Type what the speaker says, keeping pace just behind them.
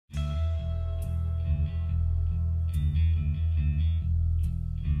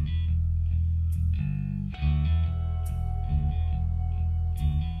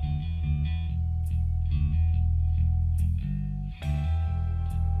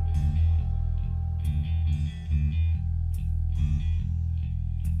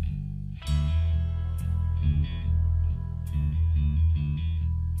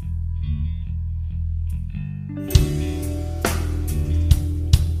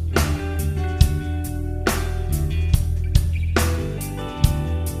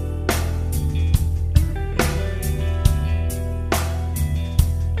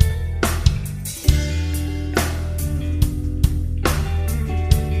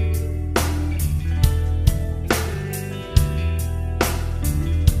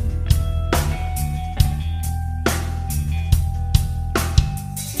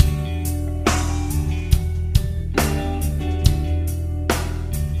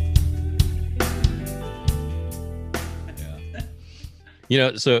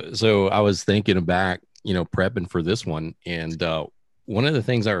So I was thinking back, prepping for this one, and one of the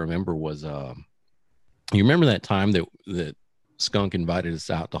things I remember was, you remember that time that Skunk invited us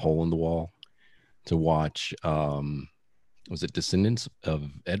out to Hole in the Wall to watch, was it Descendants of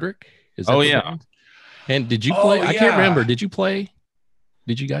Edric? Is that Oh the yeah. band? And did you play? Oh I can't remember. yeah. Did you play?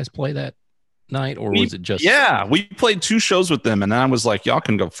 Did you guys play that night, or was it just? Yeah, we played 2 shows with them, and then I was like, y'all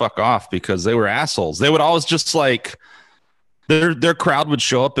can go fuck off because they were assholes. They would always just like their crowd would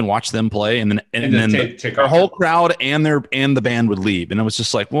show up and watch them play, and then take their off. whole crowd and the band would leave, and it was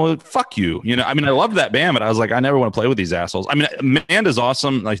just like, well, fuck you. I mean, I loved that band, but I was like, I never want to play with these assholes. I mean, Amanda's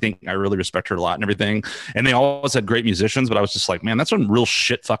awesome. I think I really respect her a lot and everything, and they always had great musicians, but I was just like, man, that's some real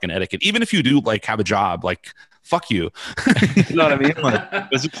shit fucking etiquette. Even if you do like have a job, like fuck you. You know what I mean? Like, I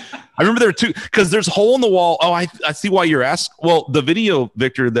remember there were 2 because there's Hole in the Wall. Oh, I see why you're asked. Well, the video,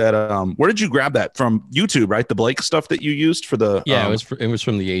 Victor, that where did you grab that from? YouTube, right? The Blake stuff that you used for the Yeah, it was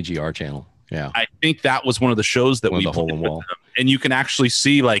from the AGR channel. Yeah, I think that was one of the shows that we the Hole in the Wall, and you can actually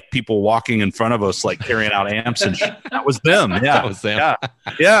see like people walking in front of us, like carrying out amps and shit. That was them. Yeah, that was them.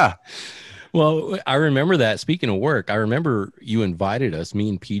 Yeah. Well, I remember that. Speaking of work, I remember you invited us. Me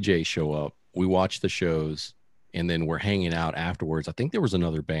and PJ show up. We watch the shows. And then we're hanging out afterwards. I think there was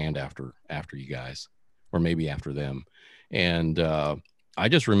another band after you guys, or maybe after them. And I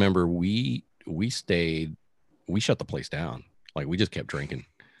just remember we stayed, we shut the place down. Like we just kept drinking,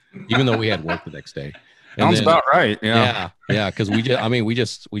 even though we had work the next day. And Sounds about right. Yeah. Yeah. Because we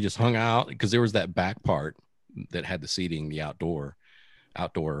just hung out because there was that back part that had the seating, the outdoor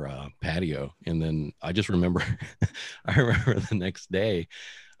patio. And then I just remember, I remember the next day,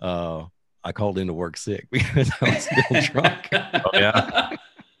 I called into work sick because I was still drunk. Oh, yeah.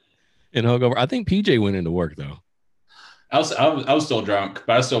 And hungover. I think PJ went into work though. I was still drunk,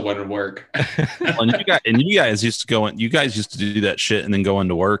 but I still went to work. And you guys used to go in, you guys used to do that shit and then go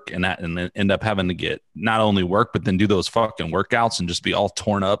into work and then end up having to get not only work, but then do those fucking workouts and just be all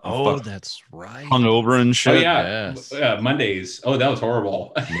torn up. Oh, that's right. Hungover and shit. Oh yeah. Yes. Mondays. Oh, that was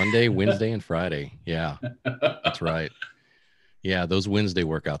horrible. Monday, Wednesday, and Friday. Yeah, that's right. Yeah, those Wednesday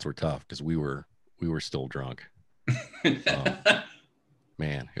workouts were tough because we were still drunk.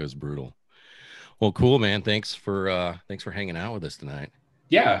 Man, it was brutal. Well, cool, man. Thanks for hanging out with us tonight.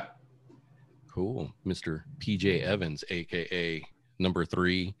 Yeah. Cool, Mr. PJ Evans, aka number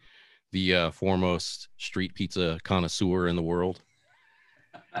 3, the foremost street pizza connoisseur in the world.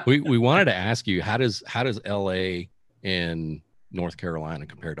 We wanted to ask you, how does LA and North Carolina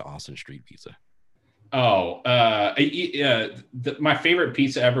compare to Austin street pizza? Oh, my favorite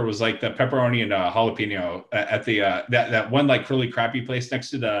pizza ever was like the pepperoni and jalapeno at the that one like really crappy place next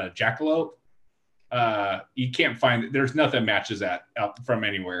to the Jackalope. You can't find, there's nothing matches that up from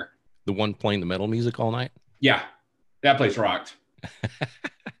anywhere. The one playing the metal music all night? Yeah, that place rocked.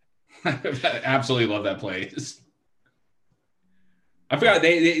 I absolutely love that place. I forgot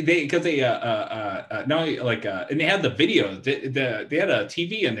they because they no like and they had the videos. They had a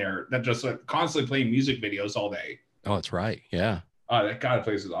TV in there that just like constantly playing music videos all day. Oh, that's right. Yeah. Oh, that God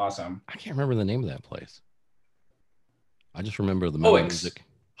place is awesome. I can't remember the name of that place. I just remember the metal music.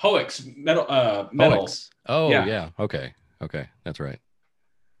 Hoix metal. Metals. Oh yeah. Okay. That's right.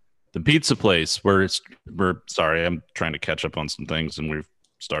 The pizza place we're sorry, I'm trying to catch up on some things and we've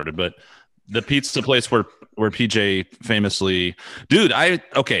started, but the pizza place where PJ famously, dude,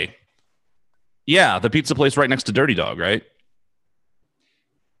 yeah, the pizza place right next to Dirty Dog, right?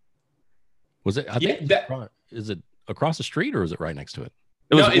 Was it? I think is it across the street or is it right next to it?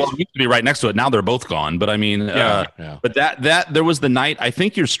 It used to be right next to it. Now they're both gone. But I mean, but that there was the night. I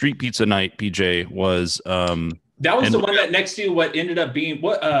think your street pizza night, PJ, was. That was the one that next to what ended up being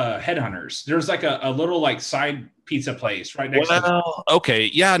Headhunters. There's like a little like side pizza place right next to. Okay,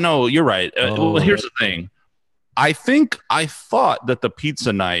 yeah, no, you're right. Well, here's the thing. I thought that the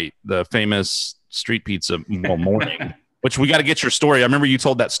pizza night, the famous street pizza morning. Which we got to get your story. I remember you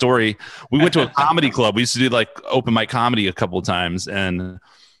told that story. We went to a comedy club. We used to do like open mic comedy a couple of times, and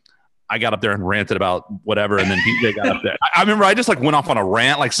I got up there and ranted about whatever, and then PJ got up there. I remember I just like went off on a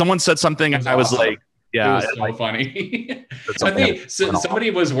rant. Like someone said something, and I was like, "Yeah, it was so funny." I think somebody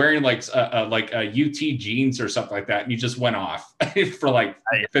was wearing like a UT jeans or something like that, and you just went off for like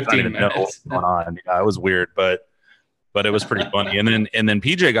 15 minutes. Going on. Yeah, it was weird, but but it was pretty funny. And then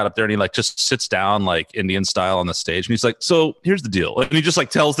PJ got up there and he like just sits down like Indian style on the stage, and he's like, "So here's the deal," and he just like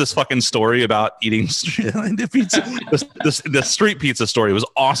tells this fucking story about eating the pizza. The street pizza story was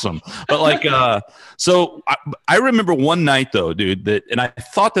awesome. But like, so I remember one night though, dude, that, and I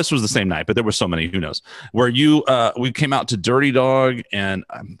thought this was the same night, but there were so many, who knows, where we came out to Dirty Dog, and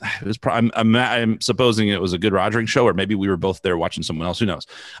it was I'm supposing it was a Good Rogering show, or maybe we were both there watching someone else, who knows.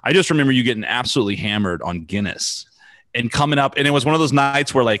 I just remember you getting absolutely hammered on Guinness and coming up, and it was one of those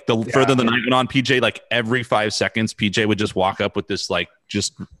nights where like further the night went on, PJ, like every 5 seconds, PJ would just walk up with this like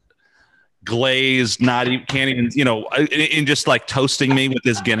just glazed, not even, can't even, and just like toasting me with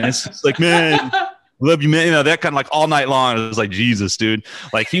this Guinness. It's like, man, love you, man. That kind of like all night long. It was like, Jesus, dude.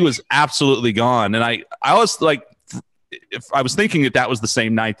 Like he was absolutely gone. And I was like, if I was thinking that was the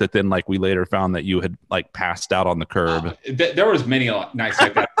same night that then like we later found that you had like passed out on the curb. There was many nights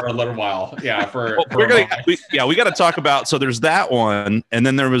like that for a little while. Yeah. We got to talk about, so there's that one. And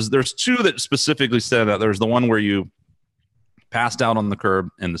then there's two that specifically said that. There's the one where you passed out on the curb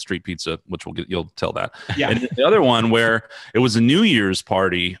and the street pizza, which you'll tell that. Yeah. And the other one where it was a New Year's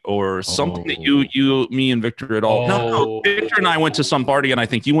party or something that me and Victor had all. No, Victor and I went to some party, and I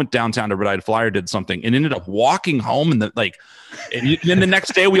think you went downtown to Red Eyed Flyer, did something, and ended up walking home. And then the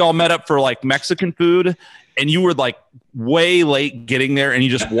next day we all met up for like Mexican food, and you were like way late getting there, and you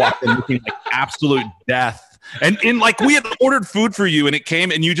just walked in looking like absolute death. And like we had ordered food for you, and it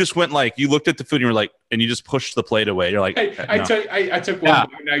came, and you just went like, you looked at the food and you were like, and you just pushed the plate away. You're like, I took one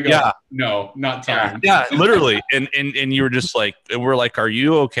and I go, no, not time. Yeah, literally. And you were just like, and we're like, are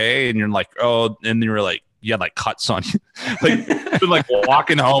you okay? And you're like, oh, and you were like, you had like cuts on you, like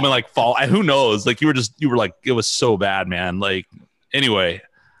walking home and like fall. Who knows? Like you were like, it was so bad, man. Like anyway,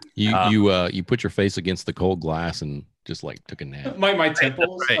 you put your face against the cold glass and just like took a nap. My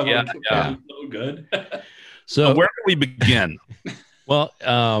temples, right, yeah. So good. So where do we begin? Well,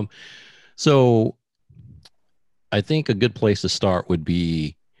 so I think a good place to start would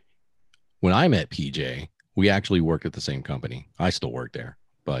be when I met PJ. We actually worked at the same company. I still work there,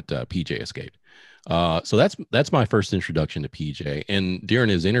 but PJ escaped. So that's my first introduction to PJ. And during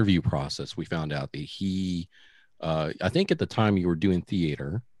his interview process, we found out that he, I think at the time you were doing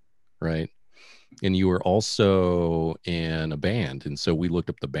theater, right? And you were also in a band. And so we looked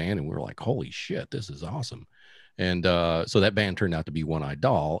up the band and we were like, holy shit, this is awesome. And so that band turned out to be One Eyed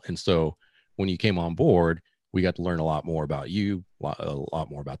Doll. And so when you came on board, we got to learn a lot more about you, a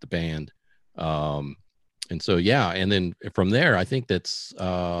lot more about the band. And so, yeah. And then from there, I think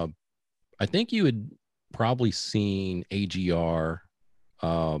I think you had probably seen AGR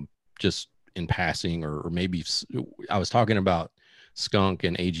just in passing, or maybe I was talking about Skunk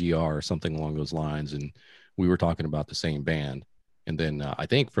and AGR or something along those lines, and we were talking about the same band. And then I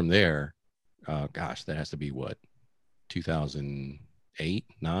think from there, gosh, that has to be what, 2008,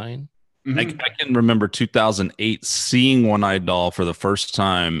 9? Mm-hmm. I can remember 2008 seeing One Eyed Doll for the first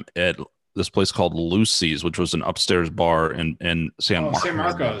time at this place called Lucy's, which was an upstairs bar in San Marcos. San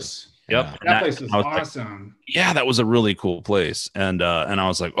Marcos. Yep. That place was awesome. Like, yeah, that was a really cool place. And I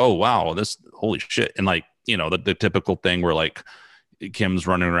was like, oh wow, holy shit. And like, the typical thing where like Kim's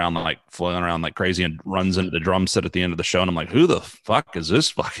running around like flailing around like crazy and runs into the drum set at the end of the show, and I'm like, who the fuck is this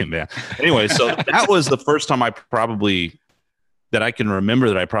fucking man? Anyway, so that was the first time that I can remember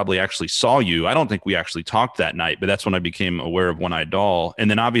that I probably actually saw you. I don't think we actually talked that night, but that's when I became aware of One Eyed Doll. And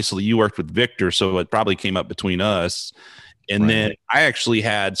then obviously you worked with Victor, so it probably came up between us. And then I actually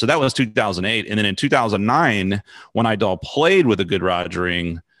so that was 2008. And then in 2009, One Eyed Doll played with A Good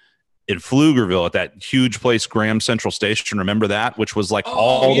Rogering in Pflugerville at that huge place, Graham Central Station. Remember that? Which was like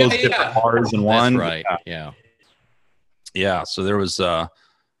all those different bars in one. That's right. Yeah. Yeah. So there was,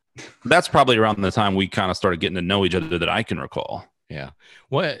 that's probably around the time we kind of started getting to know each other that I can recall. Yeah.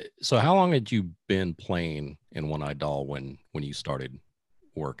 So how long had you been playing in One Eyed Doll when you started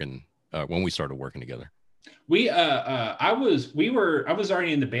working, when we started working together? I was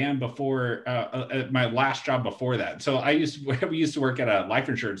already in the band before my last job before that. So we used to work at a life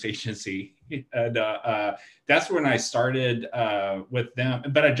insurance agency, and that's when I started with them.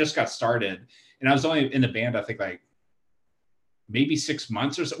 But I just got started, and I was only in the band, I think, like maybe 6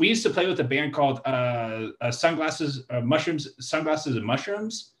 months or so. We used to play with a band called Sunglasses and Mushrooms.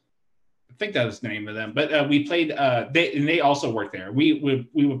 I think that was the name of them, but we played, they also worked there. We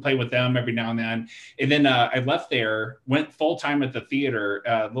would play with them every now and then. And then I left there, went full time at the theater,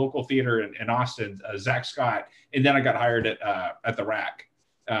 local theater in Austin, Zach Scott. And then I got hired at the Rack.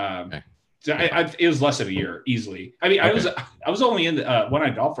 Okay. So it was less than a year easily. I mean, okay. I was only in the One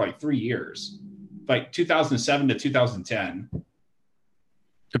Eyed Doll for like 3 years, like 2007 to 2010.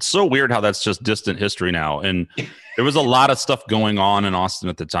 It's so weird how that's just distant history now. And there was a lot of stuff going on in Austin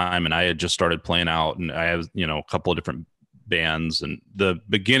at the time, and I had just started playing out, and I have, you know, a couple of different bands, and the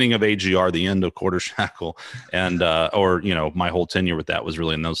beginning of AGR, the end of Quarter Shackle, and or, you know, my whole tenure with that was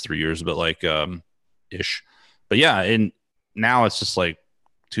really in those 3 years, but like ish. But yeah, and now it's just like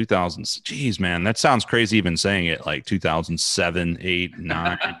 2000. Geez, man, that sounds crazy even saying it, like 2007, 8,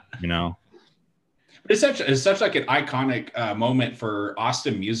 9, you know. But it's such like an iconic moment for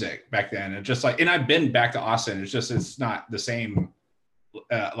Austin music back then. It's just like, and I've been back to Austin. It's just, it's not the same.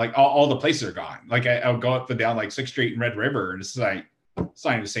 Like all the places are gone. Like I'll go up and down like 6th Street and Red River, and it's like, it's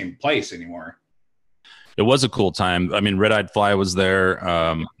not even the same place anymore. It was a cool time. I mean, Red Eyed Fly was there.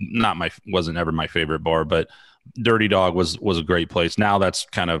 Wasn't ever my favorite bar, but Dirty Dog was a great place. Now that's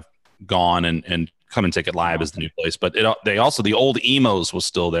kind of gone, and Come and Take It Live is the new place. But they also, the old Emos was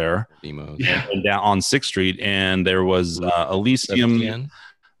still there. Emos. Yeah. And down on 6th Street, and there was Elysium,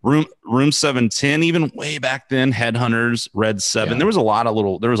 Room 710, even way back then, Headhunters, Red 7. Yeah. There was a lot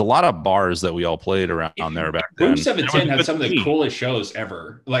of bars that we all played around there back then. Room 710 had some of the coolest shows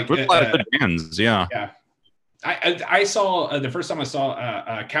ever. Like a lot of good bands, yeah. Yeah. I saw the first time I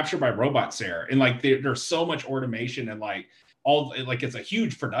saw Captured by Robots there, and like there's so much automation and like all, like it's a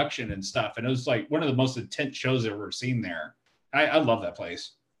huge production and stuff, and it was like one of the most intense shows I've ever seen there. I love that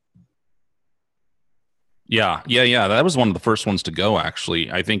place. Yeah. That was one of the first ones to go,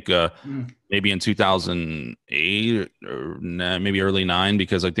 actually. I think maybe in 2008 or maybe early 9,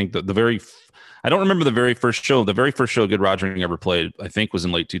 because I think I don't remember the very first show. The very first show Good Rogering ever played, I think, was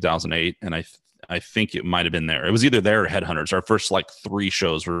in late 2008, and I think it might have been there. It was either there or Headhunters. Our first like 3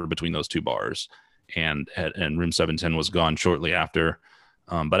 shows were between those 2 bars, and Room 710 was gone shortly after.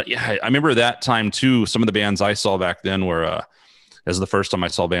 But yeah, I remember that time too. Some of the bands I saw back then were, as the first time I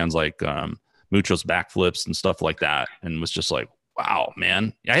saw bands like Muchos Backflips and stuff like that, and was just like, wow,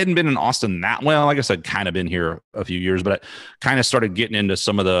 man. I hadn't been in Austin that well. I guess I'd kind of been here a few years, but I kind of started getting into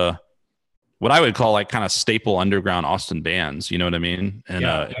some of the, what I would call like kind of staple underground Austin bands, you know what I mean?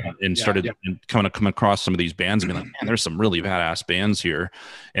 And started coming across some of these bands and being like, man, there's some really badass bands here.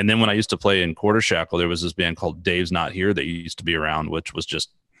 And then when I used to play in Quarter Shackle, there was this band called Dave's Not Here that used to be around, which was just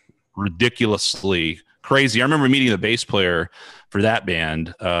ridiculously crazy. I remember meeting the bass player for that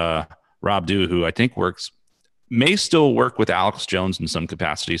band, Rob Dew, who I think may still work with Alex Jones in some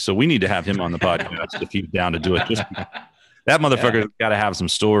capacity. So we need to have him on the podcast if he's down to do it. Just that motherfucker's got to have some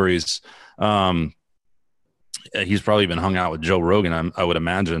stories. He's probably been hung out with Joe Rogan, I would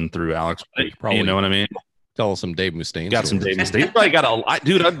imagine, through Alex. Probably, you know what I mean? Tell us some Dave Mustaine. Got some Dave Mustaine. He's probably got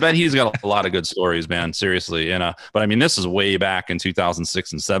dude, I bet he's got a lot of good stories, man. Seriously. And but I mean, this is way back in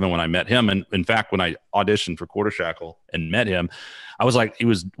 2006 and 7 when I met him. And in fact, when I auditioned for Quarter Shackle and met him, I was like, he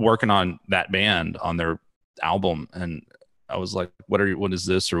was working on that band on their album, and I was like, what is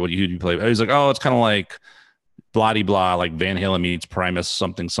this, or who do you play? He was like, oh, it's kind of like blah blah, like Van Halen meets Primus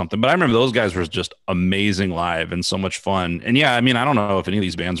something. But I remember those guys were just amazing live and so much fun. And yeah, I mean, I don't know if any of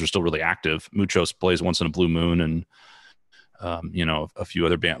these bands are still really active. Muchos plays once in a blue moon, and you know, a few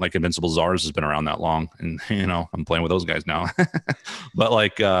other bands like Invincible Czars has been around that long, and you know, I'm playing with those guys now. But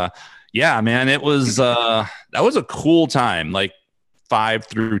like yeah, man, it was that was a cool time, like 5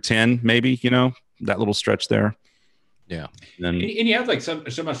 through 10 maybe, you know, that little stretch there. Yeah. And you have like so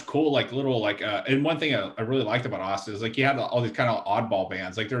much cool, like little, like, and one thing I really liked about Austin is like you had all these kind of oddball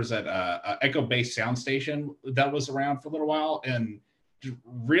bands. Like there's that Echo Base sound station that was around for a little while, and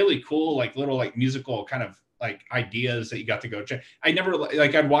really cool, like little, like musical kind of like ideas that you got to go check. I never,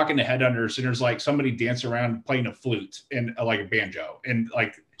 like, I'd walk into Headhunters and there's like somebody dance around playing a flute and like a banjo, and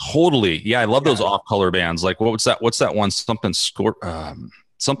like totally. Yeah. I love those off color bands. Like what's that one? Something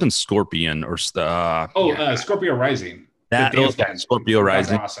Scorpion or Scorpio Rising. Those guys, Scorpio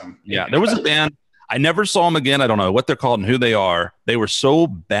Rising. Awesome. Yeah, there was a band. I never saw them again. I don't know what they're called and who they are. They were so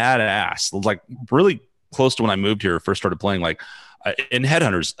badass. Like really close to when I moved here, first started playing. Like in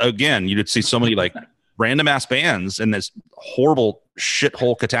Headhunters, again, you'd see so many like random ass bands in this horrible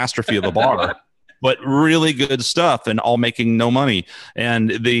shithole catastrophe of a bar. But really good stuff, and all making no money.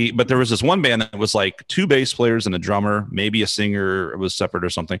 But there was this one band that was like 2 bass players and a drummer, maybe a singer was separate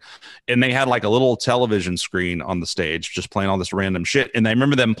or something. And they had like a little television screen on the stage, just playing all this random shit. And I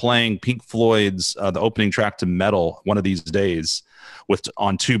remember them playing Pink Floyd's the opening track to Metal, One of These Days,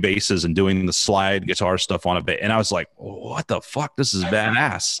 on 2 basses and doing the slide guitar stuff on a bass. And I was like, what the fuck? This is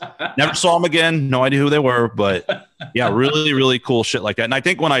badass. Never saw them again. No idea who they were, but yeah, really, really cool shit like that. And I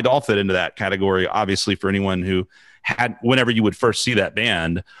think when I'd all fit into that category, obviously for anyone who had, whenever you would first see that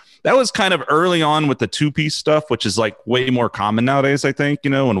band, that was kind of early on with the 2-piece stuff, which is like way more common nowadays, I think, you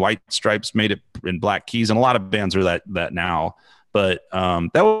know, when White Stripes made it in Black Keys, and a lot of bands are that now. But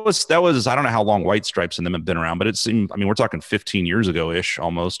that was I don't know how long White Stripes and them have been around, but it seemed, I mean, we're talking 15 years ago ish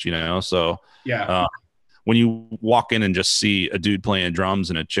almost, you know. So Yeah. When you walk in and just see a dude playing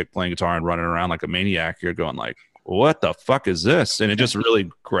drums and a chick playing guitar and running around like a maniac, you're going like, what the fuck is this? And it just really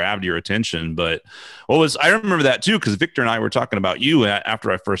grabbed your attention. But I remember that too, because Victor and I were talking about you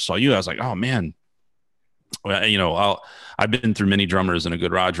after I first saw you. I was like, oh man, well, you know, I've been through many drummers and a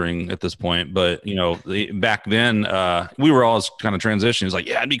good Rogering at this point, but you know, back then we were all kind of transitioning. It was like,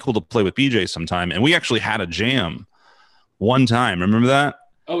 yeah, it'd be cool to play with PJ sometime. And we actually had a jam one time. Remember that?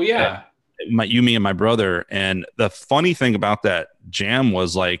 Oh yeah. Me and my brother. And the funny thing about that jam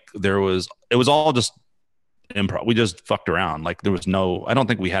was like, it was all just improv. We just fucked around. Like there was I don't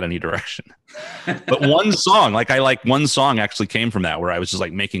think we had any direction, but one song actually came from that, where I was just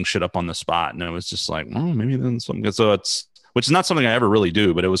like making shit up on the spot. And it was just like, oh, maybe then something good. So which is not something I ever really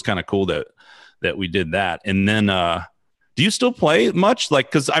do, but it was kind of cool that we did that. And then, do you still play much?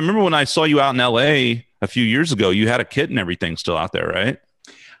 Like, cause I remember when I saw you out in LA a few years ago, you had a kit and everything still out there, right?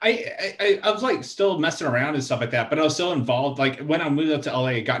 I was like still messing around and stuff like that, but I was still involved. Like when I moved up to LA,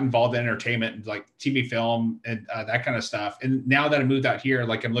 I got involved in entertainment, like TV, film, and that kind of stuff. And now that I moved out here,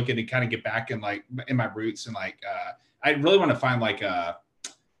 like I'm looking to kind of get back in my roots, and like I really want to find like a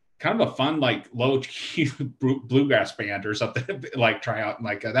kind of a fun like low key bluegrass band or something like try out, and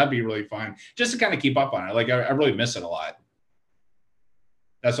like that'd be really fun just to kind of keep up on it. Like I really miss it a lot.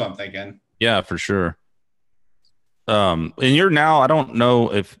 That's what I'm thinking. Yeah, for sure. And you're now, I don't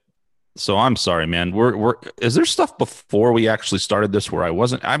know if, so I'm sorry, man. Is there stuff before we actually started this where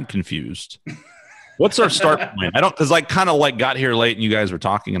I'm confused. What's our start point? Cause I kind of like got here late and you guys were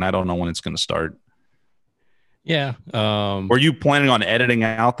talking and I don't know when it's going to start. Yeah. Were you planning on editing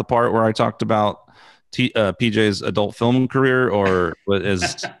out the part where I talked about PJ's adult film career, or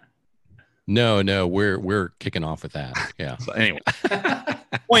is No, we're kicking off with that. Yeah. So anyway,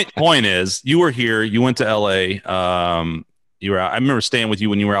 point is, you were here. You went to LA. You were out. I remember staying with you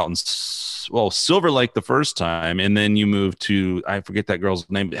when you were out in Silver Lake the first time, and then you moved to, I forget that girl's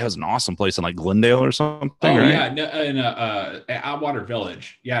name. It was an awesome place in like Glendale or something. Oh right? yeah, no, in Atwater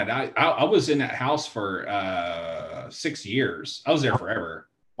Village. Yeah, I was in that house for 6 years. I was there forever.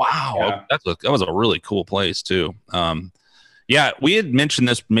 Wow, Yeah. that was a really cool place too. Yeah, we had mentioned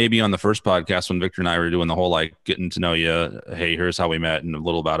this maybe on the first podcast when Victor and I were doing the whole like getting to know you. Hey, here's how we met and a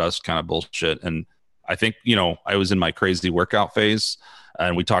little about us kind of bullshit. And I think, you know, I was in my crazy workout phase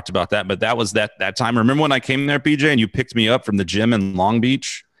and we talked about that. But that was that time. Remember when I came there, PJ, and you picked me up from the gym in Long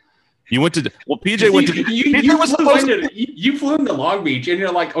Beach? You went to, well, PJ went to, you flew into Long Beach and you're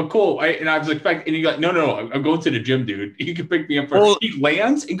like, oh, cool. And I was expecting, and you're like, no, I'm going to the gym, dude. You can pick me up. He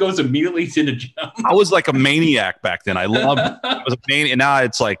lands and goes immediately to the gym. I was like a maniac back then. I loved it. I was a maniac. And now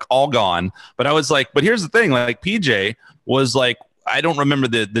it's like all gone. But I was like, but here's the thing, like PJ was like, I don't remember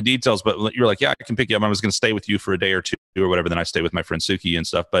the details, but you're like, yeah, I can pick you up. I was going to stay with you for a day or two or whatever. Then I stayed with my friend Suki and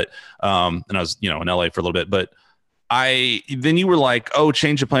stuff. But, and I was, you know, in LA for a little bit, but then you were like, oh,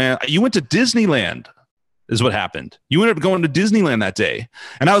 change of plan. You went to Disneyland is what happened. You ended up going to Disneyland that day.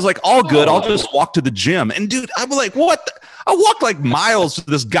 And I was like, all good. I'll just walk to the gym. And dude, I was like, what? I walked like miles to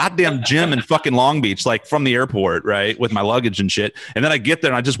this goddamn gym in fucking Long Beach, like from the airport, right? With my luggage and shit. And then I get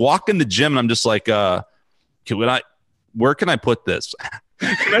there and I just walk in the gym and I'm just like, where can I put this?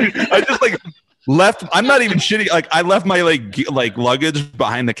 I just like left. I'm not even shitting. Like I left my like luggage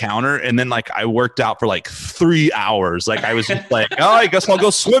behind the counter, and then like I worked out for like 3 hours. Like I was just like, oh, I guess I'll go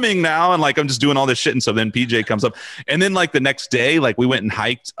swimming now, and like I'm just doing all this shit. And so then PJ comes up, and then like the next day, like we went and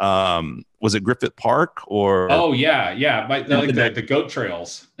hiked. Was it Griffith Park or? Oh yeah, like the goat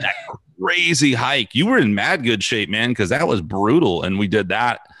trails. That crazy hike. You were in mad good shape, man, because that was brutal, and we did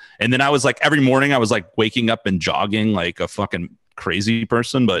that. And then I was like, every morning I was like waking up and jogging like a fucking crazy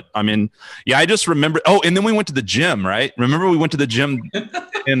person. But I mean, yeah, I just remember. Oh, and then we went to the gym, right? Remember we went to the gym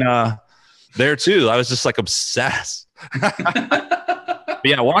in there too. I was just like obsessed. But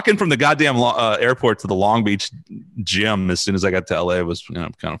yeah, walking from the goddamn airport to the Long Beach gym as soon as I got to LA was, you know,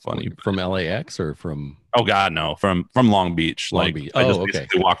 kind of funny. From LAX or from? Oh God, no, from Long Beach. Long like Beach. I just okay.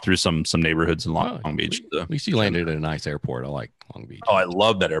 basically walked through some neighborhoods in Long Beach. At least you landed at a nice airport. I like Long Beach. Oh, I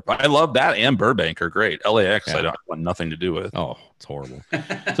love that airport. I love that, and Burbank are great. LAX, Yeah. I want nothing to do with. Oh, it's horrible.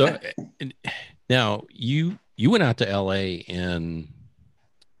 So now you went out to LA in,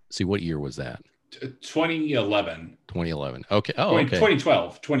 see, what year was that? 2011. 2011. Okay. Oh,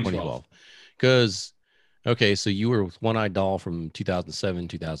 2012. Because, okay, so you were with One Eyed Doll from 2007,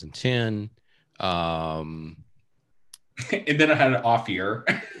 2010. And then I had an off year.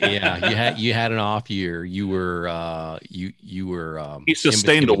 Yeah, you had an off year. You were you were He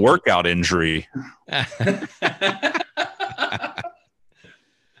sustained a workout injury.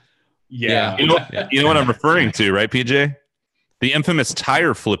 Yeah. You know what I'm referring to, right, PJ? The infamous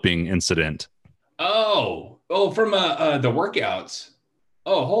tire flipping incident. Oh, from the workouts.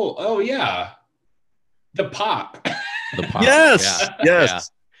 Oh yeah, the pop. The pop. Yes, Yeah.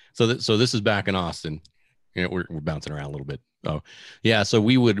 yes. Yeah. So this is back in Austin. You know, we're bouncing around a little bit. Oh, yeah. So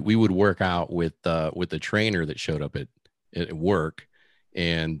we would work out with the trainer that showed up at work,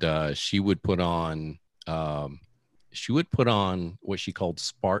 and she would put on what she called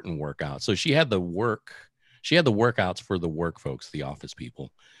Spartan workouts. So she had the workouts for the work folks, the office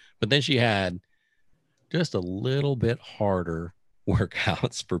people, but then she had just a little bit harder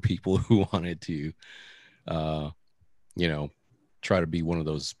workouts for people who wanted to, try to be one of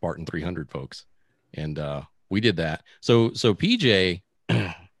those Spartan 300 folks. And we did that. So PJ,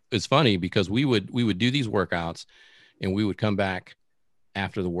 it's funny because we would do these workouts and we would come back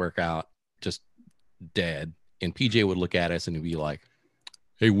after the workout just dead. And PJ would look at us and he'd be like,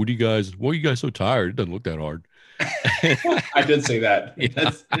 "Hey, why are you guys so tired? It doesn't look that hard." I did say that.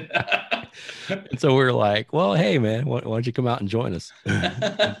 And so we were like, "Well, hey man, why don't you come out and join us?"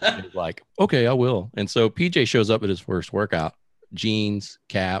 And he's like, "Okay, I will." And so PJ shows up at his first workout, jeans,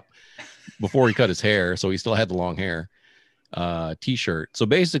 cap, before he cut his hair, so he still had the long hair, t-shirt. So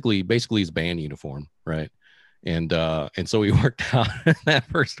basically his band uniform, right? And so we worked out that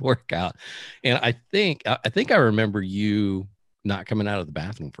first workout, and I think I remember you not coming out of the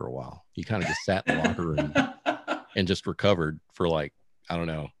bathroom for a while. You kind of just sat in the locker room and just recovered for like, I don't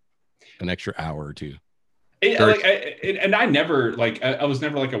know, an extra hour or two. I never I was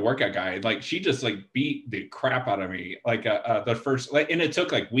never like a workout guy. Like she just like beat the crap out of me. Like the first and it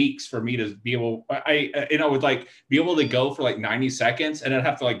took like weeks for me to be able. I would like be able to go for like 90 seconds, and I'd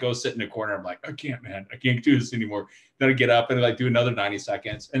have to like go sit in a corner. I'm like, I can't, man, I can't do this anymore. Then I'd get up and like do another 90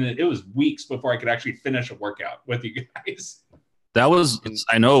 seconds, and it was weeks before I could actually finish a workout with you guys. That was,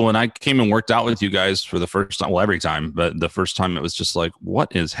 I know when I came and worked out with you guys for the first time, well, every time, but the first time it was just like,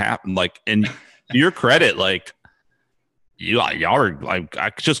 what is happening? Like, and to your credit, like y'all are like,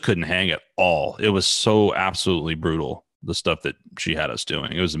 I just couldn't hang at all. It was so absolutely brutal. The stuff that she had us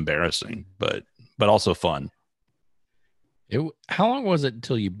doing, it was embarrassing, but also fun. How long was it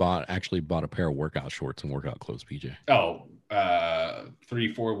until you actually bought a pair of workout shorts and workout clothes, PJ?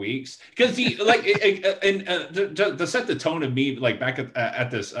 3-4 weeks, because to set the tone of me, like back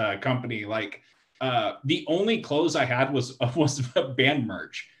at this company, like the only clothes I had was band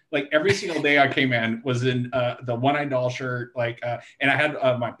merch. Like every single day I came in was in the One-Eyed Doll shirt, and I had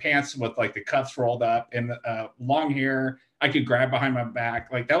my pants with like the cuffs rolled up and long hair I could grab behind my back.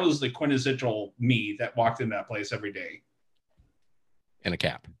 Like that was the quintessential me that walked in that place every day. And a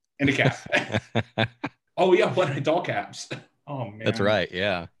cap. Oh yeah, One-Eyed Doll caps. Oh man, that's right.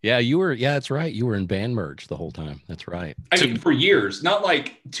 Yeah, you were. Yeah, that's right. You were in band merch the whole time. That's right. I mean, for years, not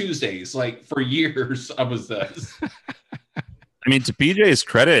like Tuesdays. Like for years, I was this. I mean, to PJ's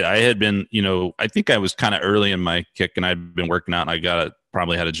credit, I had been, I think I was kind of early in my kick, and I'd been working out, and I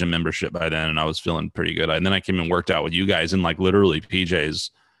probably had a gym membership by then, and I was feeling pretty good. And then I came and worked out with you guys, and like literally PJ's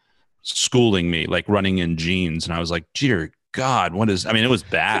schooling me, like running in jeans, and I was like, dear God, it was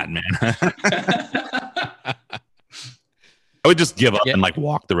bad, man. I would just give up and like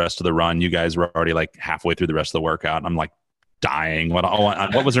walk the rest of the run. You guys were already like halfway through the rest of the workout, and I'm like dying.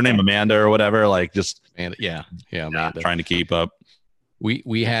 What was her name? Amanda or whatever? Like just Amanda. Trying to keep up.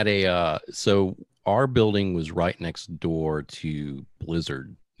 We had so our building was right next door to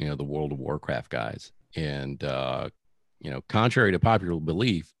Blizzard, the World of Warcraft guys. And contrary to popular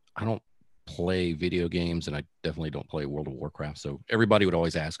belief, I don't play video games, and I definitely don't play World of Warcraft. So everybody would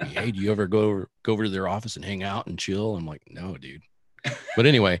always ask me, "Hey, do you ever go over to their office and hang out and chill?" I'm like, "No, dude." But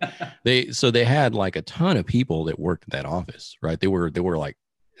anyway, they had like a ton of people that worked at that office, right? They were like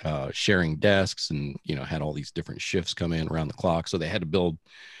sharing desks, and had all these different shifts come in around the clock. So they had to build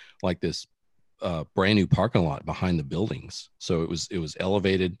like this brand new parking lot behind the buildings. So it was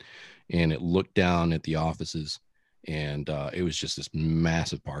elevated, and it looked down at the offices, and it was just this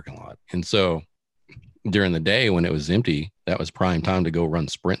massive parking lot. And so during the day when it was empty, that was prime time to go run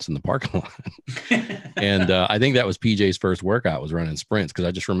sprints in the parking lot. And I think that was PJ's first workout, was running sprints, because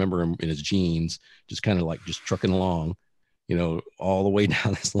I just remember him in his jeans, just kind of like just trucking along, all the way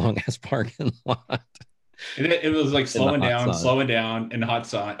down this long ass parking lot. And it was like slowing down in the hot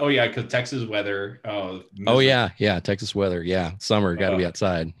sun. Oh yeah, because Texas weather. Oh yeah, Texas weather. Yeah, summer, got to be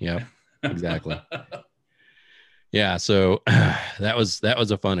outside. Yeah, exactly. Yeah, so that was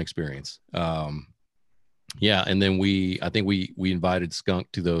a fun experience. Yeah, and then I think we invited Skunk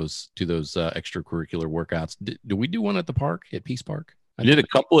to those extracurricular workouts. Did we do one at the park, at Peace Park? I did a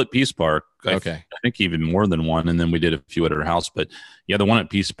couple at Peace Park. Okay. I think even more than one, and then we did a few at her house. But yeah, the one at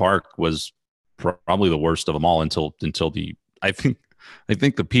Peace Park was probably the worst of them all until the I think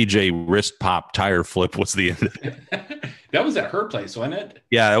the PJ wrist pop tire flip was the end of it. That was at her place, wasn't it?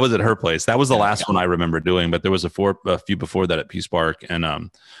 Yeah, that was at her place. That was the last one I remember doing, but there was a few before that at Peace Park,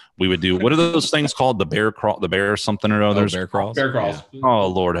 and we would do, what are those things called? The bear something or other. Bear crawls. Bear crawls. Yeah. Oh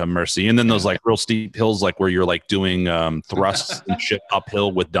Lord have mercy. And then those like real steep hills, like where you're like doing thrusts and shit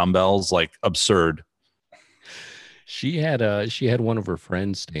uphill with dumbbells, like absurd. She had one of her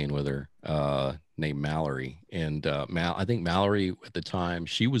friends staying with her, named Mallory, and I think Mallory at the time,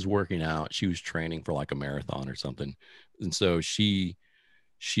 she was working out. She was training for like a marathon or something, and so she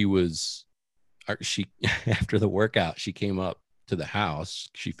after the workout, she came up to the house.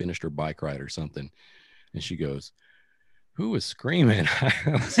 She finished her bike ride or something, and she goes, "Who was screaming?" I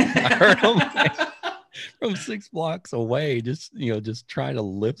heard them from 6 blocks away, just trying to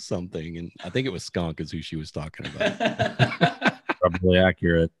lift something, and I think it was Skunk is who she was talking about. Probably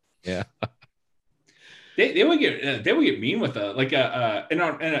accurate. Yeah. They would get mean with and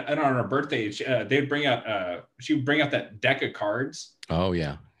on her birthday, they'd bring out she would bring out that deck of cards. Oh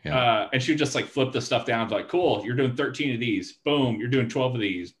yeah. And she would just like flip the stuff down, like, cool, you're doing 13 of these, boom, you're doing 12 of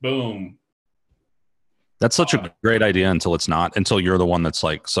these, boom. That's such a great idea until it's not, until you're the one that's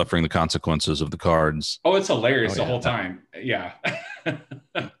like suffering the consequences of the cards. Oh, it's hilarious the whole time. Yeah.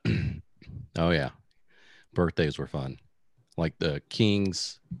 Oh yeah. Birthdays were fun. Like the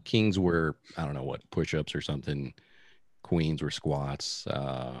kings were, I don't know what, push-ups or something. Queens were squats.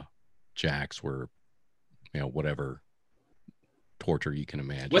 Jacks were, whatever torture you can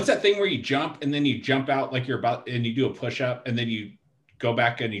imagine. What's that thing where you jump and then you jump out like you're about, and you do a push-up and then you go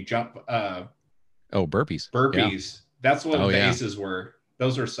back and you jump? Burpees. Burpees. Yeah. That's what the yeah. Aces were.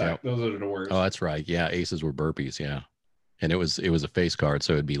 Those are Yep. Those are the worst. Oh, that's right. Yeah, Aces were burpees. Yeah, and it was a face card,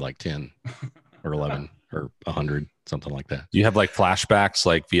 so it'd be like 10 or 11 or 100, something like that. Do you have like flashbacks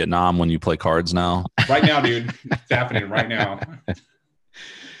like Vietnam when you play cards now? Right now, dude. It's happening right now.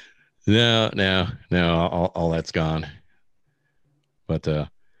 No, all that's gone. But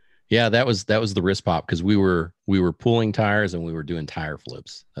yeah, that was the wrist pop, because we were pulling tires and we were doing tire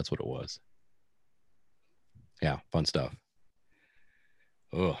flips. That's what it was. Yeah, fun stuff.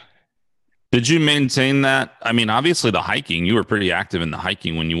 Oh. Did you maintain that? I mean, obviously the hiking, you were pretty active in the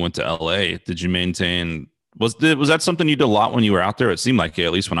hiking when you went to LA. Did you maintain, was that something you did a lot when you were out there? It seemed like it,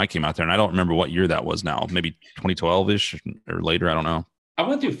 at least when I came out there, and I don't remember what year that was now, maybe 2012-ish or later. I don't know. I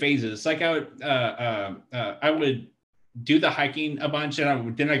went through phases. Like I would do the hiking a bunch,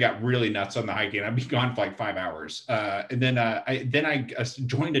 and then I got really nuts on the hiking. I'd be gone for like 5 hours. And then I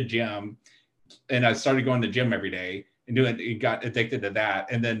joined a gym, and I started going to the gym every day and got addicted to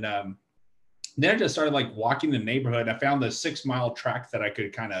that. And then I just started like walking the neighborhood. I found the 6 mile track that I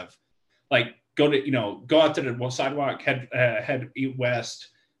could kind of like go out to the sidewalk, head west,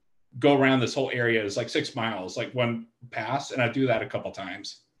 go around this whole area. It's like 6 miles, like one pass. And I do that a couple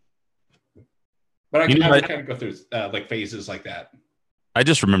times. But I kind of go through like phases like that. I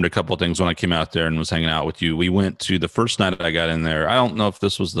just remembered a couple of things when I came out there and was hanging out with you. We went to the first night I got in there. I don't know if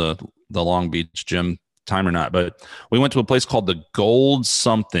this was the Long Beach gym time or not, but we went to a place called the Gold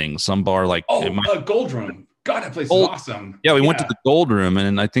something, some bar like Gold Room. God, that place is awesome. Yeah, we went to the Gold Room,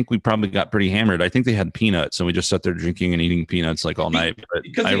 and I think we probably got pretty hammered. I think they had peanuts, and we just sat there drinking and eating peanuts like all night.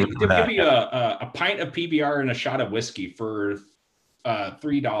 Because they give you a pint of PBR and a shot of whiskey for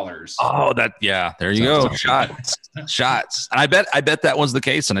 $3. Oh, there you go. Shots. And I bet that was the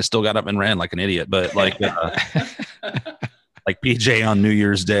case, and I still got up and ran like an idiot. But like like PJ on New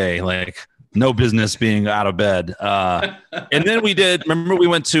Year's Day, like no business being out of bed. And then remember we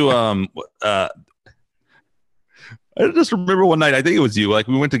went to I just remember one night, I think it was you, like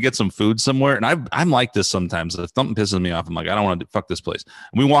we went to get some food somewhere, and I'm like this sometimes. If something pisses me off, I'm like, I don't want to fuck this place.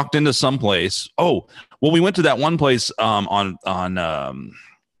 And we walked into some place. Oh, well, we went to that one place on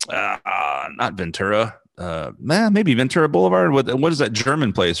not Ventura, maybe Ventura Boulevard. What is that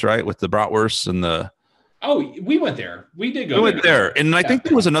German place, right? With the bratwurst and the. Oh, we went there. We did go. We went there, and I think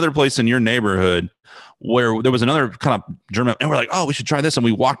there was another place in your neighborhood where there was another kind of German, and we're like, oh, we should try this. And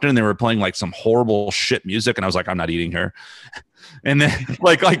we walked in, and they were playing like some horrible shit music, and I was like, I'm not eating here. And then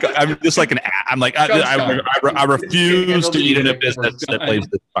like I'm just like I refuse to eat in a business that plays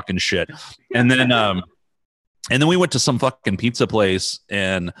this fucking shit. And then we went to some fucking pizza place,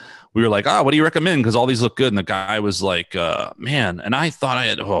 and we were like, what do you recommend? Because all these look good. And the guy was like, man. And I thought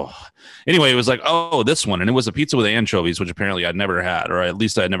anyway, it was like, this one. And it was a pizza with anchovies, which apparently I'd never had, or at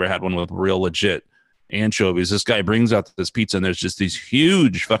least I'd never had one with real legit anchovies. This guy brings out this pizza, and there's just these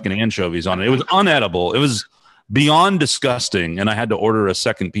huge fucking anchovies on it. It was unedible. It was beyond disgusting, and I had to order a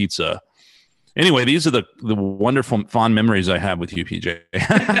second pizza. Anyway, these are the wonderful, fond memories I have with you, PJ.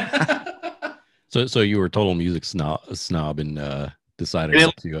 So you were a total music snob and decided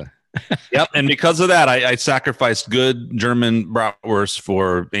not to. Yep, and because of that, I sacrificed good German bratwurst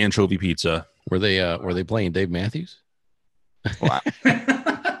for anchovy pizza. Were they playing Dave Matthews? Wow.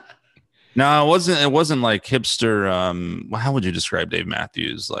 No, it wasn't like hipster. How would you describe Dave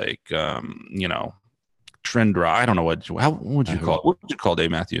Matthews? Like, trend rock. I don't know what would you call it? What would you call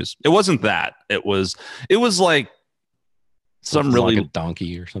Dave Matthews? It wasn't that. It was like some really like a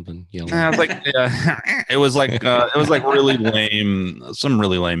donkey or something. It was like really lame, some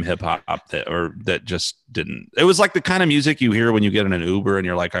really lame hip hop that just didn't. It was like the kind of music you hear when you get in an Uber and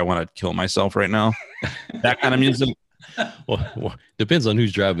you're like, I want to kill myself right now. That kind of music. Well, depends on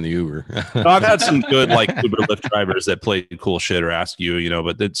who's driving the Uber. I've had some good like Uber Lyft drivers that play cool shit or ask you,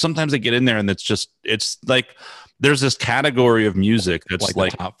 but sometimes they get in there and it's like there's this category of music that's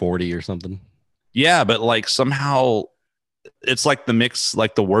like top 40 or something. Yeah, but like somehow it's like the mix,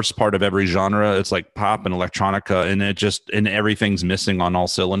 like the worst part of every genre. It's like pop and electronica, and everything's missing on all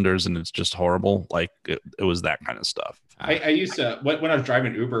cylinders, and it's just horrible. Like it was that kind of stuff. I used to when I was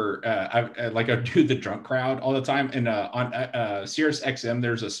driving Uber, I'd do the drunk crowd all the time, and on Sirius XM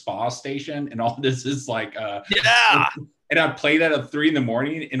there's a spa station, and all this is like and I'd play that at 3 a.m,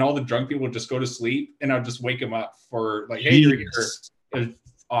 and all the drunk people would just go to sleep, and I'd just wake them up for like, hey, you're here. It was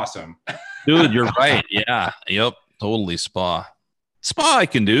awesome, dude. You're right. Yeah. Yep. Totally spa I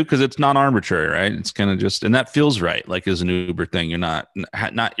can do because it's not arbitrary, right? It's kind of just, and that feels right. Like as an Uber thing, you're not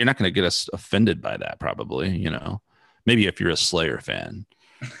going to get us offended by that, probably. Maybe if you're a Slayer fan.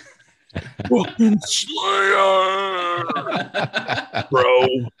 Fucking Slayer, bro.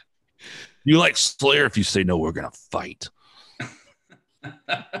 You like Slayer if you say no, we're gonna fight.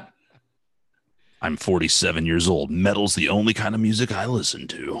 I'm 47 years old. Metal's the only kind of music I listen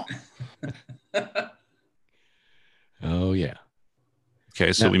to. Oh yeah.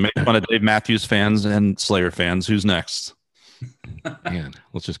 Okay, so we make fun of Dave Matthews fans and Slayer fans. Who's next? Man,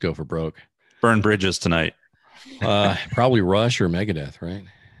 let's just go for broke. Burn bridges tonight. Probably Rush or Megadeth, right?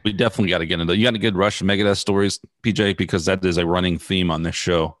 We definitely got to get into. You got to get Rush and Megadeth stories, PJ, because that is a running theme on this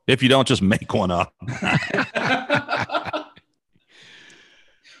show. If you don't, just make one up.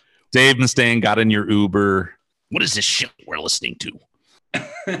 Dave Mustaine got in your Uber. What is this shit we're listening to?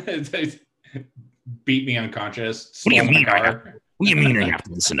 Beat me unconscious. What do you mean? What do you mean I have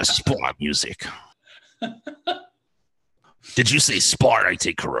to listen to sport music? Did you say sport? I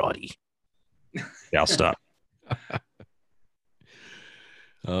take karate. Yeah, I'll stop.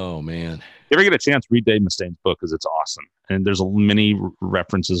 Oh man! You ever get a chance, read Dave Mustaine's book because it's awesome, and there's many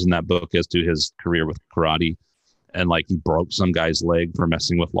references in that book as to his career with karate, and like he broke some guy's leg for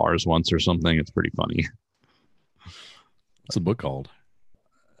messing with Lars once or something. It's pretty funny. What's the book called?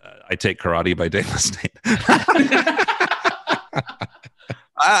 I Take Karate by Dave Mustaine.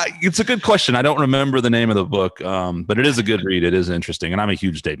 It's a good question. I don't remember the name of the book, but it is a good read. It is interesting, and I'm a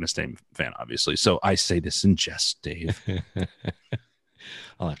huge Dave Mustaine fan, obviously. So I say this in jest, Dave.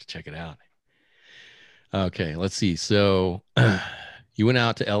 I'll have to check it out. Okay, let's see. So you went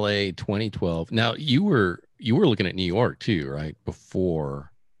out to LA 2012. Now you were looking at New York too, right?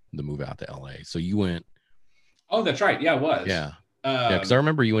 Before the move out to LA. So you went. Oh, that's right. Yeah, it was. Yeah. Yeah, because I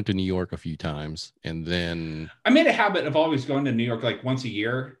remember you went to New York a few times, and then I made a habit of always going to New York like once a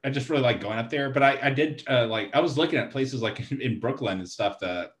year. I just really like going up there. But I did I was looking at places like in Brooklyn and stuff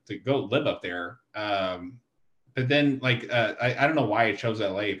to go live up there. But then I don't know why I chose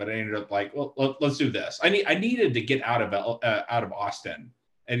LA, but I ended up like, well, let's do this. I needed to get out of Austin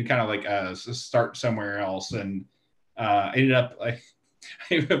and kind of like start somewhere else. And I ended up like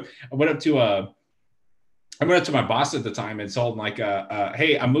I went up to my boss at the time and told him like,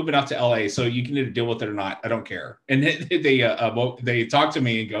 hey, I'm moving out to LA, so you can either deal with it or not. I don't care. And they talked to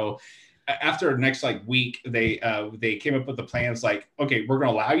me and go, after the next like week, they came up with the plans like, okay, we're going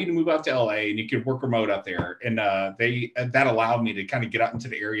to allow you to move out to LA and you can work remote out there. And that allowed me to kind of get out into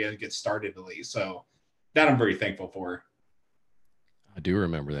the area and get started at least. So that I'm very thankful for. I do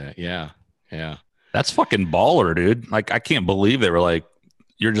remember that. Yeah. Yeah. That's fucking baller, dude. Like, I can't believe they were like,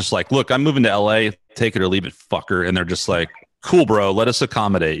 you're just like, look, I'm moving to LA, take it or leave it, fucker. And they're just like, cool, bro, let us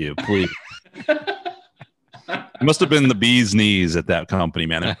accommodate you, please. It must have been the bee's knees at that company,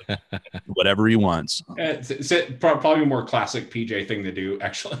 man. Whatever he wants. It's probably a more classic PJ thing to do,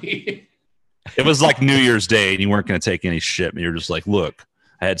 actually. It was like New Year's Day and you weren't going to take any shit. And you're just like, look,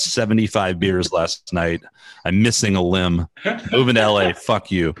 I had 75 beers last night. I'm missing a limb. Moving to LA,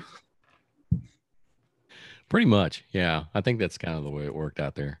 fuck you. Pretty much. Yeah. I think that's kind of the way it worked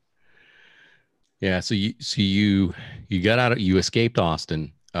out there. Yeah. So you got out of, you escaped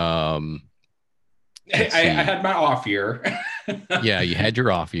Austin. Let's I see. had my off year. Yeah, you had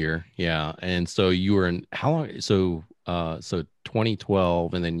your off year. Yeah. And so you were in how long? So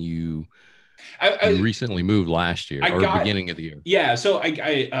 2012, and then you I, recently moved last year I or got beginning of the year. yeah. So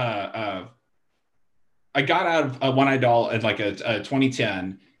I got out of One Eye Doll in like a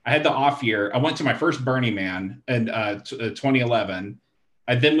 2010. I had the off year. I went to my first Burning Man in 2011.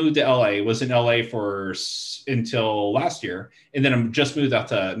 I then moved to LA. Was in LA for until last year, and then I'm just moved out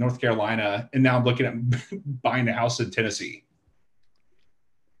to North Carolina, and now I'm looking at buying a house in Tennessee.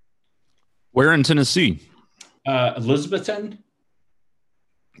 Where in Tennessee? Elizabethton.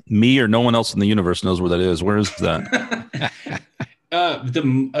 Me or no one else in the universe knows where that is. Where is that?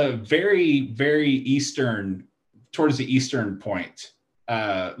 The very very eastern, towards the eastern point.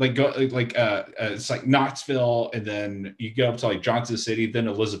 It's like Knoxville, and then you go up to like Johnson City, then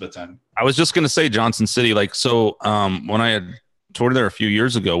Elizabethton. I was just gonna say Johnson City. Like, so when I had toured there a few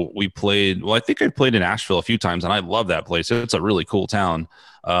years ago, we played. Well, I think I played in Asheville a few times, and I love that place. It's a really cool town.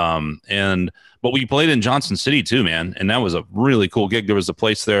 But we played in Johnson City too, man, and that was a really cool gig. There was a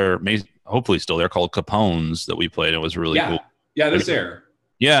place there, hopefully still there, called Capone's that we played. It was really cool. Yeah, there's there.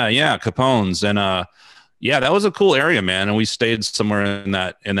 Yeah, Capone's, and yeah, that was a cool area, man. And we stayed somewhere in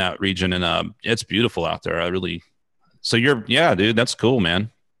that region, and it's beautiful out there. Yeah, dude, that's cool, man.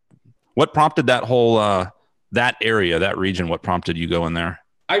 What prompted that whole that area, that region? What prompted you going there?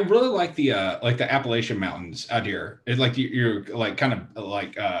 I really like the Appalachian Mountains out here. It's like you're like kind of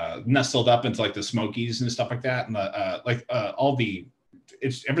like nestled up into like the Smokies and stuff like that, and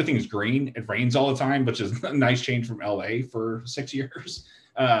everything's green. It rains all the time, which is a nice change from LA for 6 years.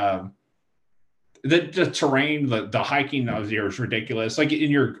 The terrain, the hiking out here is ridiculous. Like in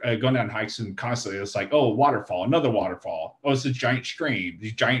your going down hikes and constantly, it's like, oh, waterfall, another waterfall. Oh, it's a giant stream,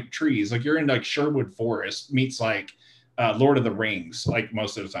 these giant trees. Like you're in like Sherwood Forest meets like Lord of the Rings, like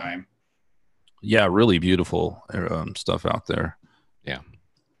most of the time. Yeah, really beautiful stuff out there. Yeah.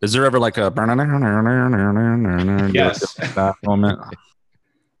 Is there ever like a yes that moment?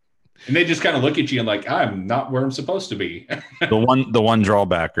 And they just kind of look at you and like, I'm not where I'm supposed to be. the one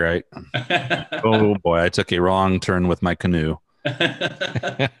drawback, right? Oh boy, I took a wrong turn with my canoe.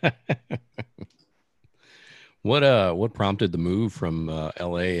 What prompted the move from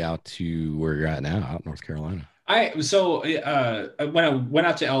LA out to where you're at now, out in North Carolina? When I went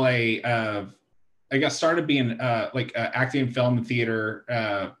out to LA, I got started being acting in film and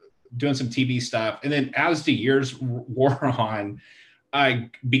theater, doing some TV stuff, and then as the years wore on, I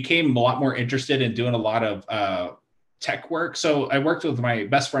became a lot more interested in doing a lot of tech work. So I worked with my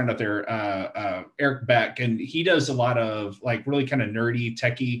best friend out there, Eric Beck, and he does a lot of like really kind of nerdy,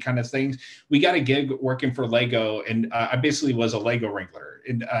 techie kind of things. We got a gig working for Lego, and I basically was a Lego wrangler.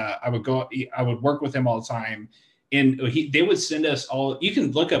 And I would work with him all the time. And they would send us all. You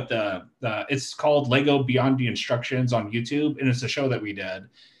can look up it's called Lego Beyond the Instructions on YouTube, and it's a show that we did.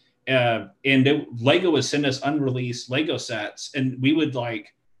 Lego would send us unreleased Lego sets, and we would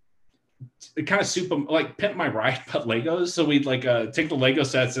like kind of soup them, like pimp my ride, but Legos. So we'd like take the Lego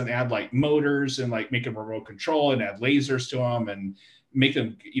sets and add like motors and like make them remote control and add lasers to them and make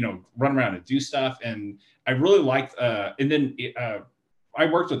them, run around and do stuff. And I really liked, and then I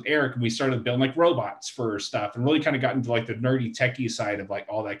worked with Eric, and we started building like robots for stuff, and really kind of got into like the nerdy techie side of like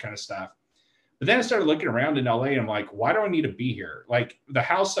all that kind of stuff. But then I started looking around in LA, and I'm like, why do I need to be here? Like the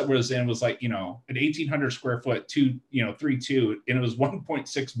house that was in was like, an 1,800 square foot, 3.2, and it was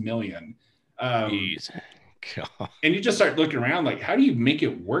 1.6 million. Jeez. God. And you just start looking around, like, how do you make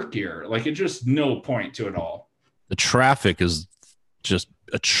it work here? Like, it's just no point to it all. The traffic is just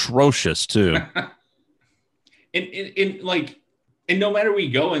atrocious too. And no matter where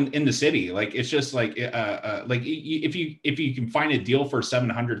you go in the city, like it's just like if you can find a deal for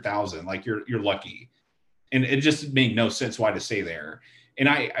 700,000, like you're lucky, and it just made no sense why to stay there. And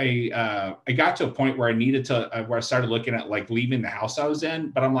I got to a point where I needed to where I started looking at like leaving the house I was in,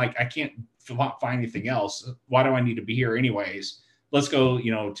 but I'm like, I can't find anything else. Why do I need to be here anyways? Let's go,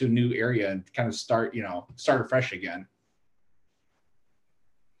 to a new area and kind of start afresh again.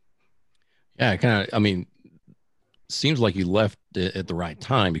 Yeah, seems like you left at the right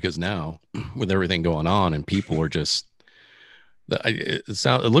time, because now with everything going on and people are just, it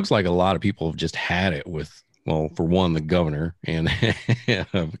looks like a lot of people have just had it with, well, for one, the governor and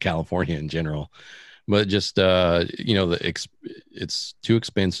of California in general, but just, it's too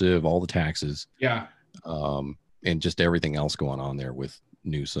expensive, all the taxes. Yeah. And just everything else going on there with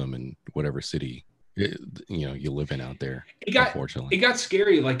Newsom and whatever city, you live in out there. Unfortunately, it got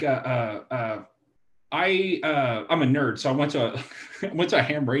scary. Like, I'm a nerd, so I went to I went to a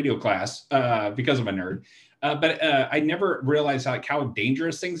ham radio class because I'm a nerd. But I never realized how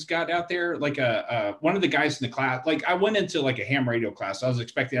dangerous things got out there. Like one of the guys in the class, like I went into like a ham radio class. I was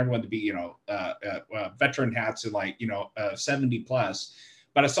expecting everyone to be, veteran hats and 70 plus.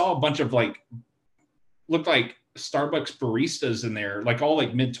 But I saw a bunch of looked like Starbucks baristas in there, like all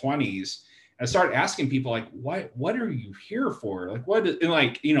like mid-20s. I started asking people like, what are you here for? Like what?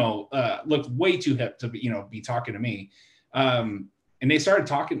 And looked way too hip to be talking to me. And they started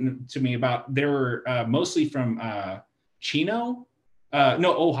talking to me about they were mostly from Ojai.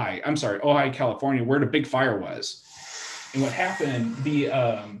 I'm sorry, Ojai, California, where the big fire was. And what happened,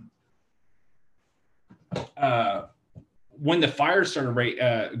 when the fire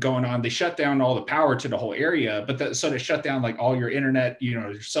started going on, they shut down all the power to the whole area. But so they shut down like all your internet,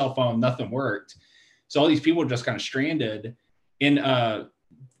 your cell phone, nothing worked. So all these people were just kind of stranded. And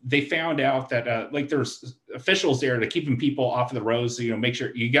they found out that there's officials there to keeping people off of the roads. Make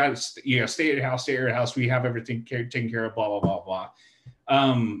sure you got to stay at your house. We have everything taken care of. Blah blah blah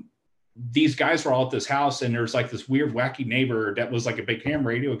blah. These guys were all at this house, and there's like this weird wacky neighbor that was like a big ham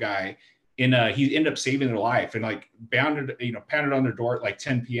radio guy, and he ended up saving their life and pounded on their door at like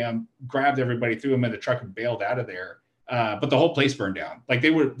 10 p.m. Grabbed everybody, threw them in the truck, and bailed out of there. But the whole place burned down. Like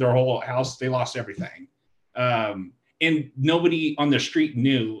their whole house, they lost everything. And nobody on the street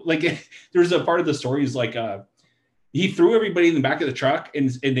knew. Like there's a part of the story is like he threw everybody in the back of the truck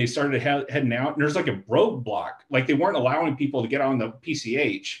and they started heading out. And there's like a roadblock. Like they weren't allowing people to get on the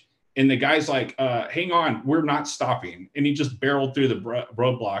PCH. And the guy's like, hang on, we're not stopping. And he just barreled through the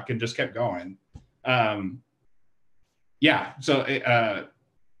roadblock and just kept going. So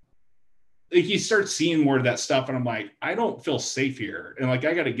you start seeing more of that stuff. And I'm like, I don't feel safe here. And like,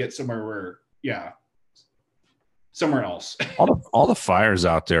 I got to get somewhere somewhere else. all the fires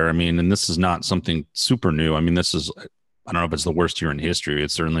out there. I mean, and this is not something super new. I mean, this is, I don't know if it's the worst year in history.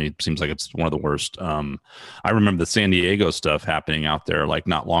 It certainly seems like it's one of the worst. I remember the San Diego stuff happening out there, like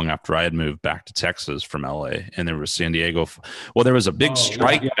not long after I had moved back to Texas from LA, and there was San Diego. Well, there was a big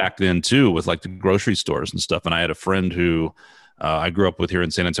strike back then too, with like the grocery stores and stuff. And I had a friend who I grew up with here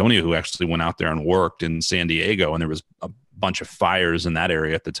in San Antonio who actually went out there and worked in San Diego, and there was a bunch of fires in that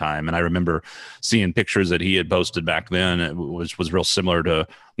area at the time. And I remember seeing pictures that he had posted back then, which was real similar to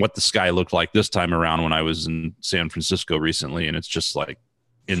what the sky looked like this time around when I was in San Francisco recently. And it's just like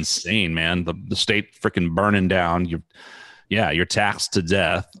insane, man. The state freaking burning down. You're taxed to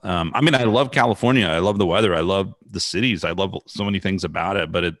death. I mean, I love California. I love the weather. I love the cities. I love so many things about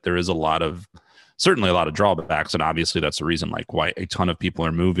it, but there is certainly a lot of drawbacks. And obviously that's the reason like why a ton of people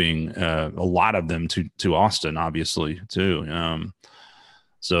are moving, a lot of them to Austin, obviously too.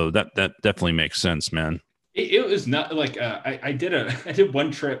 So that definitely makes sense, man. It was not like, I did one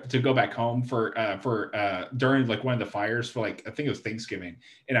trip to go back home for during like one of the fires for like, I think it was Thanksgiving.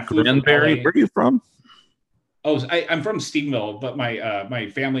 And I flew Granbury. Where are you from? Oh, I'm from Stephenville, but my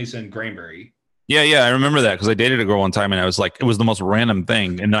family's in Granbury. Yeah. I remember that because I dated a girl one time and I was like, it was the most random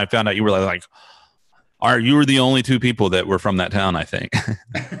thing. And I found out you were like, you were the only two people that were from that town, I think.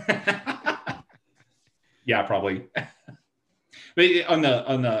 Yeah, probably. But on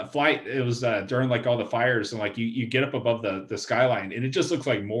the flight, it was during like all the fires, and like you get up above the skyline, and it just looks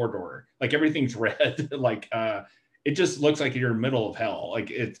like Mordor. Like everything's red. Like it just looks like you're in the middle of hell.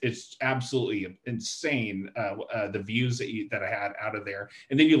 Like it's absolutely insane. The views that I had out of there,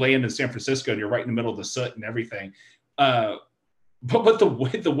 and then you land in San Francisco, and you're right in the middle of the soot and everything. But the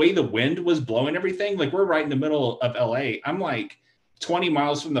way the wind was blowing everything, like we're right in the middle of LA. I'm like 20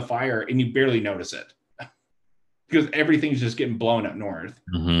 miles from the fire and you barely notice it because everything's just getting blown up north.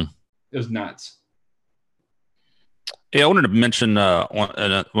 Mm-hmm. It was nuts. Yeah, I wanted to mention,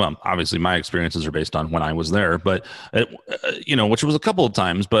 well, obviously my experiences are based on when I was there, but, which was a couple of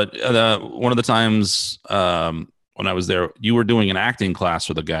times, but one of the times when I was there, you were doing an acting class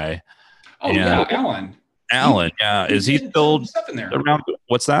with a guy. Oh, yeah, Alan. Yeah. Is he still stuff in there around?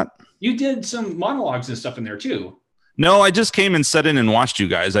 What's that? You did some monologues and stuff in there too. No, I just came and sat in and watched you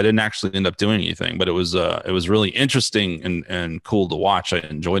guys. I didn't actually end up doing anything, but it was really interesting and cool to watch. I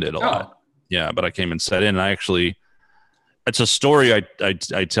enjoyed it a lot. Yeah, but I came and sat in, and it's a story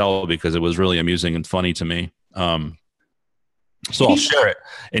I tell because it was really amusing and funny to me. So I'll share it,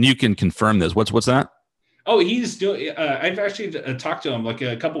 and you can confirm this. What's that? Oh, he's doing. I've actually talked to him like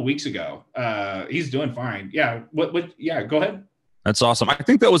a couple weeks ago. He's doing fine. Yeah. What? Yeah. Go ahead. That's awesome. I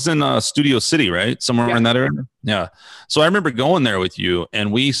think that was in Studio City, right? Somewhere in that area. Yeah. So I remember going there with you,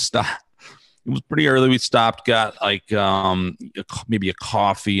 and we stopped. It was pretty early. We stopped, got like maybe a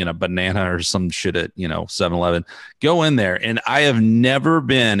coffee and a banana or some shit at 7-Eleven. Go in there, and I have never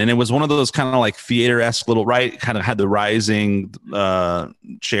been. And it was one of those kind of like theater-esque little, right? Kind of had the rising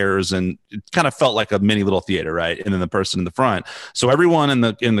chairs, and it kind of felt like a mini little theater, right? And then the person in the front. So everyone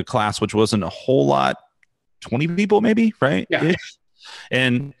in the class, which wasn't a whole lot, 20 people maybe, right? Yeah.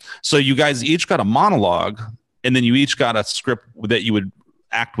 And so you guys each got a monologue, and then you each got a script that you would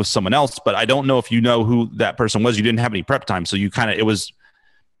act with someone else, but I don't know if you know who that person was. You didn't have any prep time, so you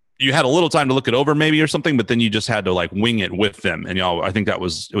you had a little time to look it over maybe or something, but then you just had to like wing it with them. And I think it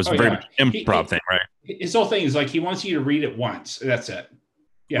was a very improv thing, right? His whole thing is like he wants you to read it once. That's it.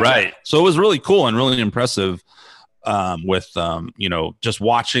 Yeah, right. So it was really cool and really impressive with just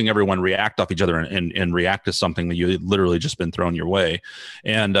watching everyone react off each other and react to something that you had literally just been thrown your way.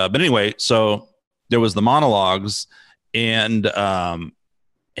 And but anyway, so there was the monologues, and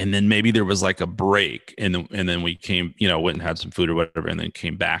then maybe there was like a break, and then we came, went and had some food or whatever, and then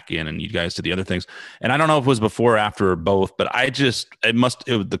came back in, and you guys did the other things. And I don't know if it was before or after or both, but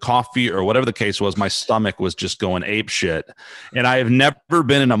the coffee or whatever the case was, my stomach was just going ape shit. And I have never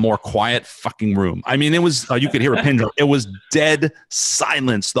been in a more quiet fucking room. I mean, it was, you could hear a pin drop. It was dead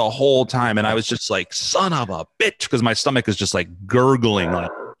silence the whole time. And I was just like, son of a bitch, because my stomach is just like gurgling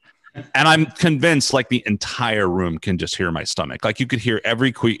like. And I'm convinced like the entire room can just hear my stomach. Like you could hear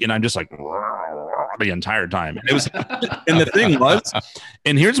every squeak, and I'm just like the entire time. And it was, and the thing was,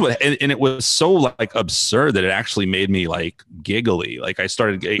 and here's what, and it was so like absurd that it actually made me like giggly. Like I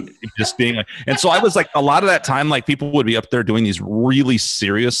started just being like, and so I was like, a lot of that time, like people would be up there doing these really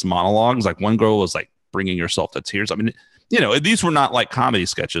serious monologues. Like one girl was like bringing herself to tears. I mean, these were not like comedy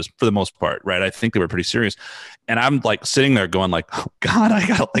sketches for the most part, right? I think they were pretty serious. And I'm like sitting there going like, oh God, I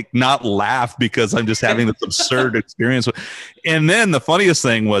gotta like not laugh because I'm just having this absurd experience. And then the funniest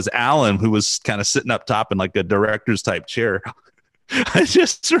thing was Alan, who was kind of sitting up top in like a director's type chair. I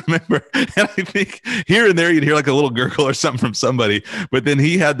just remember, and I think here and there you'd hear like a little gurgle or something from somebody, but then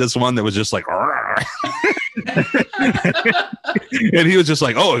he had this one that was just like, and he was just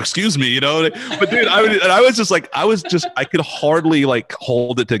like, oh, excuse me, but dude, I could hardly like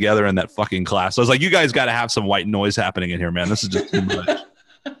hold it together in that fucking class. I was like, you guys got to have some white noise happening in here, man. This is just too much.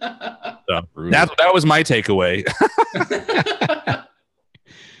 So, that was my takeaway.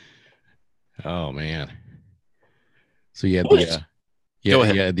 Oh man. So you had the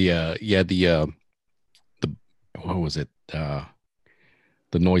what was it? The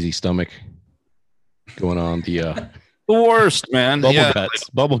noisy stomach going on, the worst, man.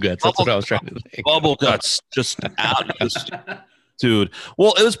 Bubble guts. That's what I was trying to think. Bubble guts just out of this. Dude.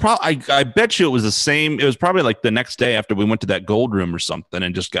 Well, it was probably, I bet you it was the same. It was probably like the next day after we went to that gold room or something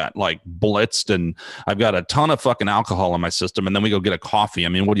and just got like blitzed, and I've got a ton of fucking alcohol in my system, and then we go get a coffee. I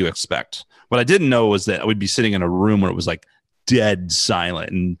mean, what do you expect? What I didn't know was that I would be sitting in a room where it was like dead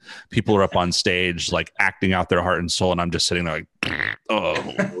silent and people are up on stage like acting out their heart and soul, and I'm just sitting there like,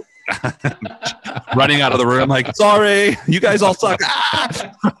 oh. Running out of the room like, sorry, you guys all suck.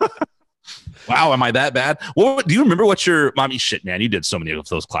 Wow, am I that bad? Well, do you remember what your mommy shit, man? You did so many of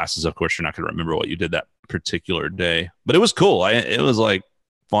those classes. Of course, you're not going to remember what you did that particular day, but it was cool. It was like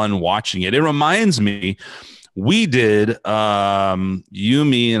fun watching it. It reminds me, we did, you,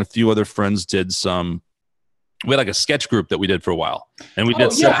 me, and a few other friends did some. We had like a sketch group that we did for a while, and we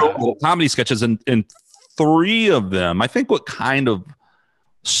did several comedy sketches, and 3 of them, I think what kind of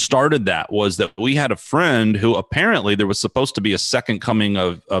started that was that we had a friend who apparently there was supposed to be a second coming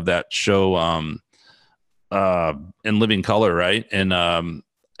of that show in Living Color, right? And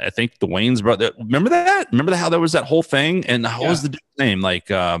I think the Wayans brother, remember how there was that whole thing, and what was the dude's name, like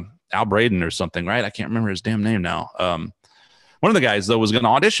Al Braden or something, right? I can't remember his damn name now. One of the guys though was going to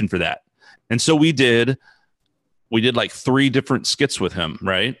audition for that, and so we did like 3 different skits with him,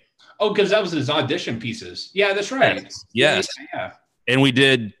 right? Oh, because that was his audition pieces. Yeah, that's right. Yes. Yeah. And we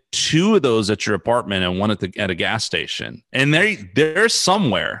did 2 of those at your apartment and 1 at a gas station. And they're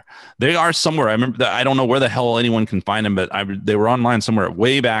somewhere. They are somewhere. I remember that. I don't know where the hell anyone can find them, but they were online somewhere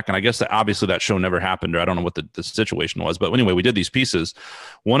way back. And I guess that obviously that show never happened, or I don't know what the situation was. But anyway, we did these pieces.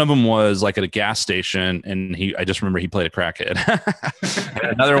 One of them was like at a gas station, and I just remember he played a crackhead.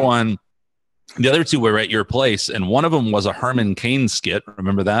 And another one, the other 2 were at your place, and one of them was a Herman Cain skit.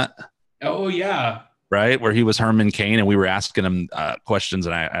 Remember that? Oh yeah. Right, where he was Herman Cain, and we were asking him questions,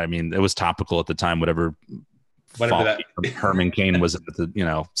 and I mean, it was topical at the time. Whatever that Herman Cain was,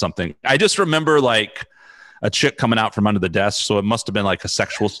 something. I just remember, like, a chick coming out from under the desk. So it must have been like a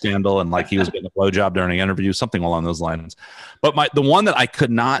sexual scandal, and like he was getting a blowjob during an interview, something along those lines. But the one that I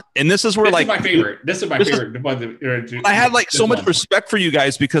could not, and this is where this like is my favorite. This is my favorite. I had like so much respect for you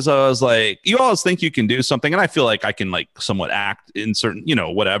guys because I was like, you always think you can do something, and I feel like I can like somewhat act in certain,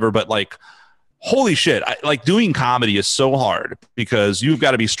 whatever. But like, holy shit, like doing comedy is so hard because you've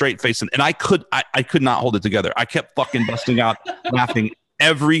got to be straight faced, and I could not hold it together. I kept fucking busting out laughing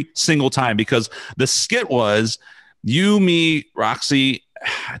every single time because the skit was you, me, Roxy,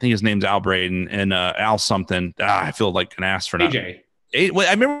 I think his name's Al Braden, and Al something. I feel like an ass for not. AJ.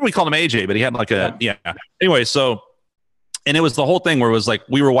 I remember we called him AJ, but he had like yeah. Anyway, so, and it was the whole thing where it was like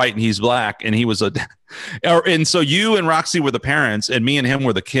we were white and he's black, and he was and so you and Roxy were the parents, and me and him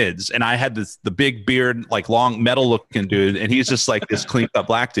were the kids, and I had the big beard, like long metal looking dude, and he's just like this cleaned up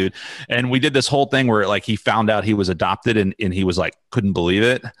black dude, and we did this whole thing where like he found out he was adopted, and he was like couldn't believe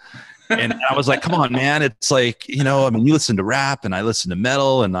it. And I was like, come on, man. It's like, you listen to rap and I listen to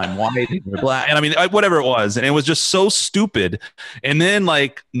metal and I'm white and you're black. And I mean, whatever it was. And it was just so stupid. And then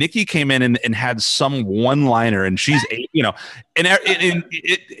like Nikki came in and had some one liner, and she's, and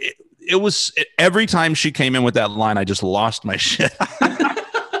it was every time she came in with that line, I just lost my shit.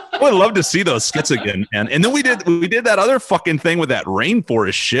 I would love to see those skits again. And then we did that other fucking thing with that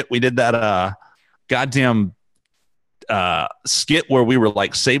rainforest shit. We did that goddamn skit where we were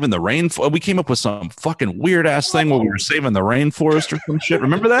like saving the rainforest. We came up with some fucking weird ass thing where we were saving the rainforest or some shit.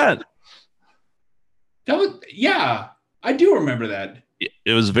 Remember that? Yeah, I do remember that.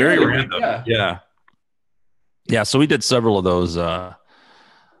 It was very random. Yeah. So we did several of those,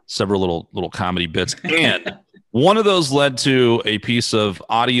 several little comedy bits, and one of those led to a piece of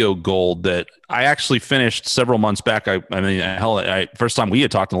audio gold that I actually finished several months back. First time we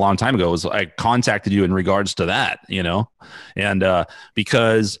had talked a long time ago was I contacted you in regards to that, and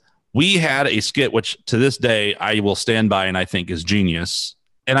because we had a skit, which to this day I will stand by and I think is genius.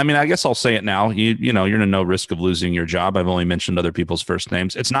 And I mean, I guess I'll say it now. You're in no risk of losing your job. I've only mentioned other people's first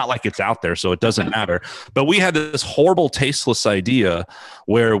names. It's not like it's out there, so it doesn't matter. But we had this horrible, tasteless idea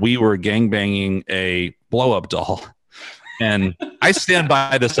where we were gangbanging a blow-up doll. And I stand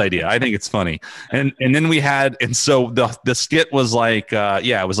by this idea. I think it's funny. And then we had, and so the skit was like,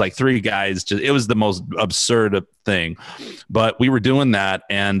 it was like three guys. It was the most absurd thing, but we were doing that.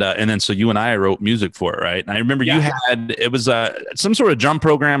 And then, so you and I wrote music for it. Right. And I remember it was some sort of drum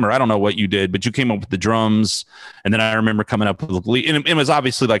program, or I don't know what you did, but you came up with the drums. And then I remember coming up with and it was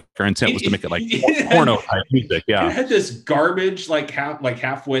obviously like our intent was to make it like porno type music. Yeah. It had this garbage, like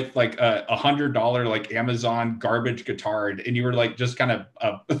half width, like $100 like Amazon garbage guitar. And you were like just kind of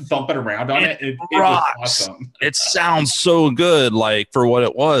thumping around on it. It was awesome. It sounds so good, like for what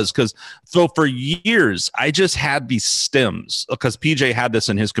it was. So for years, I just had these stems because PJ had this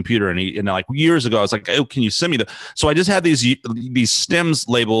in his computer, and like years ago, I was like, "Oh, can you send me the?" So I just had these stems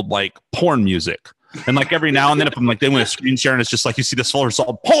labeled like porn music. And like every now and then, if I'm like doing a screen share and it's just like you see this folder, it's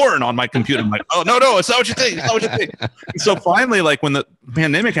all porn on my computer. I'm like, oh no, it's not what you think. It's not what you think. And so finally, like when the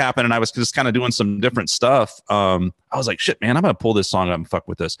pandemic happened and I was just kind of doing some different stuff, I was like, shit, man, I'm gonna pull this song up and fuck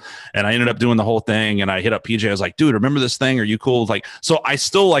with this. And I ended up doing the whole thing. And I hit up PJ. I was like, dude, remember this thing? Are you cool? Like, so I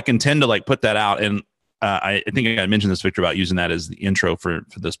still like intend to like put that out. And I think I mentioned this, Victor, about using that as the intro for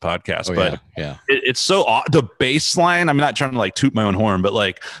this podcast. It's so the bass line. I'm not trying to like toot my own horn, but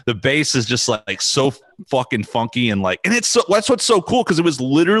like the bass is just like so fucking funky and it's so, that's what's so cool because it was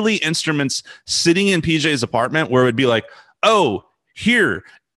literally instruments sitting in PJ's apartment where it would be like, here's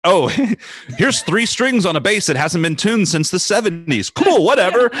 3 strings on a bass that hasn't been tuned since the 70s. Cool,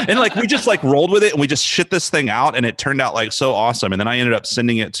 whatever. And like we just like rolled with it and we just shit this thing out and it turned out like so awesome. And then I ended up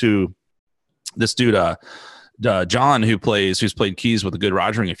sending it to this dude, John, who's played keys with a Good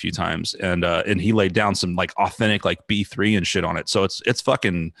Rogering a few times, and he laid down some like authentic like B3 and shit on it. So it's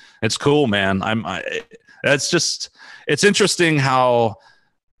fucking, it's cool, man. It's interesting how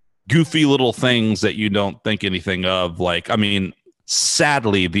goofy little things that you don't think anything of. Like, I mean,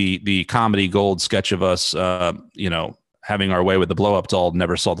 sadly, the comedy gold sketch of us, having our way with the blow up doll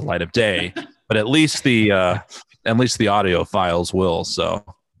never saw the light of day. But at least the audio files will. So.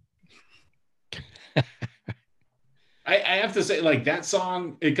 I have to say, like that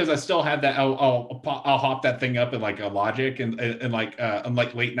song, because I still have that. I'll hop that thing up in like a Logic and like on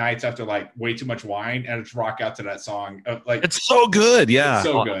like late nights after like way too much wine, and just rock out to that song. Like it's so good, yeah, it's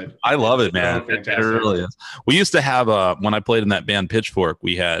so good. I love it, man. It really is. We used to have when I played in that band Pitchfork,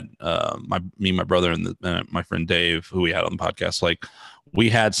 we had me, my brother, and my friend Dave, who we had on the podcast. Like we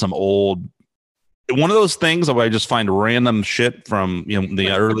had some old one of those things where I just find random shit from the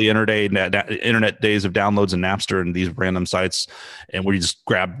early internet days of downloads and Napster and these random sites, and where you just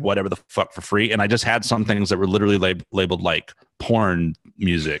grab whatever the fuck for free. And I just had some things that were literally labeled like porn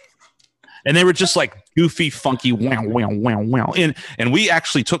music, and they were just like goofy, funky wow wow wow wow. And we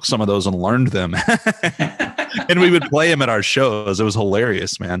actually took some of those and learned them, and we would play them at our shows. It was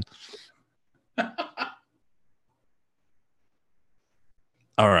hilarious, man.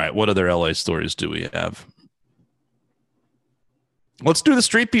 All right, what other LA stories do we have? Let's do the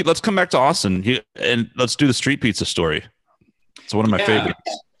street pizza. Let's come back to Austin and let's do the street pizza story. It's one of my favorites.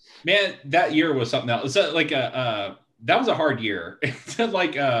 Man, that year was something else. It's like that was a hard year.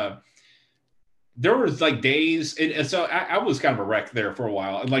 Like there was like days, and so I was kind of a wreck there for a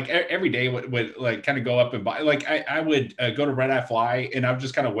while. And like every day would like kind of go up and buy. Like I would go to Red Eye Fly, and I would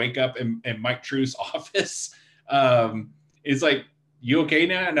just kind of wake up in Mike True's office. It's like, you okay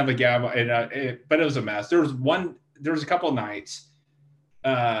now? And I'm like, yeah. But it was a mess. There was a couple of nights.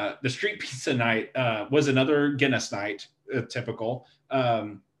 The street pizza night was another Guinness night, typical.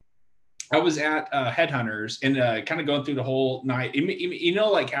 I was at Headhunters and kind of going through the whole night. You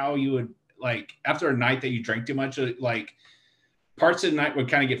know, like how you would, like, after a night that you drank too much, like parts of the night would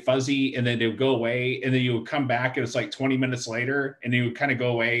kind of get fuzzy and then they would go away, and then you would come back and it's like 20 minutes later and you would kind of go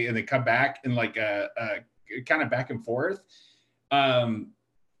away and then come back and like kind of back and forth. I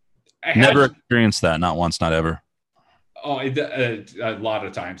never experienced that, not once, not ever. Oh, a lot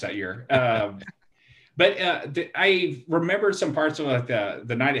of times that year. But I remember some parts of like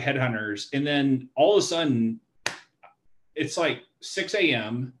the night at Headhunters, and then all of a sudden it's like 6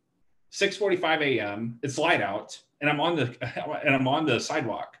 a.m., 6:45 a.m. It's light out, and I'm on the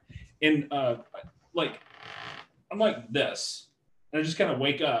sidewalk, and like I'm like this, and I just kind of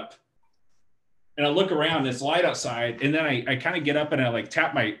wake up. And I look around, it's light outside. And then I kind of get up and I like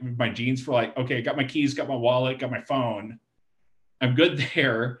tap my jeans for like, okay, got my keys, got my wallet, got my phone. I'm good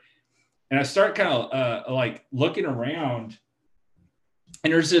there. And I start kind of like looking around.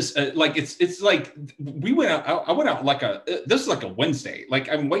 And there's this, like, it's like we went out, I went out like this is like a Wednesday. Like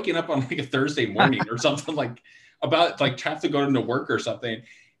I'm waking up on like a Thursday morning or something, like about like have to go into work or something.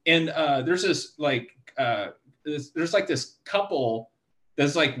 And there's this like, there's like this couple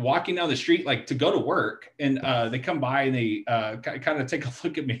that's like walking down the street, like to go to work, and they come by and they kind of take a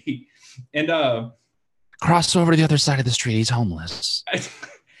look at me, and cross over to the other side of the street. He's homeless.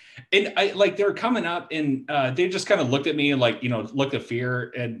 And I like they were coming up, and they just kind of looked at me and like looked at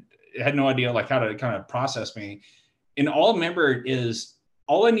fear and had no idea like how to kind of process me. And all I remember is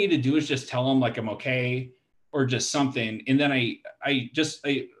all I need to do is just tell them like I'm okay or just something, and then I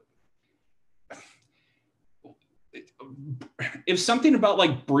if something about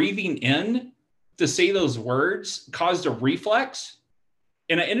like breathing in to say those words caused a reflex,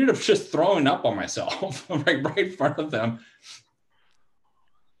 and I ended up just throwing up on myself right in front of them.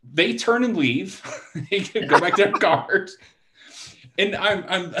 They turn and leave. They go back to their cars, and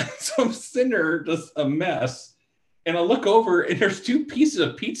I'm sitting there just a mess. And I look over, and there's 2 pieces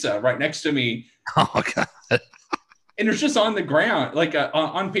of pizza right next to me. Oh God. And it's just on the ground, like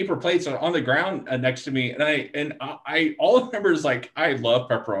on paper plates on the ground next to me. And I all I remember is like, I love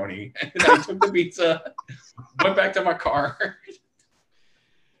pepperoni. And I took the pizza, went back to my car.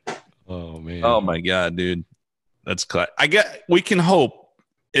 Oh man. Oh my God, dude. That's we can hope.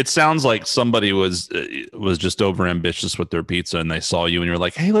 It sounds like somebody was just over ambitious with their pizza, and they saw you and you're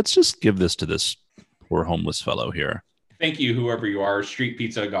like, hey, let's just give this to this poor homeless fellow here. Thank you, whoever you are, street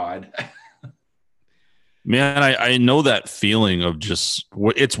pizza god. Man, I know that feeling of just,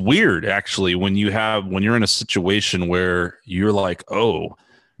 it's weird actually when you're in a situation where you're like, oh,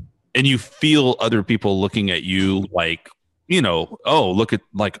 and you feel other people looking at you like, oh, look at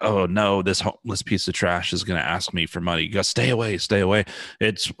like, oh no, this homeless piece of trash is going to ask me for money. You gotta stay away.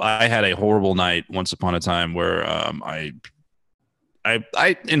 I had a horrible night once upon a time where I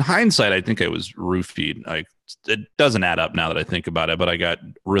in hindsight, I think I was roofied. It doesn't add up now that I think about it, but I got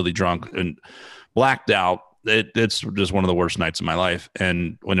really drunk and blacked out. It's just one of the worst nights of my life,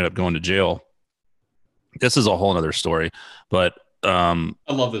 and ended up going to jail. This is a whole other story, but I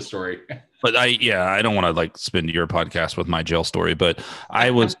love this story. But I don't want to like spend your podcast with my jail story, but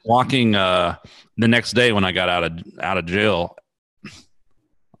I was walking the next day when I got out of jail.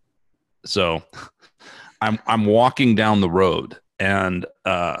 So I'm walking down the road, and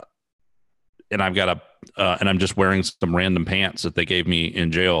I've got and I'm just wearing some random pants that they gave me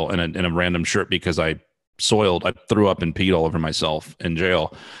in jail, and a random shirt because I threw up and peed all over myself in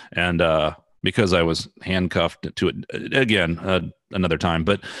jail, and because I was handcuffed to it again another time.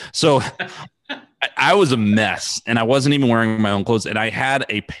 But so I was a mess, and I wasn't even wearing my own clothes, and I had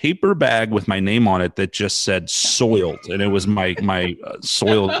a paper bag with my name on it that just said "soiled," and it was my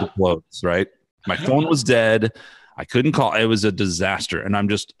soiled clothes. Right, my phone was dead. I couldn't call. It was a disaster, and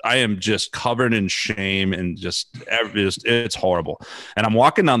I am just covered in shame and just it's horrible. And I'm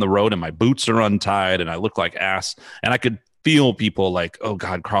walking down the road, and my boots are untied, and I look like ass, and I could feel people like, oh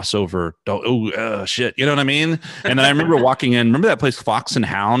God, crossover. Shit. You know what I mean? And then I remember walking in, remember that place, Fox and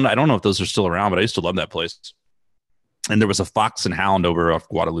Hound? I don't know if those are still around, but I used to love that place. And there was a Fox and Hound over off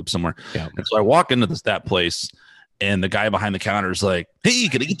Guadalupe somewhere. Yeah. And so I walk into that place, and the guy behind the counter is like, hey,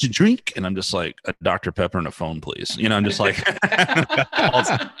 can I get you a drink? And I'm just like, a Dr. Pepper and a phone, please. You know, I'm just like,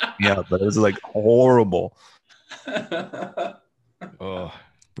 yeah, but it was like horrible. Oh,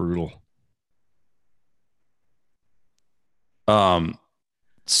 brutal.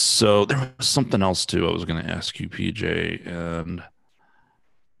 So there was something else too I was going to ask you, PJ, and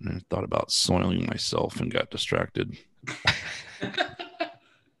I thought about soiling myself and got distracted.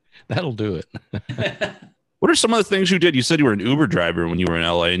 That'll do it. What are some of the things you did? You said you were an Uber driver when you were in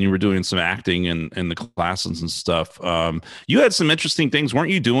LA, and you were doing some acting in the classes and stuff. You had some interesting things.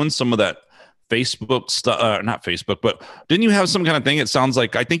 Weren't you doing some of that Facebook stuff? Not Facebook, but didn't you have some kind of thing? It sounds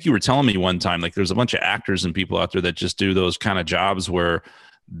like, I think you were telling me one time, like there's a bunch of actors and people out there that just do those kind of jobs where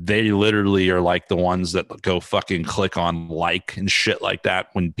they literally are like the ones that go fucking click on like and shit like that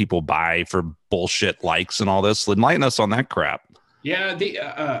when people buy for bullshit likes and all this. Enlighten us on that crap. Yeah,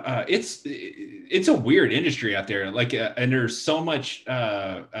 it's a weird industry out there. Like, and there's so much.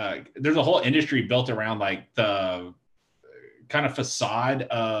 There's a whole industry built around like the kind of facade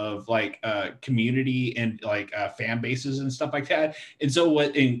of like community and like fan bases and stuff like that. And so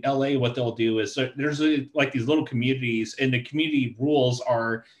what in LA, what they'll do is there's like these little communities, and the community rules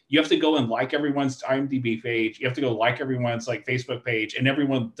are you have to go and like everyone's IMDb page. You have to go like everyone's like Facebook page, and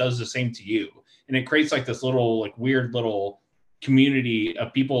everyone does the same to you. And it creates like this little like weird little community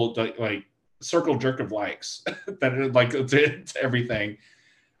of people that, like circle jerk of likes that are like to everything.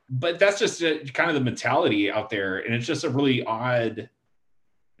 But that's just kind of the mentality out there, and it's just a really odd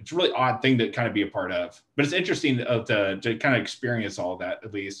thing to kind of be a part of. But it's interesting to kind of experience all of that,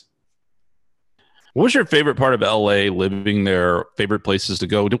 at least. What was your favorite part of LA, living there, favorite places to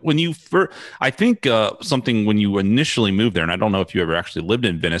go? When you first, I think something when you initially moved there, and I don't know if you ever actually lived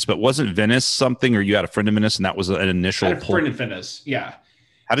in Venice, but wasn't Venice something, or you had a friend in Venice, and that was an initial I had a friend in Venice, yeah.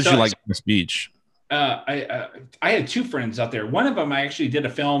 How did you like Venice Beach? I had two friends out there. One of them I actually did a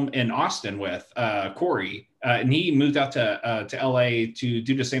film in Austin with, Corey, and he moved out to LA to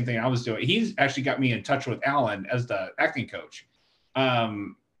do the same thing I was doing. He's actually got me in touch with Alan as the acting coach.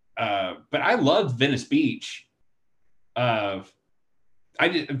 But I loved Venice Beach. I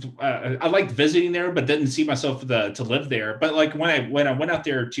liked visiting there, but didn't see myself to live there. But like when I went out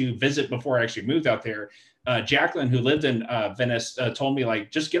there to visit before I actually moved out there, Jacqueline, who lived in Venice, told me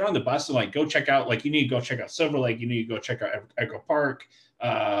like just get on the bus and like go check out, like you need to go check out Silver Lake, you need to go check out Echo Park,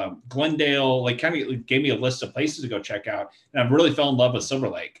 Glendale, like kind of gave me a list of places to go check out, and I really fell in love with Silver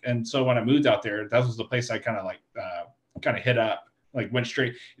Lake. And so when I moved out there, that was the place I kind of hit up, like went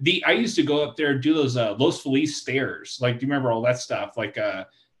straight. I used to go up there and do those Los Feliz stairs. Like, do you remember all that stuff? Like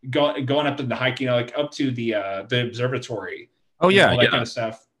going up in the hiking, like up to the observatory. Oh yeah, all that kind of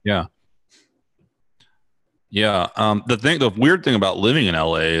stuff. Yeah. Yeah. The weird thing about living in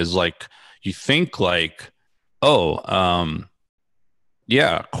LA is like you think like, yeah,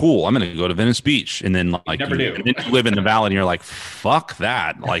 cool, I'm gonna go to Venice Beach, and then like and then you live in the valley and you're like, fuck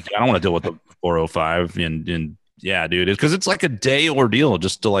that. Like I don't want to deal with the 405 and yeah, dude, because it's like a day ordeal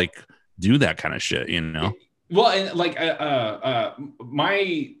just to like do that kind of shit, you know. Well, and like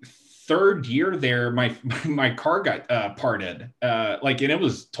my third year there, my car got parted, like, and it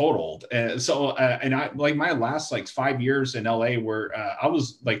was totaled. And I like my last like 5 years in LA where I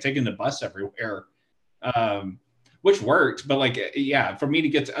was like taking the bus everywhere, which worked. But like, yeah, for me to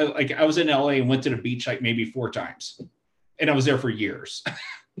get to, like, I was in LA and went to the beach like maybe 4 times, and I was there for years.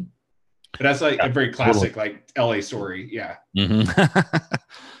 But that's like a very classic like LA story. Yeah. Mm-hmm.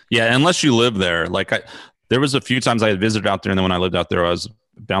 Yeah, unless you live there. Like there was a few times I had visited out there, and then when I lived out there, I was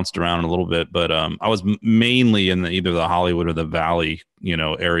bounced around a little bit, but I was mainly in either the Hollywood or the Valley, you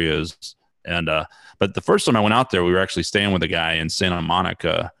know, areas. And but the first time I went out there, we were actually staying with a guy in Santa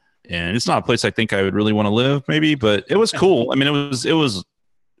Monica, and it's not a place I think I would really want to live, maybe, but it was cool. I mean,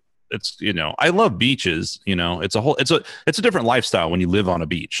 it's, you know, I love beaches. You know, it's a different lifestyle when you live on a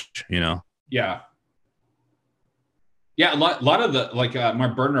beach. You know. Yeah. Yeah, a lot of the like my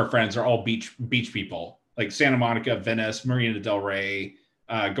burner friends are all beach people, like Santa Monica, Venice, Marina del Rey,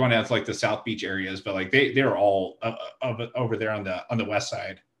 going out to like the South Beach areas, but like they're all over there on the west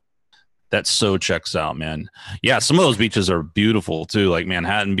side. That so checks out, man. Yeah, some of those beaches are beautiful too, like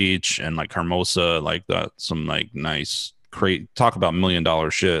Manhattan Beach and like Hermosa, like that. Some like nice, talk about $1 million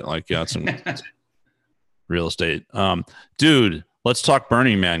shit. Like, yeah, some real estate. Dude, let's talk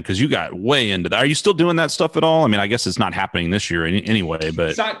Burning Man because you got way into that. Are you still doing that stuff at all? I mean, I guess it's not happening this year anyway,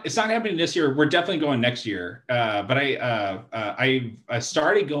 but it's not happening this year. We're definitely going next year. But I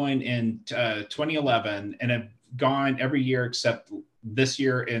started going in 2011 and have gone every year except this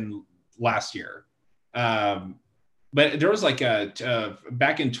year and last year. But there was like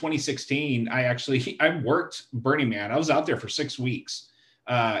back in 2016, I worked Burning Man. I was out there for 6 weeks,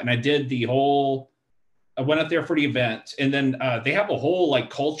 and I went out there for the event, and then they have a whole like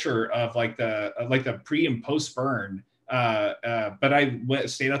culture of like the pre and post burn. But I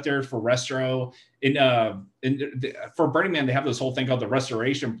stayed out there for Restro. For Burning Man, they have this whole thing called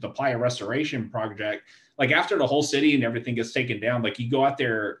the Playa Restoration Project. Like after the whole city and everything gets taken down, like you go out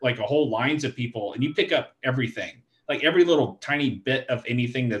there, like a whole lines of people, and you pick up everything, like every little tiny bit of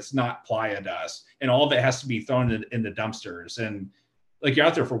anything that's not Playa dust, and all of it has to be thrown in the dumpsters. And like you're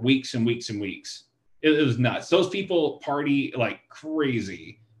out there for weeks and weeks and weeks. It was nuts. Those people party like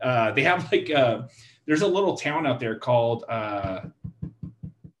crazy. They have like there's a little town out there called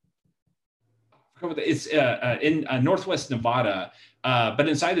it's in Northwest Nevada. But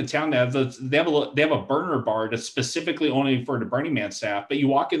inside the town, they have a burner bar that's specifically only for the Burning Man staff. But you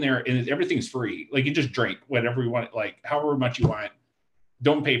walk in there and everything's free. Like you just drink whatever you want, like however much you want.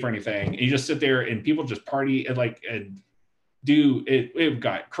 Don't pay for anything. And you just sit there and people just party and do it. It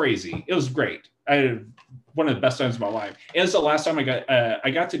got crazy. It was great. I had one of the best times of my life. And it's the last time I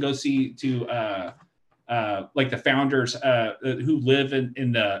got to go see like the founders who live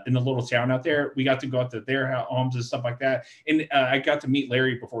in the little town out there. We got to go out to their homes and stuff like that. And I got to meet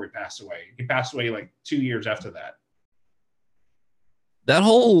Larry before he passed away. He passed away like 2 years after that. That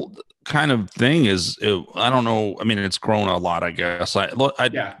whole kind of thing I don't know. I mean, it's grown a lot, I guess.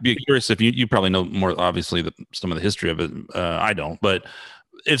 I'd be curious if you probably know more, obviously, some of the history of it. I don't, but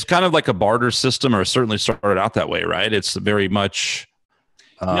it's kind of like a barter system, or certainly started out that way, right? It's very much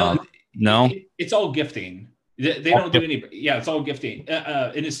no. It's all gifting. They don't do any. Yeah, it's all gifting.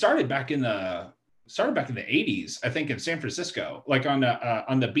 And it started back in the 80s, I think, in San Francisco, like on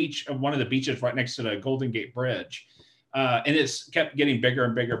the beach, one of the beaches right next to the Golden Gate Bridge. And it's kept getting bigger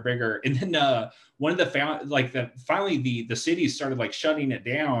and bigger and bigger. And then one of finally the city started like shutting it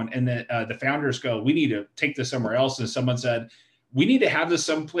down. And then the founders go, we need to take this somewhere else. And someone said, we need to have this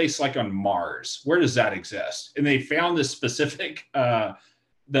someplace like on Mars. Where does that exist? And they found this specific,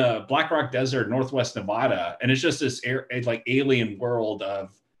 the Black Rock Desert, Northwest Nevada. And it's just this like alien world of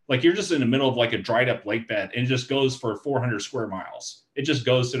like, you're just in the middle of like a dried up lake bed, and it just goes for 400 square miles. It just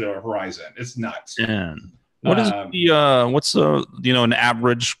goes to the horizon. It's nuts. Man. What is what's an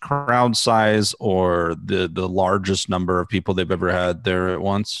average crowd size or the largest number of people they've ever had there at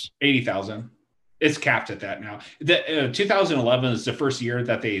once? 80,000. It's capped at that now. 2011 is the first year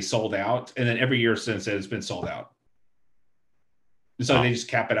that they sold out, and then every year since it has been sold out. So they just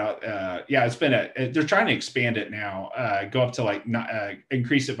cap it out. It's been they're trying to expand it now, go up to like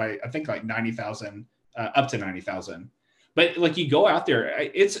increase it by I think like 90,000, up to 90,000. But like you go out there,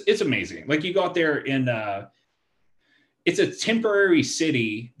 it's amazing. Like you go out there and it's a temporary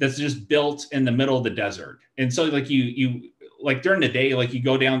city that's just built in the middle of the desert. And so like you like during the day, like you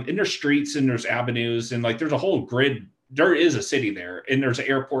go down and there's streets and there's avenues and like there's a whole grid. There is a city there, and there's an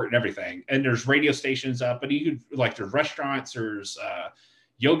airport and everything, and there's radio stations up, but you could like there's restaurants, there's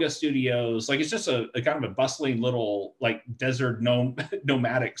yoga studios. Like it's just a kind of a bustling little like desert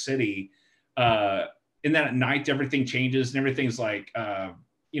nomadic city. And then at night, everything changes and everything's like,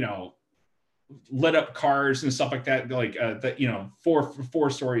 lit up cars and stuff like that. Like, four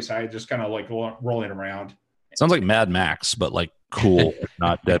stories high, just kind of like rolling around. Sounds like Mad Max, but like cool,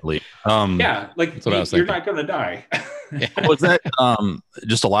 not deadly. Like you're not going to die. Was that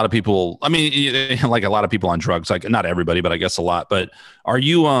just a lot of people? I mean, like a lot of people on drugs, like not everybody, but I guess a lot. But are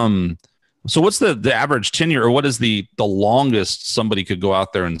you, so what's the average tenure, or what is the longest somebody could go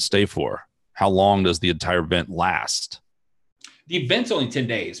out there and stay for? How long does the entire event last? The event's only 10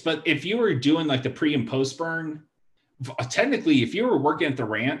 days, but if you were doing like the pre and post burn, technically, if you were working at the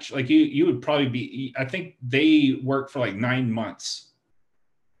ranch, like you would probably be, I think they work for like 9 months.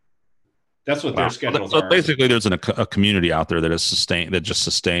 That's what their schedules are. Basically, there's a community out there that just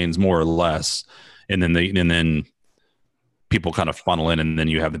sustains more or less. And then people kind of funnel in, and then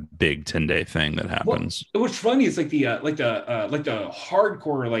you have a big 10-day thing that happens. What's funny is like the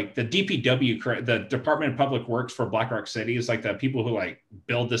hardcore, like the DPW, the Department of Public Works for Black Rock City is like the people who like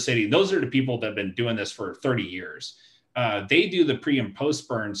build the city. Those are the people that have been doing this for 30 years. they do the pre and post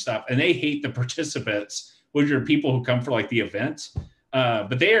burn stuff, and they hate the participants, which are people who come for like the event.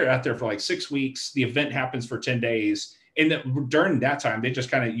 But they are out there for like 6 weeks. The event happens for 10 days. And during that time, they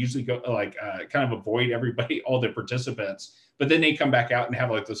just kind of usually go like kind of avoid everybody, all the participants. But then they come back out and have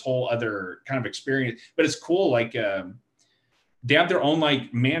like this whole other kind of experience. But it's cool. Like they have their own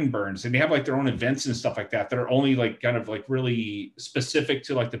like man burns, and they have like their own events and stuff like that are only like kind of like really specific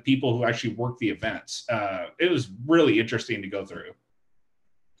to like the people who actually work the events. It was really interesting to go through.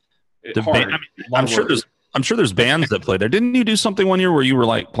 I'm sure there's bands that play there. Didn't you do something one year where you were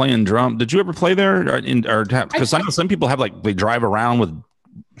like playing drum? Did you ever play there? Because I know some people have like they drive around with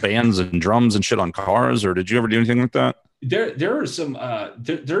bands and drums and shit on cars. Or did you ever do anything like that? There are some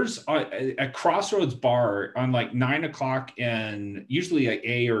there's a Crossroads bar on like 9 o'clock, and usually like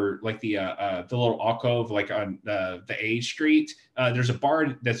A or like the little alcove like on the A street. There's a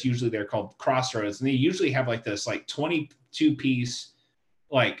bar that's usually there called Crossroads, and they usually have like this like 22-piece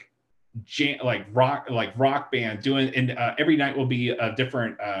like rock band doing, and every night will be a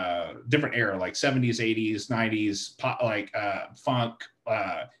different era, like 70s, 80s, 90s, pop, like funk.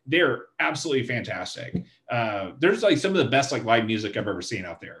 They're absolutely fantastic. There's like some of the best like live music I've ever seen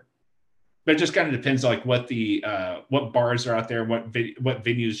out there. But it just kind of depends like what the what bars are out there, what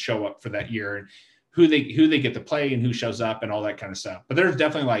venues show up for that year, and who they get to play and who shows up and all that kind of stuff. But there's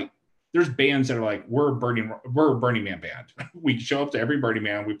definitely like there's bands that are like, we're a Burning Man band. We show up to every Burning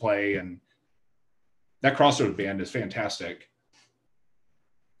Man, we play, and that Crossroads band is fantastic.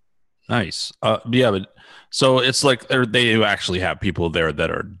 Nice. Yeah, but so it's like they actually have people there that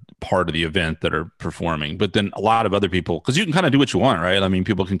are part of the event that are performing, but then a lot of other people, because you can kind of do what you want, right? I mean,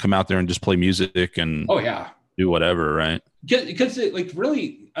 people can come out there and just play music and do whatever, right? Because like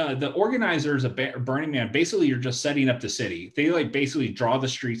really, the organizers of Burning Man, basically you're just setting up the city. They like basically draw the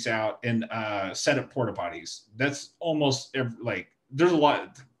streets out and set up porta potties. That's almost like there's a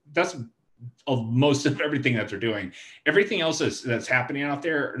lot. That's most of everything that they're doing. Everything else that's happening out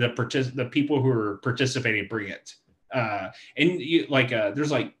there, the people who are participating bring it. And you like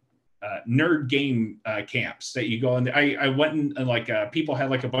there's like nerd game camps that you go in. I went and like people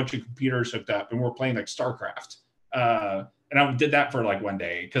had like a bunch of computers hooked up and we're playing like StarCraft. And I did that for like one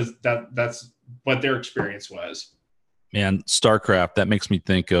day because that's what their experience was. Man, StarCraft, that makes me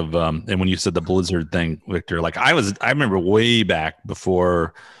think of and when you said the Blizzard thing, Victor, like I remember way back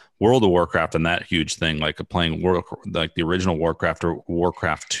before World of Warcraft and that huge thing, like playing like the original Warcraft or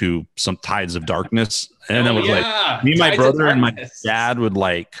Warcraft 2, some Tides of Darkness. And it was like me and my brother and my dad would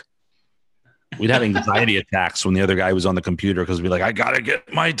like, we'd have anxiety attacks when the other guy was on the computer because we'd be like, I gotta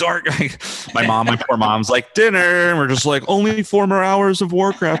get my dark. My poor mom's like, dinner. And we're just like, only 4 more hours of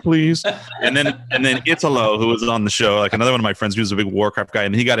Warcraft, please. And then Italo, who was on the show, like another one of my friends who was a big Warcraft guy,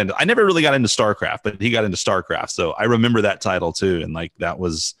 and he got into. I never really got into StarCraft, but he got into StarCraft, so I remember that title too. And like that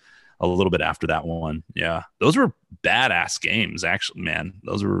was a little bit after that one. Yeah, those were badass games, actually, man.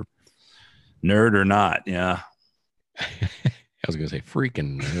 Those were nerd or not. Yeah. I was gonna say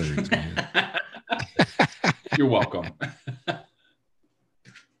freaking nerds, man. You're welcome.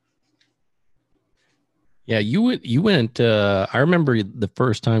 Yeah, you went I remember the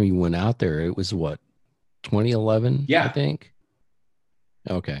first time you went out there, it was what, 2011? Yeah, I think.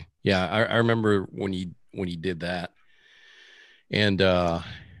 Okay. Yeah, I remember when you did that. And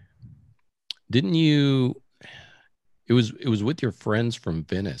didn't you it was with your friends from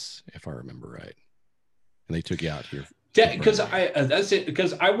Venice, if I remember right. And they took you out here. Because that's it.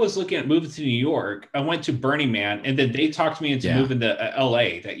 Because I was looking at moving to New York. I went to Burning Man, and then they talked me into moving to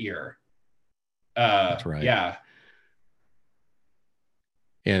LA that year. That's right. Yeah.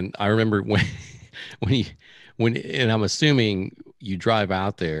 And I remember when and I'm assuming you drive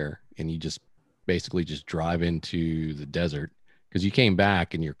out there and you just basically just drive into the desert because you came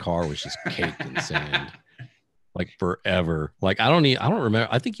back and your car was just caked in sand. Like forever. Like I don't remember.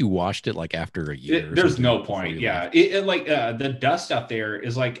 I think you washed it like after a year. There's no point. Yeah. It like the dust up there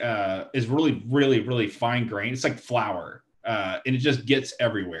is like is really, really, really fine grain. It's like flour. And it just gets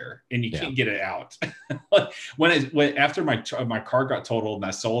everywhere and you can't get it out. when after my car got totaled and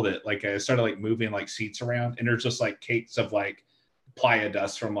I sold it, like I started like moving like seats around and there's just like cakes of like playa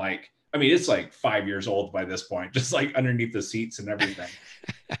dust from like, I mean, it's like 5 years old by this point, just like underneath the seats and everything.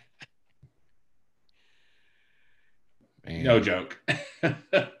 Man. No joke.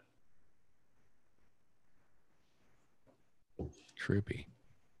 Trippy.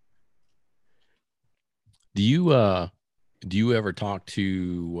 Do you ever talk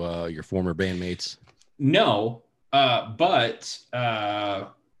to your former bandmates? No, but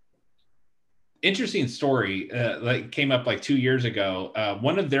interesting story like came up like 2 years ago.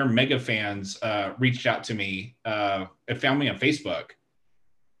 One of their mega fans reached out to me and found me on Facebook.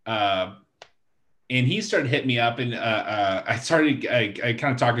 And he started hitting me up, and I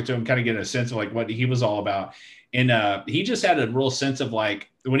kind of talking to him, kind of getting a sense of like what he was all about. And he just had a real sense of like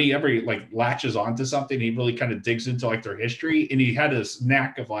when he ever like latches onto something, he really kind of digs into like their history. And he had this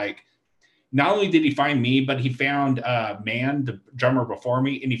knack of like, not only did he find me, but he found Man, the drummer before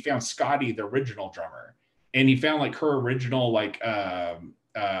me, and he found Scotty, the original drummer, and he found like her original like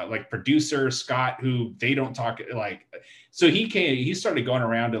producer Scott, who they don't talk like. So he started going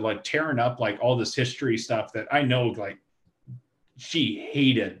around and like tearing up like all this history stuff that I know like she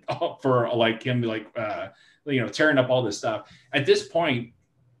hated for like him like tearing up all this stuff. At this point,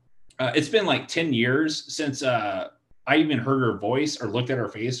 it's been like 10 years since I even heard her voice or looked at her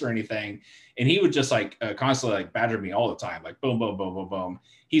face or anything. And he would just like constantly like badger me all the time, like boom, boom, boom, boom, boom.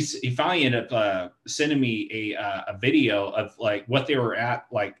 He finally ended up sending me a video of like what they were at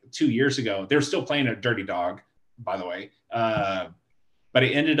like 2 years ago. They're still playing a Dirty Dog, by the way. But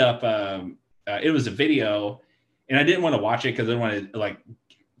it ended up, it was a video, and I didn't want to watch it because I didn't want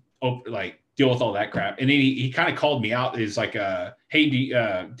to like deal with all that crap. And then he kind of called me out. He's like, hey,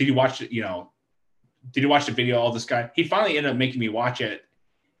 did you watch it? Did you watch the video of all this guy? He finally ended up making me watch it.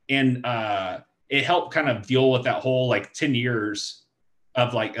 And it helped kind of deal with that whole like 10 years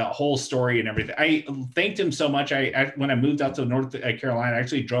of like a whole story and everything. I thanked him so much. When I moved out to North Carolina, I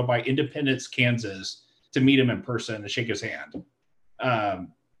actually drove by Independence, Kansas to meet him in person and shake his hand.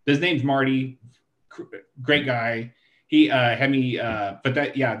 His name's Marty, great guy. He had me, but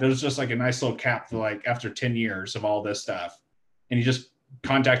there was just like a nice little cap to like after 10 years of all this stuff. And he just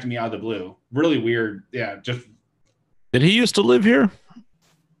contacted me out of the blue. Really weird. Yeah. Just. Did he used to live here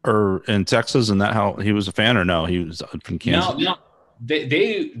or in Texas? And that how he was a fan, or no, he was from Kansas? No.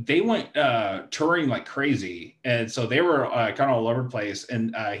 They went touring like crazy. And so they were kind of all over the place.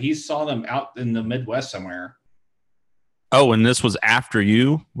 And he saw them out in the Midwest somewhere. Oh, and this was after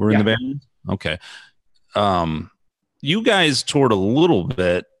you were in the band? Okay. You guys toured a little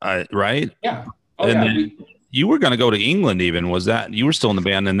bit, right? Yeah. Oh, and then you were going to go to England even. Was that, you were still in the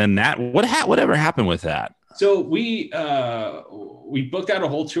band, and then that, whatever happened with that? So we booked out a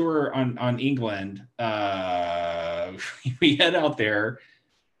whole tour on England. We head out there.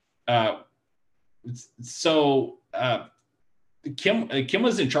 Kim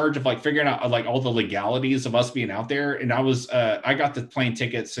was in charge of like figuring out like all the legalities of us being out there, and I got the plane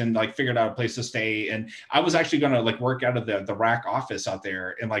tickets and like figured out a place to stay, and I was actually going to like work out of the rack office out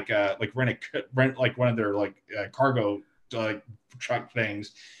there and like rent like one of their like cargo like truck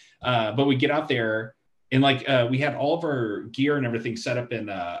things, but we get out there and like we had all of our gear and everything set up in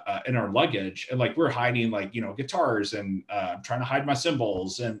our luggage, and like we're hiding like guitars and trying to hide my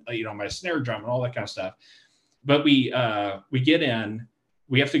cymbals and my snare drum and all that kind of stuff. But we get in,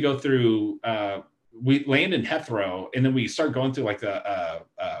 we have to go through, we land in Heathrow, and then we start going through like the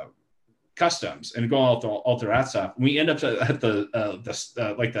customs and going all through that stuff. And we end up at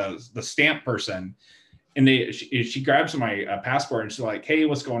the stamp person, and she grabs my passport and she's like, "Hey,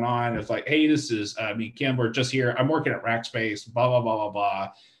 what's going on?" It's like, "Hey, this is me, Kim. We're just here. I'm working at Rackspace. Blah blah blah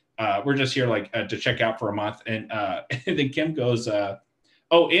blah blah. We're just here like to check out for a month." And then Kim goes,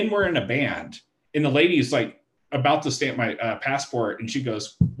 "Oh, and we're in a band." And the lady's like about to stamp my passport, and she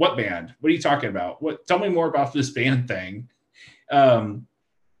goes, "What band? What are you talking about? Tell me more about this band thing." They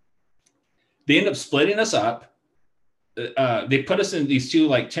end up splitting us up. They put us in these two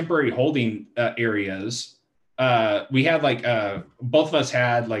like temporary holding areas. We had like both of us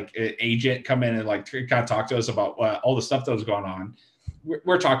had like an agent come in and like kind of talk to us about all the stuff that was going on.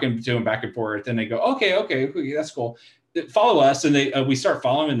 We're talking to them back and forth, and they go, okay, that's cool. Follow us, and we start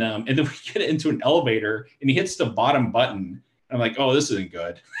following them, and then we get into an elevator, and he hits the bottom button. I'm like, oh, this isn't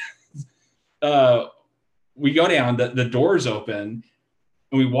good. We go down, the doors open,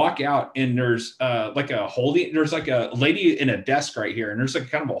 and we walk out, and there's there's like a lady in a desk right here, and there's like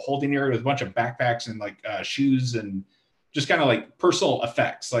kind of a holding area with a bunch of backpacks and like shoes and just kind of like personal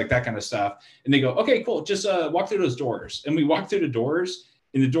effects, like that kind of stuff. And they go, okay, cool, just walk through those doors. And we walk through the doors,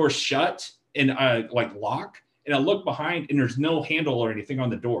 and the doors shut and like lock. And I look behind, and there's no handle or anything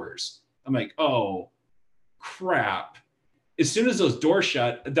on the doors. I'm like, oh, crap. As soon as those doors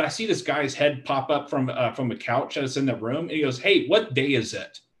shut, I see this guy's head pop up from a couch that's in the room. And he goes, "Hey, what day is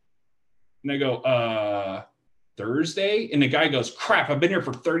it?" And I go, Thursday. And the guy goes, "Crap, I've been here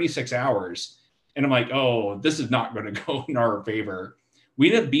for 36 hours. And I'm like, oh, this is not going to go in our favor. We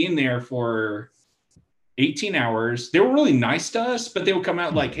ended up being there for 18 hours. They were really nice to us, but they would come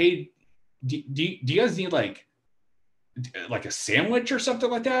out like, "Hey, do you guys need like like a sandwich or something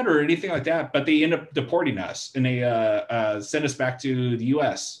like that, or anything like that. But they end up deporting us, and they sent us back to the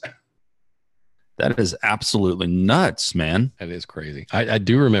U.S. That is absolutely nuts, man. That is crazy. I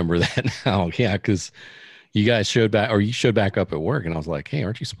do remember that now. Yeah, because you guys showed back, or you showed back up at work, and I was like, "Hey,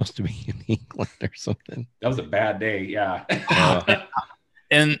 aren't you supposed to be in England or something?" That was a bad day. Yeah.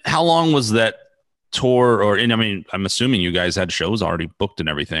 And how long was that tour? Or, and I mean, I'm assuming you guys had shows already booked and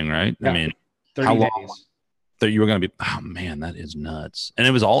everything, right? Yeah. I mean, 30 how days. long that you were going to be? Oh man, that is nuts. And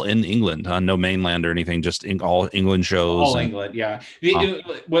it was all in England, huh? No mainland or anything, just all England shows. All England, yeah.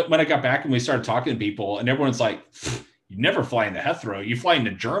 When I got back and we started talking to people, and everyone's like, "You never fly into Heathrow. You fly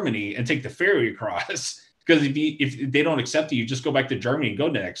into Germany and take the ferry across." Because if they don't accept you just go back to Germany and go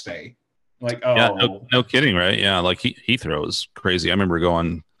the next day. Like, oh, yeah, no kidding, right? Yeah, like Heathrow is crazy. I remember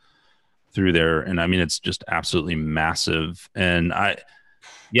going through there, and I mean, it's just absolutely massive. And I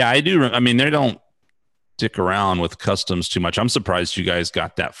do. I mean, they don't stick around with customs too much. I'm surprised you guys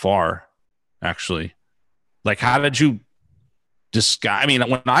got that far, actually. Like, how did you disguise? I mean,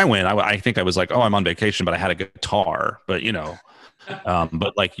 when I went, I think I was like, oh, I'm on vacation, but I had a guitar. But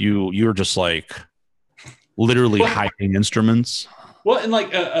but like you were just like literally hiding instruments. Well, and like,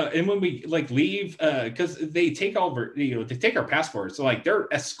 and when we like leave, because they take over, they take our passports. So like, they're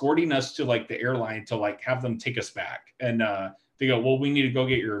escorting us to like the airline to like have them take us back, and they go, well, we need to go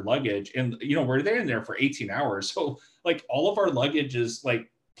get your luggage, and we're there in there for 18 hours. So like, all of our luggage is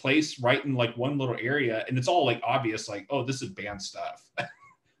like placed right in like one little area, and it's all like obvious, like, oh, this is band stuff.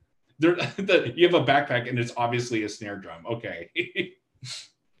 You have a backpack, and it's obviously a snare drum. Okay.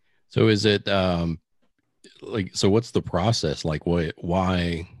 So is it like, so what's the process? Like,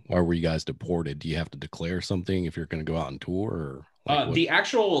 why were you guys deported? Do you have to declare something if you're going to go out on tour? Or like the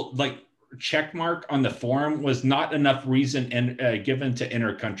actual like check mark on the form was not enough reason given to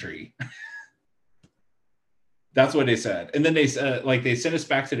enter country. That's what they said. And then they sent us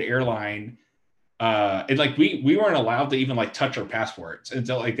back to the airline. And like we weren't allowed to even like touch our passports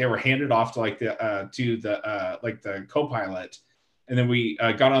until like they were handed off to like the co-pilot. And then we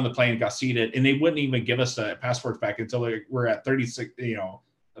got on the plane, got seated, and they wouldn't even give us the passports back until we're at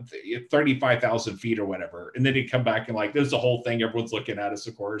 35,000 feet or whatever. And then they come back and like, there's the whole thing. Everyone's looking at us,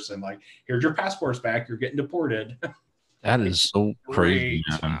 of course. And like, here's your passports back. You're getting deported. That is so crazy.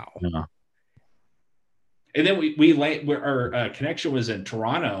 Wow. Yeah. And then our connection was in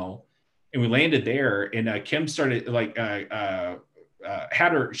Toronto, and we landed there, and Kim started like,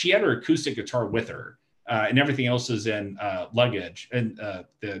 she had her acoustic guitar with her. And everything else is in luggage and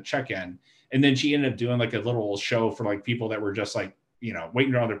the check-in. And then she ended up doing like a little show for like people that were just like,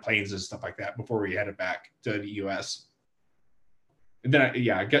 waiting on their planes and stuff like that before we headed back to the US. And then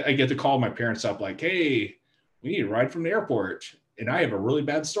I get to call my parents up like, hey, we need a ride from the airport. And I have a really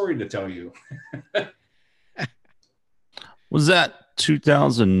bad story to tell you. Was that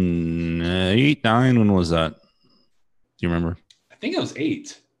 2008, 9? When was that? Do you remember? I think it was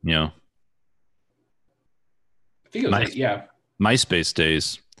 8. Yeah. I think it was 8, yeah. MySpace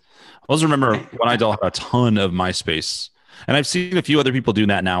days. I also remember when I had a ton of MySpace. And I've seen a few other people do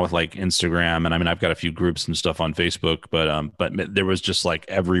that now with like Instagram. And I mean, I've got a few groups and stuff on Facebook, but there was just like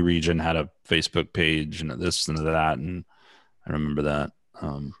every region had a Facebook page and this and that. And I remember that.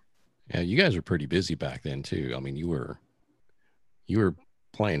 Yeah, you guys were pretty busy back then too. I mean, you were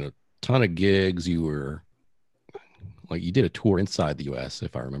playing a ton of gigs. You were like, you did a tour inside the US,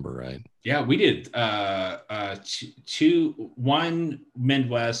 if I remember right. Yeah, we did one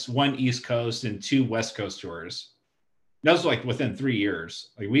Midwest, one East Coast, and 2 West Coast tours. That was like within 3 years.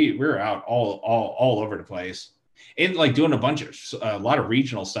 Like we were out all over the place, and like doing a lot of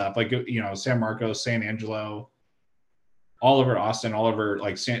regional stuff, like San Marcos, San Angelo, all over Austin, all over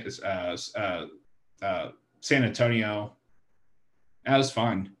like San Antonio. That was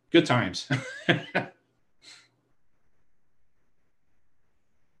fun. Good times.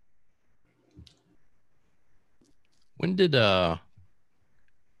 When did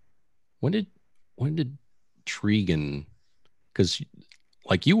Tregan, because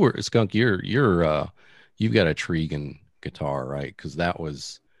like you were Skunk, you've got a Tregan guitar, right? Because that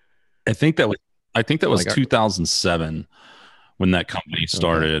was I think that was like 2007 when that company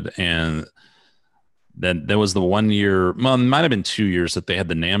started. Okay. And then there was the 1 year, well, it might have been 2 years that they had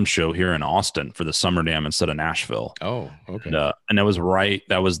the NAMM show here in Austin for the Summer NAMM instead of Nashville. Oh, okay. And that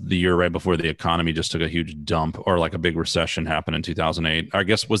was the year right before the economy just took a huge dump, or like a big recession happened in 2008. I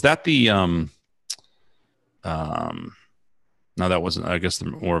guess, was that the, no, that wasn't, I guess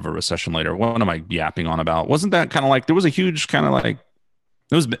more of a recession later. What am I yapping on about? Wasn't that kind of like, there was a huge kind of like,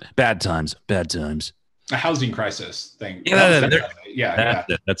 it was bad times. A housing crisis thing. Yeah,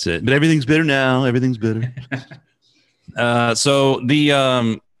 that's it. But everything's better now. Everything's better. So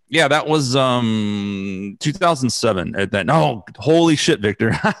the yeah, that was 2007 at that. No, holy shit,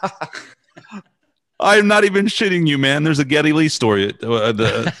 Victor. I'm not even shitting you, man. There's a Geddy Lee story that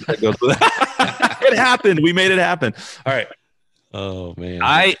goes with that. It happened. We made it happen. All right. Oh man.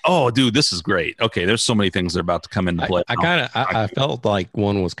 Dude, this is great. Okay, there's so many things that are about to come into play. I felt like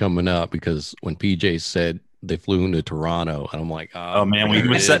one was coming up because when PJ said they flew into Toronto, and I'm like, oh man, we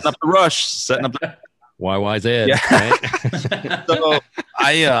were setting up the rush, YYZ. Yeah. Right? So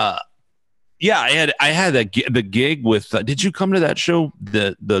I had the gig with. Did you come to that show,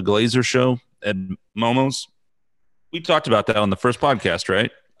 the Glazer show at Momo's? We talked about that on the first podcast,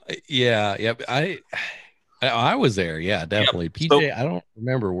 right? Yeah. Yep. I was there. Yeah, definitely. Yep. PJ, So, I don't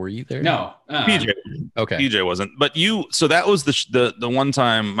remember. Were you there? No. PJ. Okay. PJ wasn't. But you. So that was the one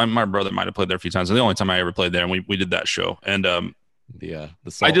time my brother might have played there a few times. And the only time I ever played there, and we did that show. And I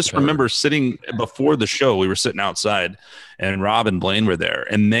just remember sitting before the show. We were sitting outside, and Rob and Blaine were there.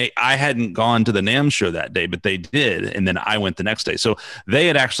 And I hadn't gone to the NAMM show that day, but they did. And then I went the next day. So they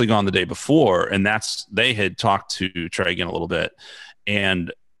had actually gone the day before, and they had talked to Tragan a little bit,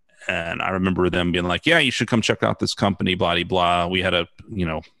 and I remember them being like, "Yeah, you should come check out this company." Blah blah blah. We had I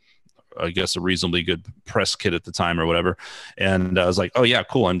guess a reasonably good press kit at the time or whatever, and I was like, "Oh yeah,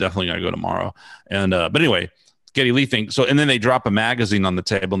 cool. I'm definitely gonna go tomorrow." And but anyway. Geddy Lee thing. So, and then they drop a magazine on the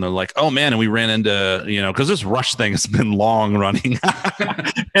table and they're like, oh man. And we ran into, cause this Rush thing has been long running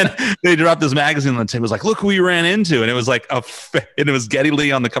and they dropped this magazine on the table. It was like, look who we ran into. And it was like, and it was Geddy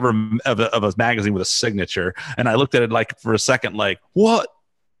Lee on the cover of a magazine with a signature. And I looked at it like for a second, like, what?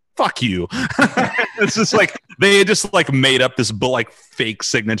 Fuck you. It's just like, they had just like made up this like fake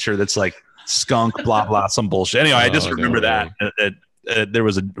signature. That's like skunk, blah, blah, some bullshit. Anyway, I just remember that. There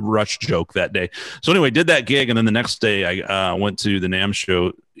was a Rush joke that day. So anyway, did that gig, and then the next day I went to the NAMM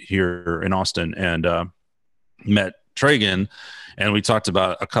show here in Austin and met Tragan, and we talked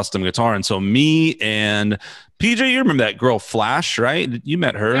about a custom guitar. And so me and PJ, you remember that girl Flash, right? You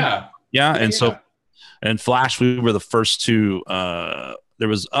met her, yeah. And so, and Flash, we were the first two. There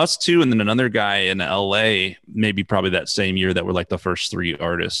was us two, and then another guy in LA, maybe probably that same year, that were like the first three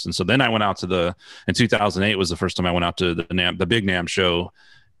artists. And so then I went out to in 2008 was the first time I went out to the big NAMM show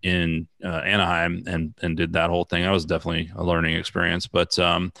in Anaheim and did that whole thing. That was definitely a learning experience. But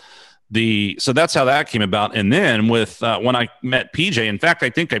so that's how that came about. And then with when I met PJ, in fact, I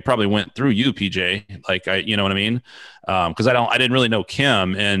think I probably went through you, PJ, like you know what I mean? Cause I didn't really know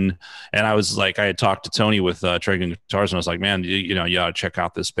Kim. And I was like, I had talked to Tony with Tragan Guitars, and I was like, man, you ought to check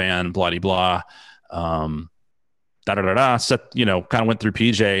out this band, blah, blah, kind of went through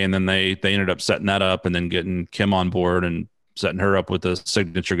PJ, and then they ended up setting that up and then getting Kim on board and setting her up with the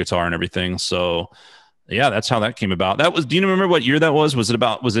signature guitar and everything. So yeah, that's how that came about. Do you remember what year that was? Was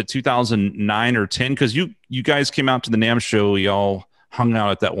it 2009 or 10? Cause you guys came out to the NAMM show. Y'all hung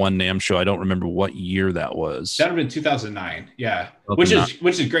out at that one NAMM show. I don't remember what year that was. That'd have been 2009. Yeah. Which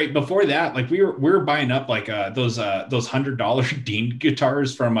is great. Before that, like we were buying up like those $100 Dean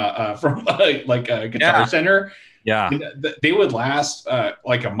guitars from a Guitar Center. Yeah. And they would last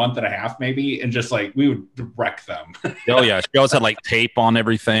like a month and a half maybe, and just like we would wreck them. Oh yeah. She always had like tape on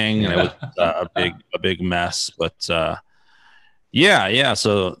everything, and it was a big mess. But yeah.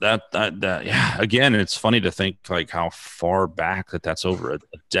 So that again, it's funny to think like how far back that's over a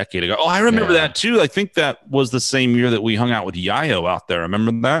decade ago. Oh, I remember that too. I think that was the same year that we hung out with Yayo out there.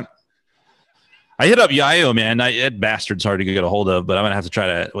 Remember that? I hit up Yayo, man. That bastard's hard to get a hold of, but I'm gonna have to try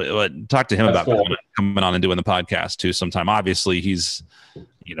to talk to him about coming on and doing the podcast too sometime. Obviously, he's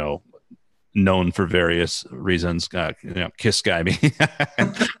known for various reasons. Kiss Guy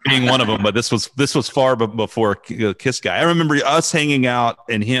being one of them, but this was far before Kiss Guy. I remember us hanging out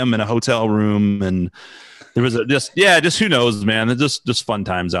and him in a hotel room, and there was just who knows, man. Just fun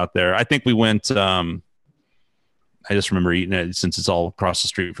times out there. I think we went. I just remember eating it, since it's all across the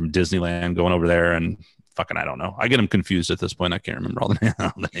street from Disneyland, going over there, and fucking, I don't know. I get them confused at this point. I can't remember all the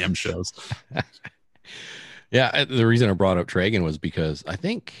NAMM shows. Yeah. The reason I brought up Tragan was because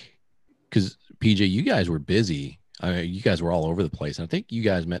PJ, you guys were busy. You guys were all over the place. And I think you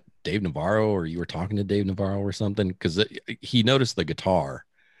guys met Dave Navarro, or you were talking to Dave Navarro or something, because he noticed the guitar,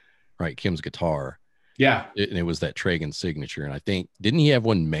 right? Kim's guitar. Yeah. And it was that Tragan signature. And I think, didn't he have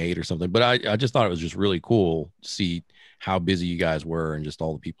one made or something? But I just thought it was just really cool to see how busy you guys were and just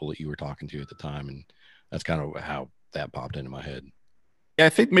all the people that you were talking to at the time. And that's kind of how that popped into my head. Yeah, I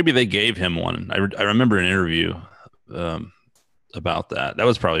think maybe they gave him one. I remember an interview about that. That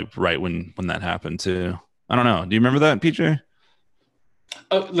was probably right when that happened too. I don't know. Do you remember that, PJ?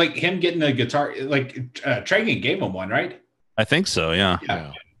 Oh, like him getting a guitar, like Tragan gave him one, right? I think so. Yeah.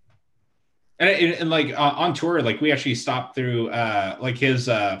 And like on tour, like we actually stopped through like his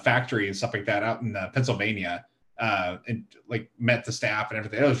factory and stuff like that out in Pennsylvania, and like met the staff and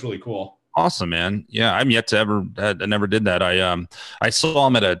everything. That was really cool. Awesome, man. Yeah, I'm yet to ever. I never did that. I saw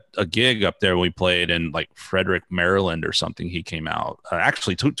him at a gig up there when we played in like Frederick, Maryland, or something. He came out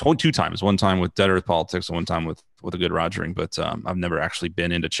actually two times. One time with Dead Earth Politics, and one time with a Good Rogering. But I've never actually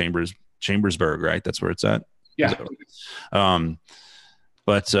been into Chambersburg. Right, that's where it's at. Yeah.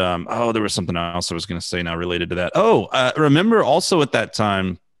 But there was something else I was going to say now related to that. Remember also at that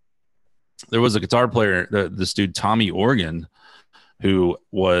time there was a guitar player, this dude Tommy Organ, who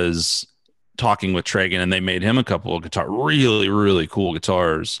was talking with Tragan, and they made him a couple of really, really cool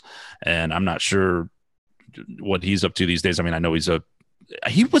guitars. And I'm not sure what he's up to these days. I mean, I know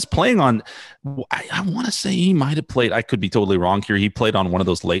he was playing on, I want to say he might have played, I could be totally wrong here. He played on one of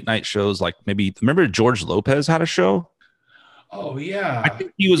those late night shows. Like maybe, remember George Lopez had a show? Oh yeah. I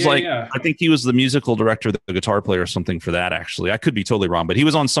think he was I think he was the musical director, the guitar player or something for that. Actually, I could be totally wrong, but he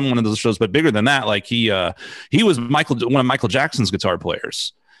was on one of those shows, but bigger than that. Like he was one of Michael Jackson's guitar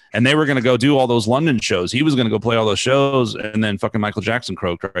players. And they were going to go do all those London shows. He was going to go play all those shows, and then fucking Michael Jackson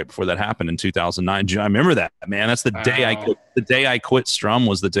croaked right before that happened in 2009. I remember that, man. That's the day I quit. The day I quit Strum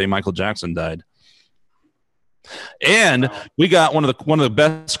was the day Michael Jackson died. And we got one of the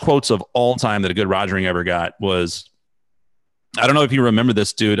best quotes of all time that a Good Rogering ever got was, I don't know if you remember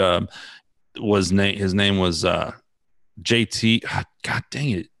this dude. His name was JT. God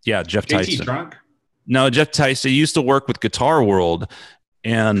dang it, yeah, Jeff Tyson. JT Drunk? No, Jeff Tyson. He used to work with Guitar World.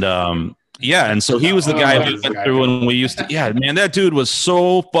 And and so he was the guy who went through, and we used to, man, that dude was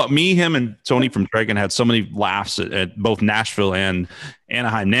so me, him, and Tony from Tragan had so many laughs at both Nashville and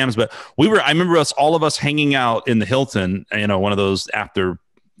Anaheim NAMMs. But I remember all of us hanging out in the Hilton, one of those after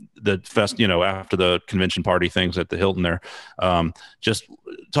the fest, after the convention party things at the Hilton there, just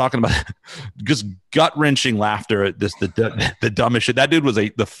talking about just gut wrenching laughter at the dumbest shit. That dude was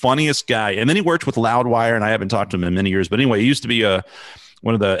the funniest guy. And then he worked with Loudwire, and I haven't talked to him in many years, but anyway, he used to be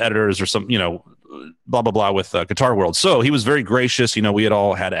one of the editors or some, blah, blah, blah with Guitar World. So he was very gracious. We had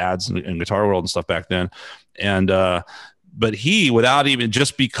all had ads in Guitar World and stuff back then. And, but he, without even,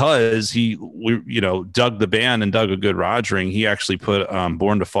 just because we dug the band and dug a Good Rogering, he actually put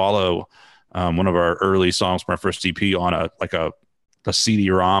Born to Follow, one of our early songs from our first EP, on a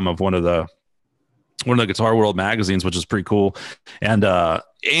CD-ROM of one of the Guitar World magazines, which is pretty cool. And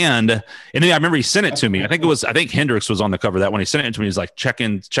then I remember he sent it to me. I think Hendrix was on the cover of that when he sent it to me. He's like, check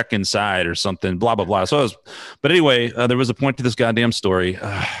inside or something, blah, blah, blah. So but anyway, there was a point to this goddamn story.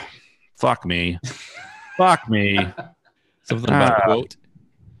 Fuck me. Something about a quote.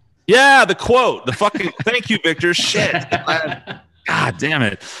 Yeah, the quote, the fucking, thank you, Victor. Shit. God damn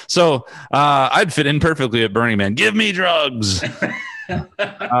it. So I'd fit in perfectly at Burning Man. Give me drugs.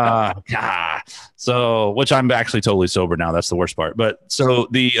 So, which I'm actually totally sober now. That's the worst part. But so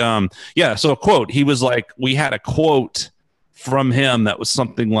so a quote, he was like, we had a quote from him that was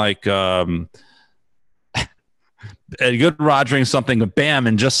something like, a Good Rogering something, bam,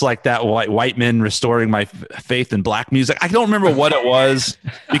 and just like that, white men restoring my faith in black music. I don't remember what it was,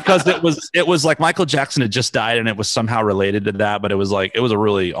 because it was like Michael Jackson had just died, and it was somehow related to that. But it was a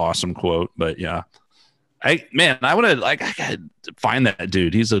really awesome quote. But yeah, I gotta find that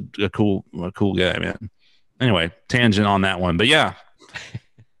dude. He's a cool guy, man. Anyway, tangent on that one, but yeah.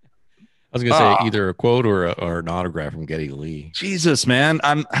 I was gonna say either a quote or an autograph from Geddy Lee. Jesus, man,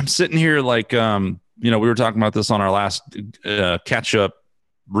 I'm sitting here like we were talking about this on our last catch up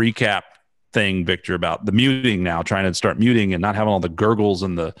recap thing, Victor, about the muting now, trying to start muting and not having all the gurgles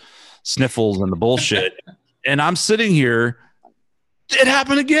and the sniffles and the bullshit. And I'm sitting here. It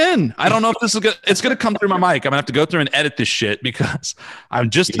happened again. I don't know if this is it's going to come through my mic. I'm going to have to go through and edit this shit, because I'm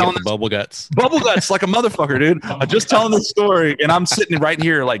just telling the bubble guts like a motherfucker, dude. I'm just telling the story, and I'm sitting right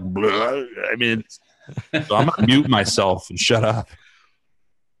here like, bleh. I mean, so I'm going to mute myself and shut up.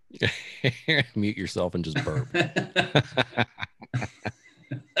 Mute yourself and just burp.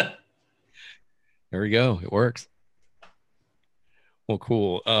 There we go. It works. Well,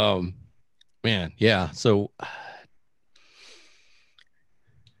 cool. Man, yeah. So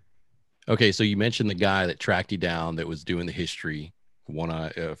okay, so you mentioned the guy that tracked you down that was doing the history,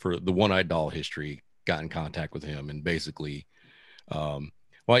 for the One-Eyed Doll history, got in contact with him, and basically, so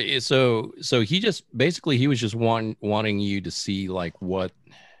he just basically, he was just wanting you to see like what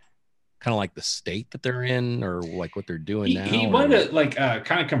kind of like the state that they're in, or like what they're doing now. He wanted to like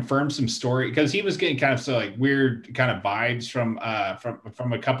kind of confirm some story, because he was getting kind of like weird kind of vibes from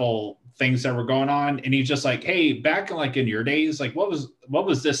a couple things that were going on, and he's just like, hey, back in your days, like what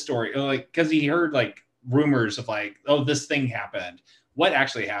was this story like, because he heard like rumors of like, oh, this thing happened, what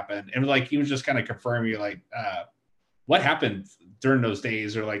actually happened. And like, he was just kind of confirming like, what happened during those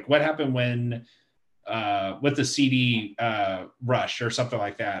days, or like what happened when, with the CD, rush or something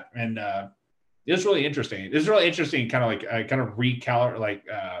like that. And, it was really interesting. It was really interesting, kind of like, kind of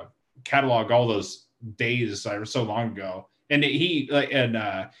catalog all those days that were so long ago. And he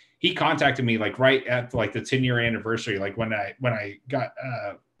contacted me like right at like the 10-year anniversary, like when I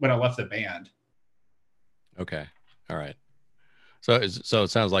left the band. Okay. All right. So it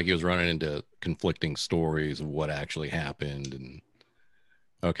sounds like he was running into conflicting stories of what actually happened. And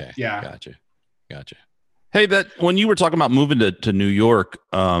okay. Yeah. Gotcha. Hey, that when you were talking about moving to New York,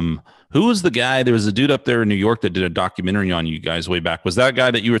 who was the guy? There was a dude up there in New York that did a documentary on you guys way back. Was that guy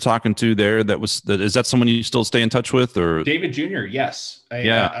that you were talking to there? Is that someone you still stay in touch with, or David Jr.? Yes.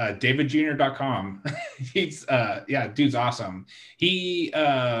 DavidJr.com. He's dude's awesome. He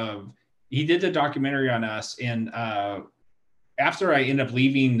did the documentary on us, and after I ended up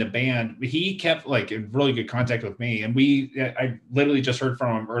leaving the band, he kept like in really good contact with me, and I literally just heard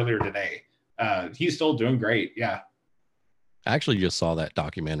from him earlier today. He's still doing great. Yeah. I actually just saw that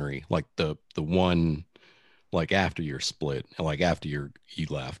documentary, like the one, like after your split, like after you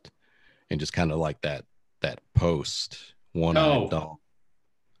left, and just kind of like that post one-eyed dog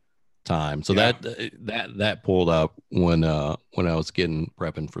time. So Yeah. that pulled up when I was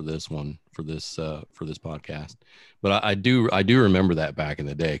prepping for this one, for this podcast. But I do remember that back in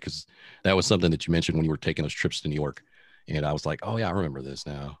the day, because that was something that you mentioned when you were taking those trips to New York, and I was like, oh yeah, I remember this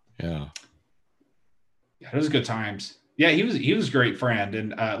now. Yeah. Yeah, it was good times. Yeah, he was a great friend,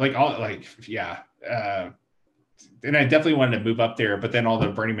 and and I definitely wanted to move up there, but then all the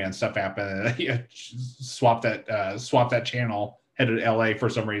Burning Man stuff happened. And swap that channel, headed to LA for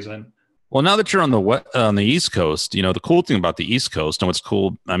some reason. Well, now that you're on the East Coast, the cool thing about the East Coast, and what's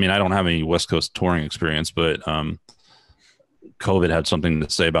cool, I mean, I don't have any West Coast touring experience, but COVID had something to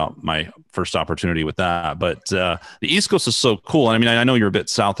say about my first opportunity with that. But the East Coast is so cool. And I mean, I know you're a bit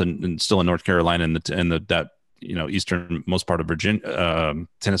south and still in North Carolina and that eastern most part of Virginia,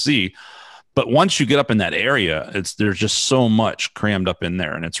 Tennessee. But once you get up in that area, there's just so much crammed up in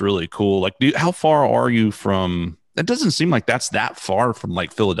there, and it's really cool. Like, how far are you from? It doesn't seem like that's that far from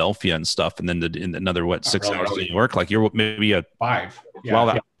like Philadelphia and stuff, and then in another 6 hours to New York. Like you're maybe a 5. Yeah.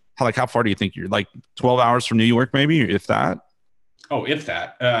 Well, how far do you think you're? Like 12 hours from New York, maybe, if that. Oh, if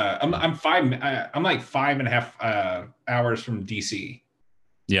that. I'm like 5.5 hours from DC.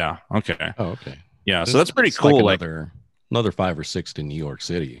 Yeah. Okay. Oh, okay. Yeah. So that's pretty cool. Like another 5 or 6 to New York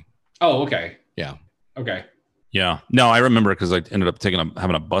City. Oh, okay. Yeah. Okay. Yeah. No, I remember because I ended up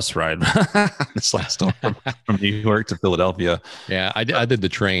having a bus ride this last time from New York to Philadelphia. Yeah, I did the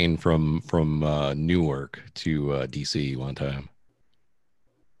train from Newark to DC one time.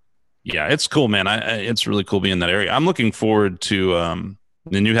 Yeah, it's cool, man. It's really cool being in that area. I'm looking forward to, and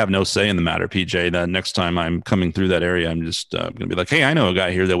you have no say in the matter, PJ, that next time I'm coming through that area, I'm just going to be like, hey, I know a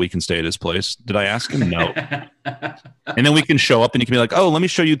guy here that we can stay at his place. Did I ask him? No. And then we can show up and you can be like, oh, let me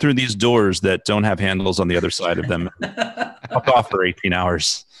show you through these doors that don't have handles on the other side of them. Fuck off for 18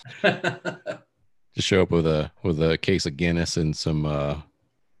 hours. Just show up with a case of Guinness and some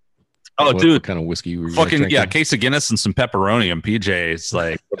dude, kind of whiskey were you fucking drinking? Case of Guinness and some pepperoni, and PJ's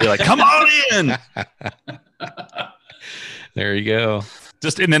like, be like, come on in. There you go.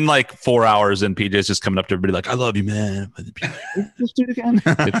 And then like 4 hours in, PJ's just coming up to everybody like, I love you, man. Let's do it again.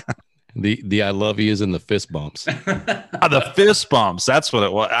 The I love you is in the fist bumps. The fist bumps. That's what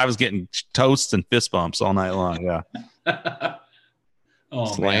it was. I was getting toasts and fist bumps all night long. Yeah.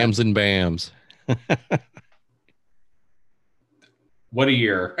 Slams and bams. What a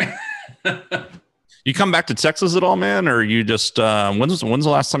year. You come back to Texas at all, man? Or you just, when's the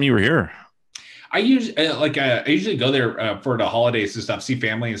last time you were here? I usually go there for the holidays and stuff, see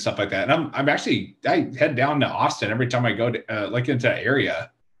family and stuff like that. And I head down to Austin every time I go to into the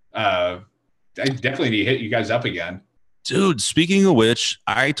area. I definitely need to hit you guys up again. Dude, speaking of which,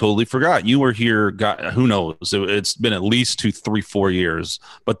 I totally forgot you were here. Who knows? It's been at least 2, 3, 4 years.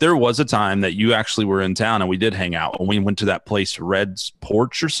 But there was a time that you actually were in town and we did hang out. And we went to that place, Red's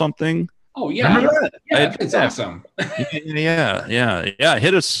Porch or something. Oh, yeah. Yeah, it's awesome. Yeah.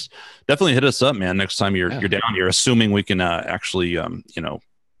 Hit us. Definitely hit us up, man. Next time you're down here, assuming we can actually,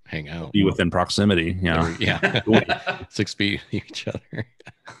 hang out, be within proximity. Yeah. 6 feet each other.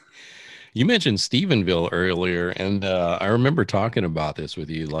 You mentioned Stephenville earlier, and I remember talking about this with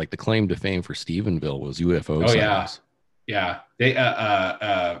you. Like the claim to fame for Stephenville was UFO sightings. Yeah. They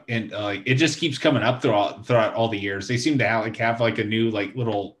and it just keeps coming up throughout all the years. They seem to have like a new like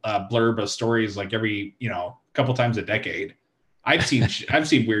little blurb of stories like every couple times a decade. I've seen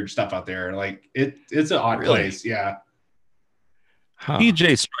weird stuff out there. Like it's an odd place. Yeah. Huh.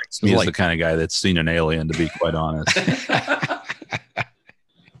 PJ strikes me as Like- the kind of guy that's seen an alien, to be quite honest.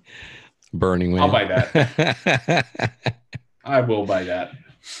 Burning Man. I'll buy that. I will buy that.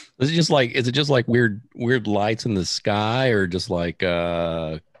 Is it just like weird lights in the sky, or just like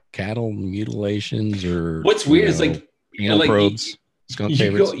cattle mutilations, or What's weird is like anal like, probes, skunk you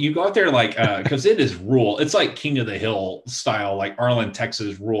favorites? you go out there like because it is rural. It's like King of the Hill style, like Arlen,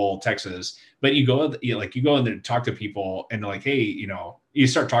 Texas, rural Texas. But you go in there to talk to people, and like, hey, you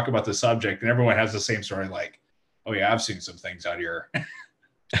start talking about the subject, and everyone has the same story. Like, oh yeah, I've seen some things out here.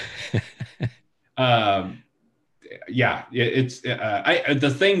 Yeah, it's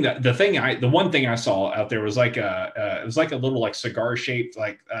the one thing I saw out there was like it was like a little like cigar shaped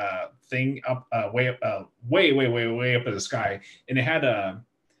like thing up way up way up in the sky, and it had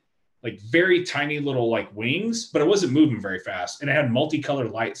like very tiny little like wings, but it wasn't moving very fast, and it had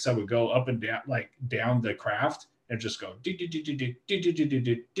multicolored lights that would go up and down like down the craft and just go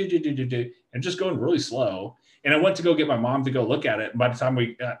and just going really slow. And I went to go get my mom to go look at it. And by the time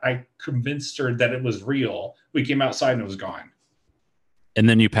I convinced her that it was real, we came outside and it was gone. And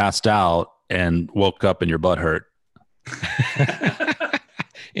then you passed out and woke up and your butt hurt.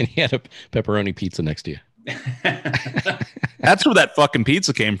 And he had a pepperoni pizza next to you. That's where that fucking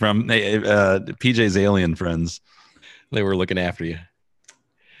pizza came from. PJ's alien friends. They were looking after you.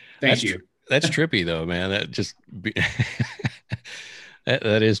 Thank you. That's trippy though, man.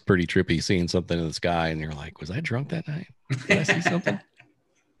 That is pretty trippy, seeing something in the sky and you're like, was I drunk that night? Did I see something?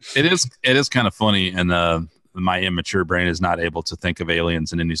 It is kind of funny, and my immature brain is not able to think of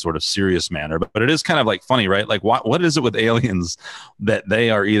aliens in any sort of serious manner, but it is kind of like funny, right? Like what is it with aliens that they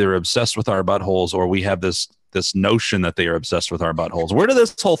are either obsessed with our buttholes, or we have this notion that they are obsessed with our buttholes? Where did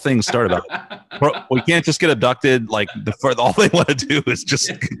this whole thing start about? We can't just get abducted. Like all they want to do is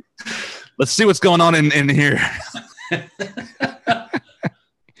just let's see what's going on in here.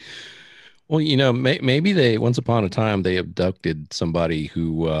 Well, maybe they once upon a time they abducted somebody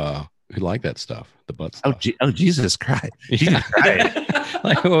who liked that stuff, the butt stuff. Oh, Jesus Christ! Jesus Christ.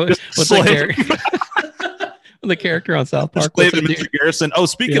 Like, what's that character? The character on South Park. Mr. Garrison. Oh,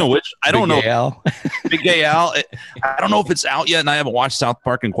 speaking of which, I don't know. Al. Big Gay Al. I don't know if it's out yet, and I haven't watched South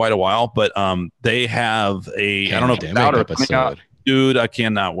Park in quite a while. But they have I don't know if it's out or coming out. Dude, I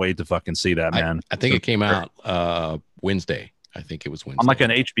cannot wait to fucking see that, man. I think it came out Wednesday. I think it was Wednesday. I'm like an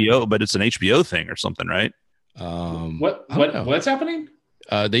HBO, but it's an HBO thing or something, right? What's happening?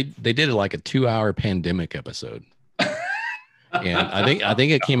 They did it like a 2-hour pandemic episode. And I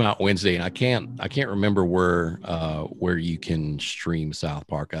think it came out Wednesday, and I can't remember where you can stream South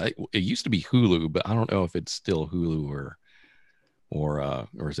Park. It used to be Hulu, but I don't know if it's still Hulu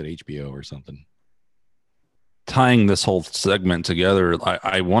or is it HBO or something. Tying this whole segment together,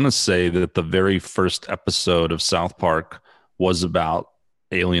 I want to say that the very first episode of South Park was about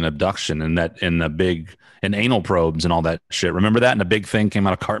alien abduction, and and anal probes and all that shit. Remember that? And a big thing came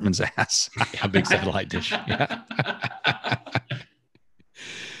out of Cartman's ass. Yeah, big satellite dish. Yeah.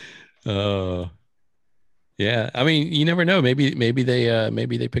 Yeah. I mean, you never know. Maybe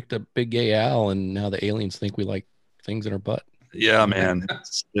they picked up Big Gay Al, and now the aliens think we like things in our butt. Yeah, man.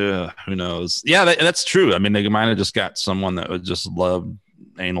 Who knows? Yeah, that's true. I mean, they might have just got someone that would just love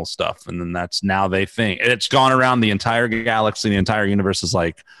anal stuff, and then that's now they think it's gone around the entire galaxy. The entire universe is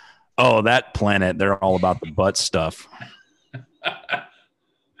like, oh, that planet, they're all about the butt stuff.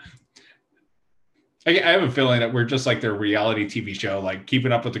 I have a feeling that we're just like their reality TV show, like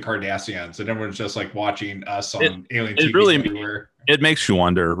Keeping Up with the Kardashians, and everyone's just like watching us on alien TV really everywhere. It makes you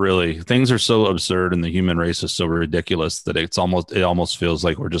wonder, really. Things are so absurd and the human race is so ridiculous that it almost feels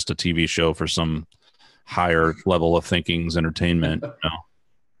like we're just a TV show for some higher level of thinking's entertainment.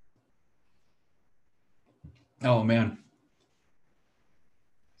 Oh man.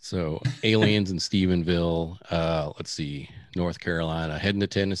 So aliens in Stephenville, let's see, North Carolina, heading to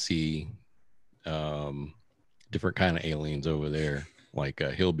Tennessee, different kind of aliens over there, like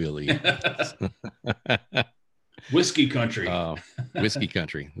hillbilly. Whiskey country. Whiskey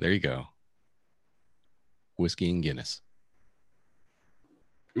country. There you go. Whiskey and Guinness.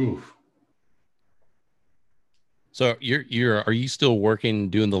 Ooh. So are you still working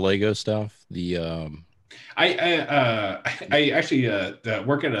doing the Lego stuff? I actually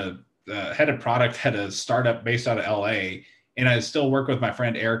work at a head of product at a startup based out of LA, and I still work with my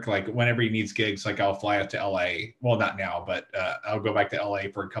friend Eric. Like whenever he needs gigs, like I'll fly out to LA. Well, not now, but I'll go back to LA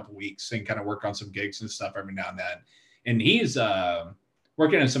for a couple weeks and kind of work on some gigs and stuff every now and then. And he's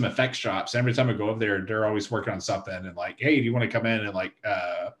working in some effects shops. Every time I go over there, they're always working on something and like, hey, do you want to come in and like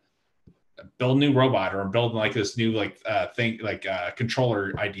build a new robot, or I'm building like this new like thing, like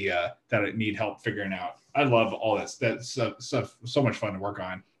controller idea that I need help figuring out. I love all this. That's so much fun to work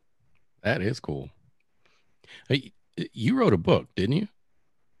on. That is cool. Hey, you wrote a book, didn't you?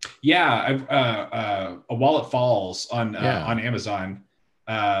 Yeah, I've A Wallet Falls on Amazon.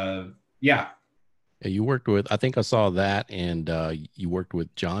 Yeah, you worked with, I think I saw that, and you worked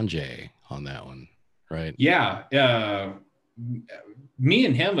with John Jay on that one, right? Yeah. Me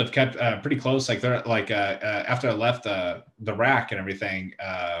and him have kept pretty close. Like they're like after I left the rack and everything,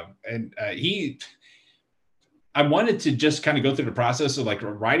 I wanted to just kind of go through the process of like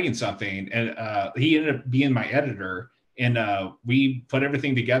writing something, and he ended up being my editor, and we put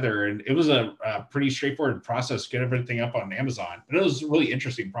everything together, and it was a pretty straightforward process to get everything up on Amazon. But it was a really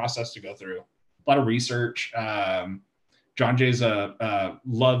interesting process to go through. A lot of research. John Jay's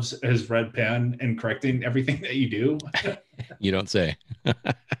loves his red pen and correcting everything that you do. You don't say.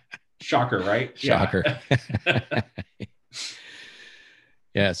 Shocker, right? Shocker. Yeah.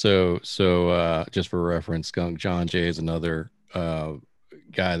 Yeah, so just for reference, Skunk John Jay is another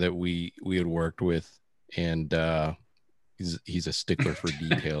guy that we had worked with, and he's a stickler for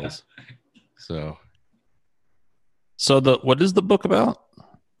details. So what is the book about?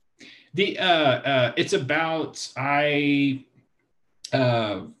 It's about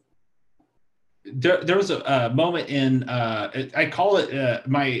there was a moment in I call it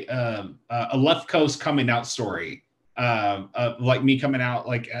my a left coast coming out story. Like me coming out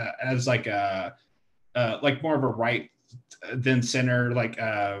like as like more of a right than center, like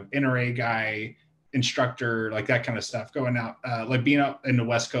NRA guy, instructor, like that kind of stuff. Going out like being out in the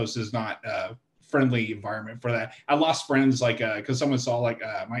West Coast is not a friendly environment for that. I lost friends like because someone saw like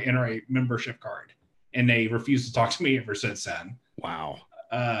my NRA membership card and they refused to talk to me ever since then. Wow.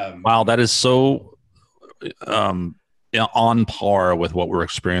 Wow, that is so on par with what we're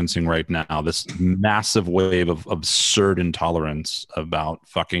experiencing right now. This massive wave of absurd intolerance about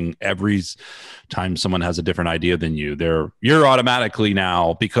fucking every time someone has a different idea than you're automatically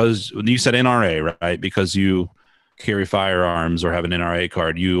now, because you said NRA, right? Because you carry firearms or have an NRA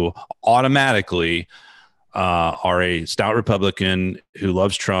card, you automatically are a stout Republican who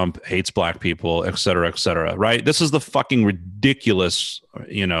loves Trump, hates black people, et cetera, right? This is the fucking ridiculous,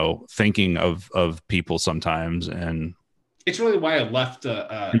 thinking of people sometimes. And it's really why I left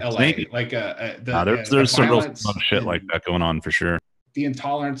LA. Like there's some real shit like that going on for sure. The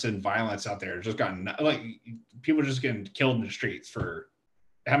intolerance and violence out there has just gotten like people just getting killed in the streets for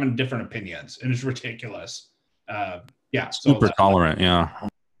having different opinions, and it's ridiculous. Super tolerant. Yeah.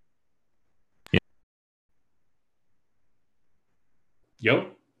 Yo.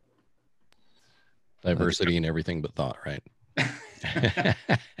 Diversity in everything but thought, right?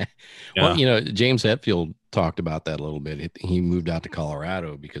 Well, James Hetfield talked about that a little bit. He moved out to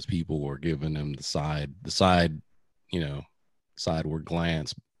Colorado because people were giving him the sideward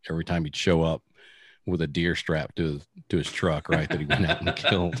glance every time he'd show up with a deer strapped to his truck, right? That he went out and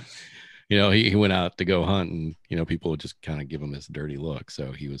killed. He went out to go hunt, and people would just kind of give him this dirty look.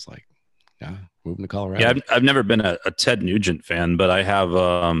 So he was like, "Yeah, moving to Colorado." Yeah, I've never been a Ted Nugent fan, but I have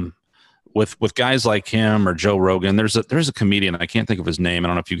with guys like him or Joe Rogan. There's a comedian, I can't think of his name. I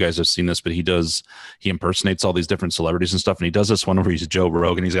don't know if you guys have seen this, but he impersonates all these different celebrities and stuff. And he does this one where he's Joe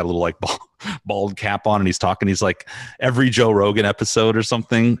Rogan. He's got a little like bald cap on, and he's talking. He's like every Joe Rogan episode or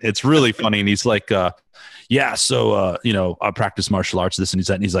something. It's really funny. And he's like, I practice martial arts, this and he's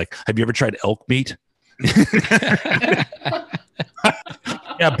that. And he's like, have you ever tried elk meat?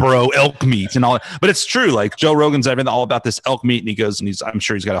 Yeah, bro, elk meat and all. But it's true. Like Joe Rogan's all about this elk meat, and he goes, and I'm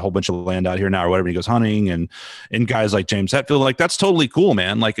sure he's got a whole bunch of land out here now or whatever. He goes hunting, and guys like James Hetfield, like that's totally cool,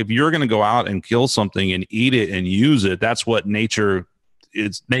 man. Like if you're gonna go out and kill something and eat it and use it, that's what nature's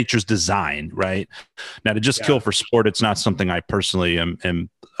design, right? Now to just kill for sport, it's not something I personally am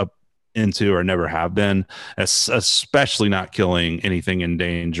into or never have been, especially not killing anything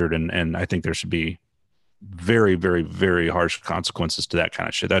endangered. And I think there should be very, very, very harsh consequences to that kind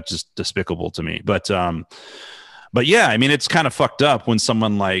of shit. That's just despicable to me. But yeah, I mean, it's kind of fucked up when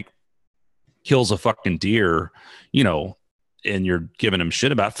someone like kills a fucking deer, and you're giving him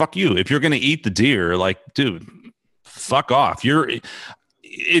shit about, fuck you. If you're going to eat the deer, like, dude, fuck off.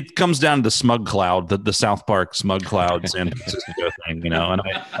 It comes down to the smug cloud, the South Park smug cloud San Francisco thing, And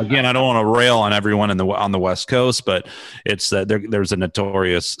I don't want to rail on everyone on the West Coast, but it's that there's a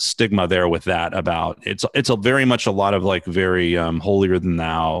notorious stigma there with that about it's a very much a lot of like very holier than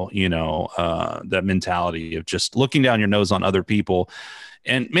thou, that mentality of just looking down your nose on other people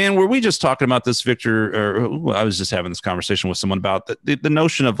And man, were we just talking about this, Victor? Or I was just having this conversation with someone about the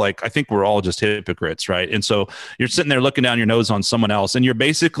notion of like, I think we're all just hypocrites, right? And so you're sitting there looking down your nose on someone else, and you're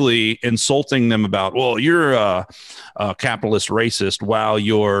basically insulting them about, well, you're a capitalist racist while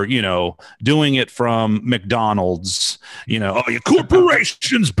you're, doing it from McDonald's, oh, your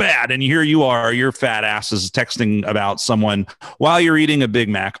corporation's bad. And here you are, your fat ass is texting about someone while you're eating a Big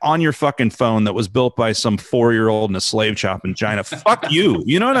Mac on your fucking phone that was built by some 4-year-old in a slave shop in China. Fuck you.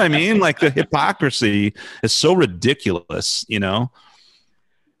 You know what I mean? Like the hypocrisy is so ridiculous,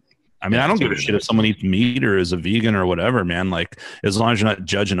 I mean, I don't give a shit if someone eats meat or is a vegan or whatever, man. Like, as long as you're not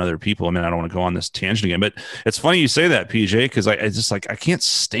judging other people. I mean, I don't want to go on this tangent again, but it's funny you say that, PJ, because I just like, I can't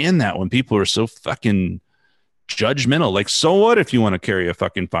stand that when people are so fucking judgmental. Like, so what if you want to carry a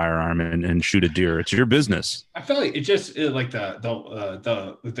fucking firearm and shoot a deer? It's your business. I feel like like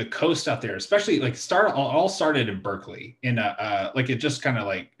the coast out there, especially like all started in Berkeley, and like it just kind of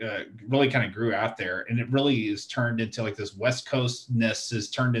like really kind of grew out there, and it really is turned into like this West Coastness is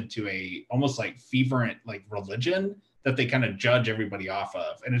turned into a almost like fervent like religion that they kind of judge everybody off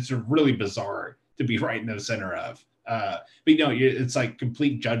of, and it's really bizarre to be right in the center of. But it's like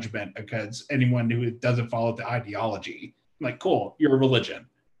complete judgment against anyone who doesn't follow the ideology. Like, cool, you're a religion.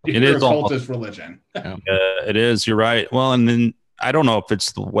 You're a cultist religion. It is. You're right. Well, and then I don't know if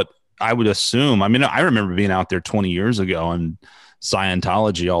it's what I would assume. I mean, I remember being out there 20 years ago and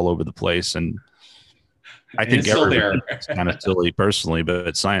Scientology all over the place, and I think it's kind of silly personally,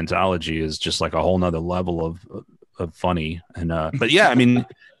 but Scientology is just like a whole nother level of funny. And but yeah, I mean,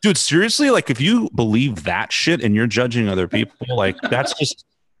 dude, seriously, like if you believe that shit and you're judging other people, like that's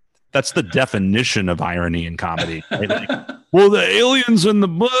the definition of irony in comedy. Right? Like, well, the aliens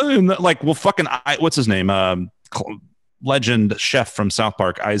and like, well, fucking, what's his name? Legend chef from South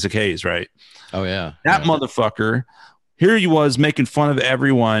Park, Isaac Hayes, right? Oh yeah, that motherfucker. Here he was making fun of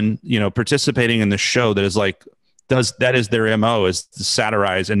everyone, participating in the show that is like. That is their MO, is to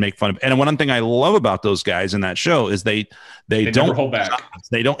satirize and make fun of. And one thing I love about those guys in that show is they don't hold back.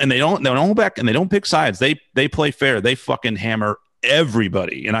 They don't hold back, and they don't pick sides. They play fair. They fucking hammer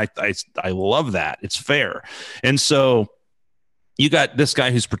everybody, and I love that. It's fair. And so you got this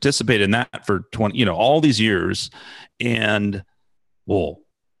guy who's participated in that for 20, all these years, and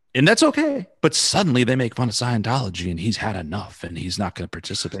and that's okay. But suddenly they make fun of Scientology and he's had enough and he's not going to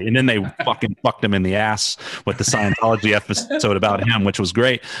participate. And then they fucking fucked him in the ass with the Scientology episode about him, which was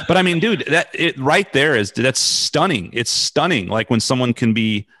great. But I mean, dude, that's stunning. It's stunning. Like when someone can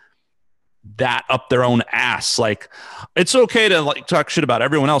be that up their own ass. Like it's okay to like talk shit about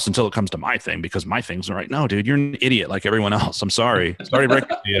everyone else until it comes to my thing, because my thing's right. No, dude, you're an idiot like everyone else. I'm sorry. Sorry to break it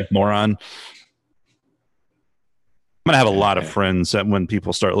to you, moron. I'm gonna have a lot of friends that when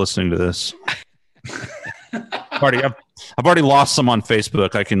people start listening to this. I've already lost some on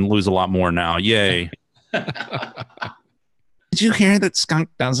Facebook. I can lose a lot more now. Yay. Did you hear that Skunk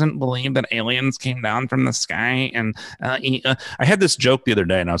doesn't believe that aliens came down from the sky? And I had this joke the other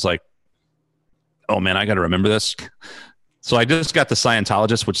day, and I was like, oh man, I got to remember this. So I just got the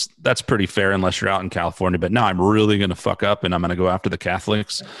Scientologist, which that's pretty fair unless you're out in California. But now I'm really going to fuck up and I'm going to go after the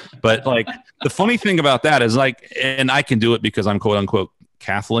Catholics. But like the funny thing about that is like, and I can do it because I'm quote unquote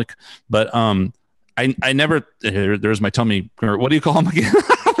Catholic. But I never, there's my tummy. What do you call them again?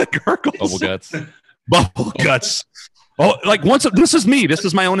 The gurgles. Bubble guts. Bubble guts. Oh, like this is me. This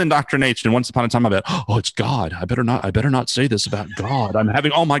is my own indoctrination. And once upon a time, I bet, oh, it's God. I better not say this about God. I'm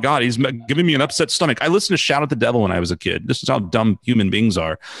having, oh my God, he's giving me an upset stomach. I listened to Shout at the Devil when I was a kid. This is how dumb human beings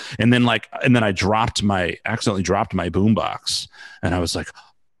are. And then I accidentally dropped my boombox, and I was like, oh,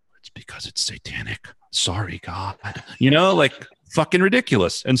 it's because it's satanic. Sorry, God. Like fucking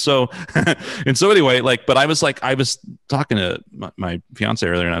ridiculous. And so anyway, like, but I was talking to my fiance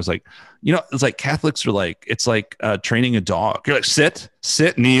earlier, and I was like, it's like Catholics are like, it's like training a dog. You're like, sit,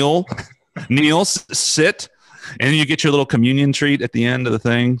 kneel, sit. And then you get your little communion treat at the end of the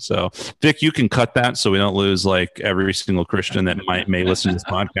thing. So Vic, you can cut that so we don't lose like every single Christian that may listen to this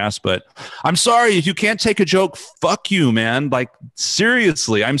podcast. But I'm sorry, if you can't take a joke, fuck you, man. Like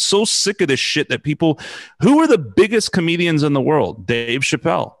seriously, I'm so sick of this shit that people who are the biggest comedians in the world, Dave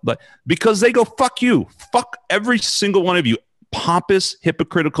Chappelle, but because they go, fuck you, fuck every single one of you. Pompous,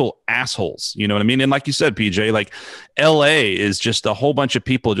 hypocritical assholes. You know what I mean? And like you said, PJ, like LA is just a whole bunch of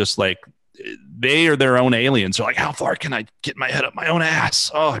people just like they are their own aliens. They're like, how far can I get my head up my own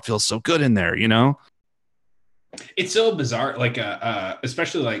ass? Oh, I feel so good in there, It's so bizarre. Like,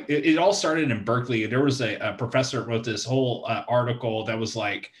 especially like it all started in Berkeley. There was a professor that wrote this whole article that was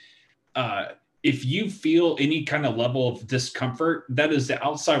like, if you feel any kind of level of discomfort, that is the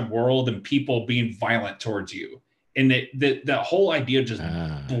outside world and people being violent towards you. and the whole idea just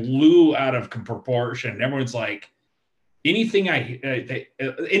blew out of proportion. Everyone's like, anything and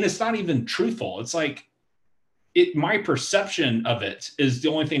it's not even truthful. It's like, my perception of it is the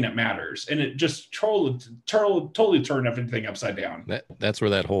only thing that matters, and it just totally turned everything upside down. That's where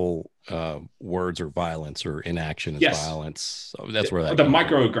that whole words are violence or inaction is violence. So that's where the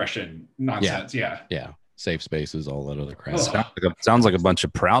microaggression nonsense. Yeah. Safe spaces, all that other crap. Sounds like a bunch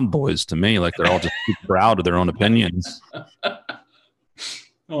of Proud Boys to me. Like they're all just too proud of their own opinions.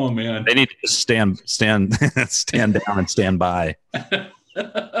 Oh man, they need to just stand down and stand by.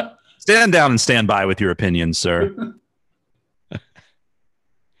 Stand down and stand by with your opinions, sir.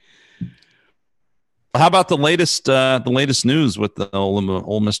 How about the latest news with the old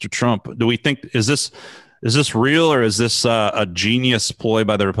Mr. Trump? Do we think is this real, or is this a genius ploy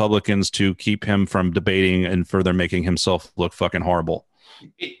by the Republicans to keep him from debating and further making himself look fucking horrible?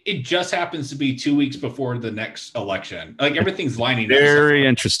 It just happens to be 2 weeks before the next election. Like everything's lining up. Very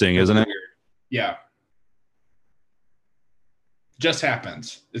interesting, isn't it? Yeah. Just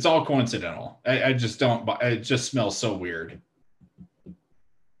happens. It's all coincidental. I just don't. It just smells so weird.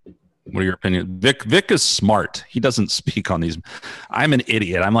 What are your opinions? Vic is smart. He doesn't speak on these. I'm an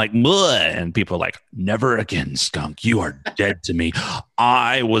idiot. I'm like, bleh, and people are like, never again, skunk. You are dead to me.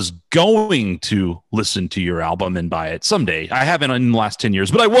 I was going to listen to your album and buy it someday. I haven't in the last 10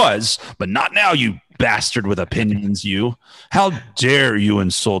 years, but I was. But not now, you bastard with opinions. You. How dare you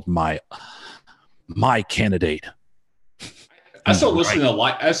insult my candidate? I still listen to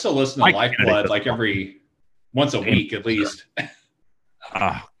Lifeblood like every once a week at least.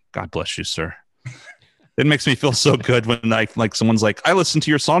 God bless you, sir. It makes me feel so good when like someone's like, I listened to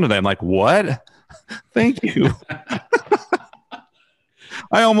your song today. I'm like, what? Thank you.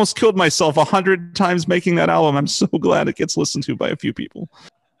 I almost killed myself 100 times making that album. I'm so glad it gets listened to by a few people.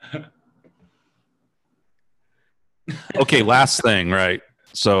 Okay, last thing, right?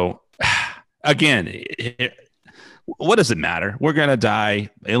 So again, what does it matter? We're going to die.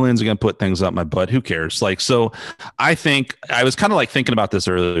 Aliens are going to put things up my butt. Who cares? Like, so I think I was kind of like thinking about this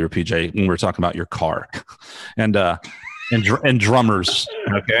earlier, PJ, when we were talking about your car and drummers.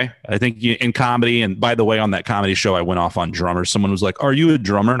 Okay. I think in comedy, and by the way, on that comedy show, I went off on drummers. Someone was like, are you a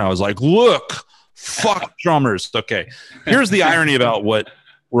drummer? And I was like, look, fuck drummers. Okay. Here's the irony about what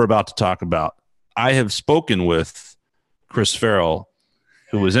we're about to talk about. I have spoken with Chris Farrell,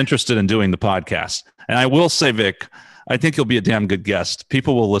 who was interested in doing the podcast. And I will say, Vic, I think he'll be a damn good guest.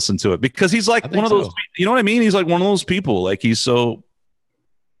 People will listen to it because he's like one of those, you know what I mean? He's like one of those people. Like you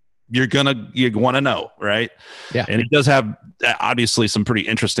want to know, right? Yeah. And he does have obviously some pretty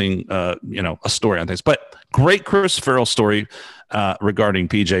interesting, a story on things, but great Chris Farrell story regarding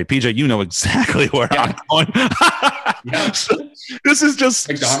PJ. PJ, you know exactly where I'm going. Yeah. So, this is just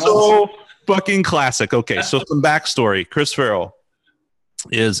McDonald's. So fucking classic. Okay. So some backstory. Chris Farrell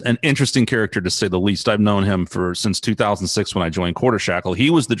is an interesting character to say the least. I've known him since 2006 when I joined Quarter Shackle.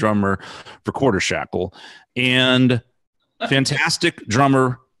 He was the drummer for Quarter Shackle and fantastic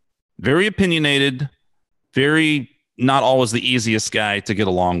drummer, very opinionated, very not always the easiest guy to get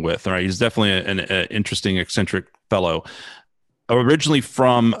along with. All right. He's definitely an interesting, eccentric fellow. Originally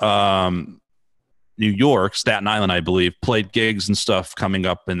from New York, Staten Island, I believe, played gigs and stuff coming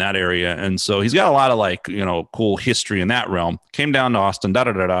up in that area. And so he's got a lot of cool history in that realm. Came down to Austin,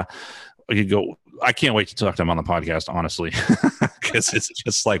 I could go. I can't wait to talk to him on the podcast, honestly, because it's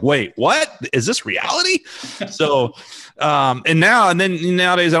just like, wait, what? Is this reality? So,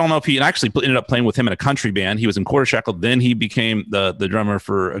 nowadays, I don't know if he actually ended up playing with him in a country band. He was in Quarter Shackle. Then he became the drummer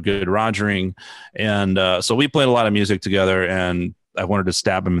for A Good Rogering. And so we played a lot of music together, and I wanted to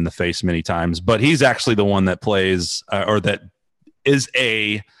stab him in the face many times, but he's actually the one that plays or that is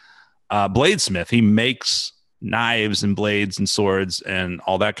a bladesmith. He makes knives and blades and swords and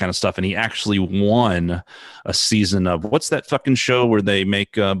all that kind of stuff. And he actually won a season of what's that fucking show where they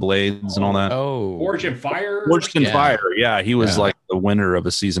make blades and all that? Oh, Forged in Fire. Forged in Fire. Yeah, he was like the winner of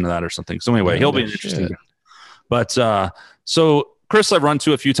a season of that or something. So anyway, he'll be interesting. But so Chris, I've run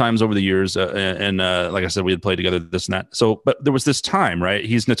to a few times over the years, and like I said, we had played together, this and that. So, but there was this time, right?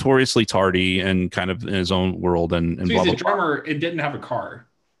 He's notoriously tardy and kind of in his own world, and so he's a drummer and didn't have a car.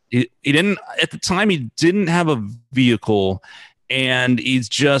 He didn't at the time. He didn't have a vehicle, and he's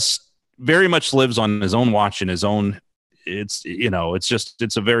just very much lives on his own watch and his own. It's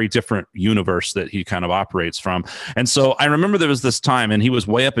a very different universe that he kind of operates from. And so I remember there was this time, and he was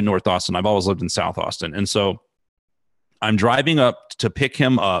way up in North Austin. I've always lived in South Austin, and so I'm driving up to pick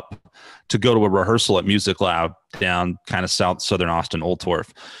him up to go to a rehearsal at Music Lab down kind of southern Austin, Old Torf.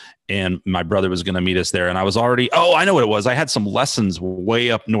 and my brother was going to meet us there. And I was already, I know what it was. I had some lessons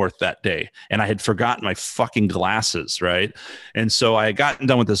way up north that day, and I had forgotten my fucking glasses, right? And so I had gotten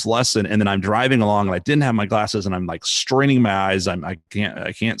done with this lesson, and then I'm driving along, and I didn't have my glasses, and I'm like straining my eyes. I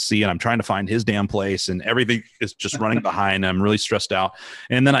can't see, and I'm trying to find his damn place, and everything is just running behind. I'm really stressed out.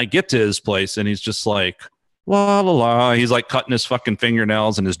 And then I get to his place, and he's just like, la la la. He's like cutting his fucking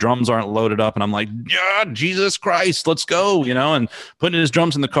fingernails, and his drums aren't loaded up. And I'm like, yeah, Jesus Christ, let's go, and putting his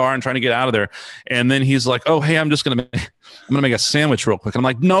drums in the car and trying to get out of there. And then he's like, oh, hey, I'm gonna make a sandwich real quick. And I'm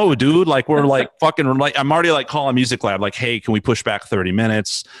like, no, dude, like we're like fucking like I'm already like calling Music Lab, like, hey, can we push back 30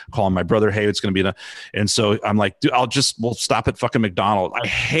 minutes? Calling my brother, hey, it's gonna be and so I'm like, dude, we'll stop at fucking McDonald's. I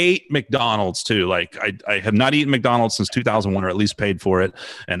hate McDonald's too. Like I have not eaten McDonald's since 2001, or at least paid for it.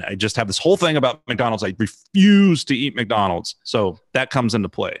 And I just have this whole thing about McDonald's. I refuse to eat McDonald's. So that comes into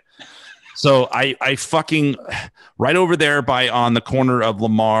play. So I fucking right over there on the corner of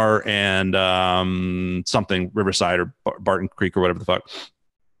Lamar and something Riverside or Barton Creek or whatever the fuck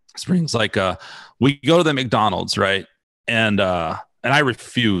Springs. Like we go to the McDonald's, right? And I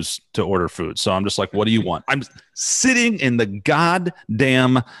refuse to order food. So I'm just like, what do you want? I'm sitting in the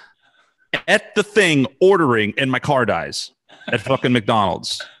goddamn at the thing ordering, and my car dies at fucking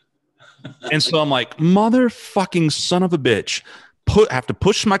McDonald's. And so I'm like, motherfucking son of a bitch. Have to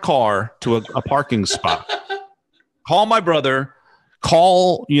push my car to a parking spot, call my brother,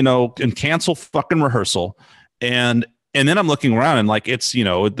 and cancel fucking rehearsal. And then I'm looking around, and like, it's,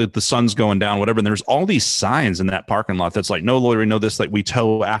 the sun's going down, whatever. And there's all these signs in that parking lot that's like, no loitering, no this, like we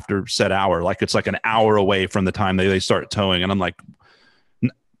tow after said hour. Like it's like an hour away from the time they start towing. And I'm like,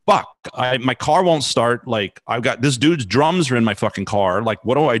 fuck, my car won't start. Like I've got this dude's drums are in my fucking car. Like,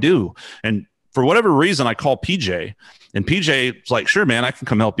 what do I do? And for whatever reason, I call PJ. And PJ's like, sure, man, I can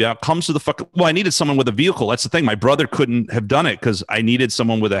come help you out. Comes to the fucking, I needed someone with a vehicle. That's the thing. My brother couldn't have done it because I needed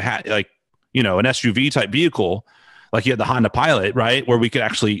someone with an SUV type vehicle. Like you had the Honda Pilot, right? Where we could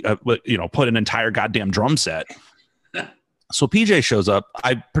actually, put an entire goddamn drum set. So PJ shows up.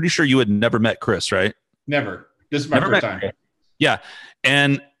 I'm pretty sure you had never met Chris, right? Never. This is my first time. Yeah.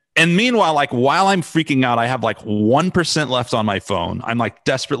 And meanwhile, like while I'm freaking out, I have like 1% left on my phone. I'm like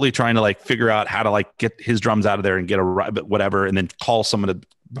desperately trying to like figure out how to like get his drums out of there and get a ride, whatever, and then call someone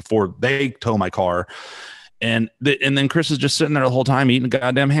before they tow my car. And then Chris is just sitting there the whole time eating a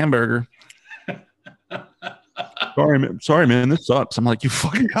goddamn hamburger. Sorry, man, this sucks. I'm like, you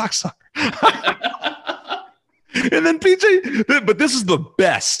fucking cocksucker. And then PJ, but this is the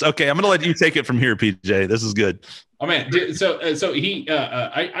best. Okay, I'm gonna let you take it from here, PJ. This is good. Oh man, dude, so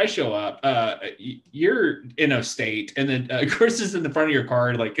I show up. You're in a state, and then Chris is in the front of your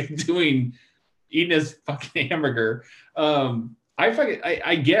car, like eating his fucking hamburger. I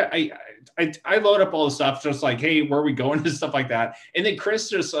load up all the stuff, just like, hey, where are we going and stuff like that. And then Chris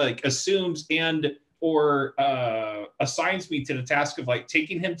just like assumes or assigns me to the task of like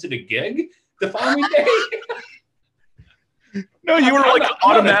taking him to the gig the following day. No, you were like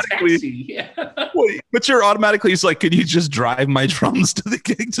automatically. Yeah. But you're automatically, he's like, could you just drive my drums to the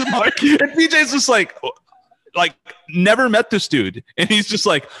gig tomorrow? And PJ's just like never met this dude. And he's just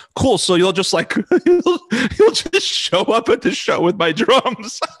like, cool. So you'll just like, he'll just show up at the show with my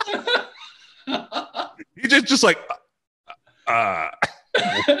drums. He just like,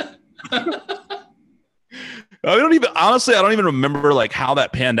 I don't even remember like how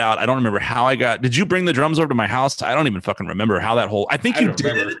that panned out. I don't remember how did you bring the drums over to my house? I don't even fucking remember how I think you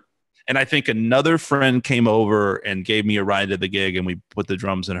did. And I think another friend came over and gave me a ride to the gig, and we put the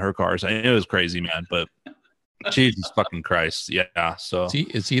drums in her car. So it was crazy, man. But Jesus fucking Christ. Yeah. So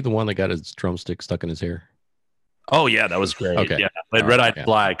is he the one that got his drumstick stuck in his hair? Oh yeah, that was great. Okay. Yeah. Like Red Eyed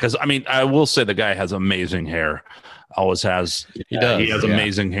Fly. Cause I mean, I will say the guy has amazing hair. Always has. He does. He has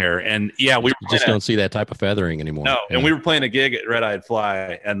amazing hair. And yeah, we just don't see that type of feathering anymore. No. And we were playing a gig at Red Eyed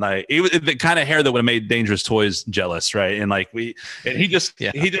Fly, and like it was the kind of hair that would have made Dangerous Toys jealous, right? And like he just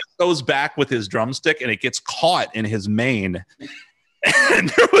goes back with his drumstick, and it gets caught in his mane. And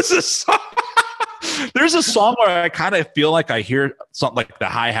there's a song where I kind of feel like I hear something like the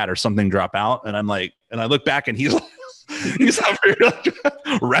hi-hat or something drop out, and I'm like, and I look back, and he's out here like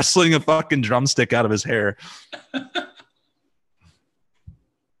wrestling a fucking drumstick out of his hair.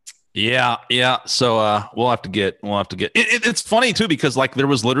 Yeah. So we'll have to get. It's funny too, because like there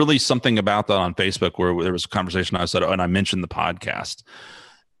was literally something about that on Facebook where there was a conversation I said, and I mentioned the podcast,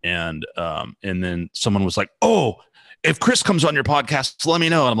 and then someone was like, "Oh, if Chris comes on your podcast, let me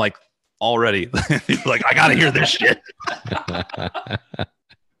know." And I'm like, already, like I gotta hear this shit.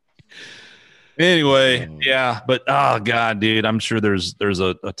 Anyway, yeah, but oh god, dude, I'm sure there's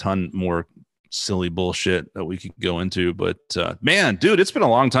a ton more silly bullshit that we could go into. But man, dude, it's been a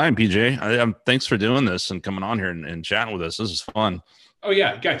long time, PJ. Thanks for doing this and coming on here and chatting with us. This is fun. Oh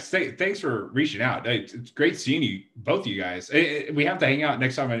yeah, guys, thanks for reaching out. It's great seeing you, both of you guys. We have to hang out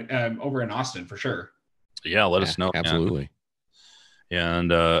next time over in Austin for sure. Yeah, let us know. Absolutely.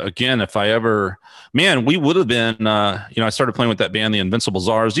 Man. And again, if I ever, man, we would have been, I started playing with that band, the Invincible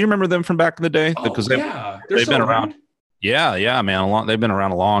Czars. Do you remember them from back in the day? Because they've been around. Yeah, man. They've been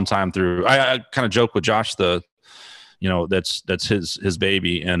around a long time through. I kind of joke with Josh, that's his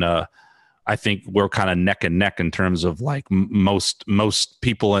baby. And I think we're kind of neck and neck in terms of like most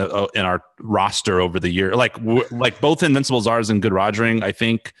people in our roster over the year, like both Invincible Czars and Good Rogering. I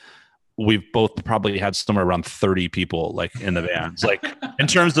think we've both probably had somewhere around 30 people like in the bands, like in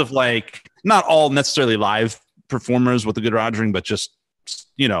terms of like not all necessarily live performers with the Good Rogering, but just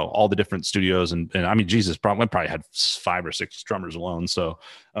all the different studios and I mean, Jesus, probably had 5 or 6 drummers alone. So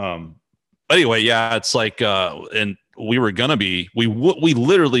anyway, yeah, it's like and we were gonna be we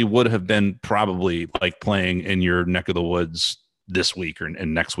literally would have been probably like playing in your neck of the woods this week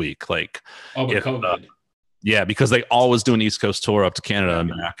and next week, like COVID. Yeah, because they always do an East Coast tour up to Canada and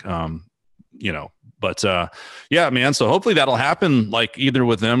back. But yeah, man. So hopefully that'll happen, like either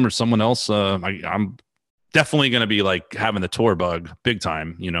with them or someone else. I'm definitely going to be like having the tour bug big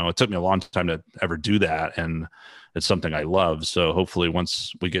time. It took me a long time to ever do that, and it's something I love. So hopefully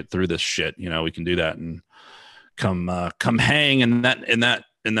once we get through this shit, we can do that and come hang in that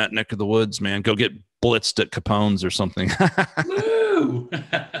neck of the woods, man. Go get blitzed at Capone's or something. Woo!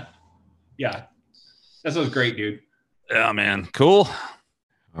 Yeah. That sounds great, dude. Yeah, man. Cool.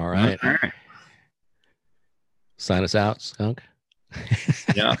 All right. Sign us out, Skunk.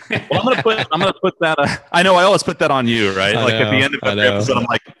 Yeah. Well, I'm gonna put that. I know I always put that on you, right? At the end of every episode, I'm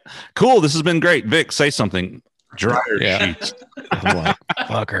like, "Cool, this has been great." Vic, say something. Dryer sheets. I'm like,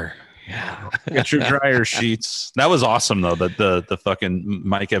 fucker. Yeah. Get your dryer sheets. That was awesome though. The fucking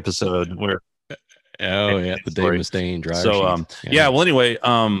Mike episode where. Oh yeah, the Dave Mustaine dryer. So yeah. Well, anyway,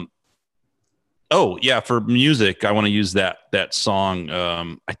 oh yeah, for music, I want to use that song.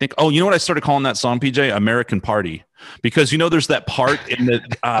 I think. Oh, you know what I started calling that song, PJ? American Party, because there's that part in the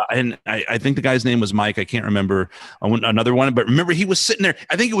and I think the guy's name was Mike. I can't remember another one, but remember he was sitting there.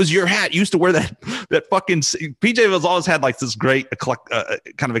 I think it was your hat. You used to wear that fucking. PJ was always had like this great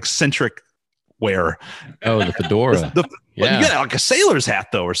kind of eccentric wear. Oh, the fedora. Yeah, like a sailor's hat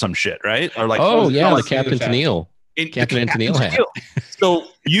though, or some shit, right? Or like the Captain Tennille. Captain Tennille hat. So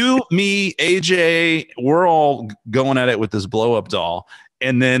you, me, AJ, we're all going at it with this blow up doll,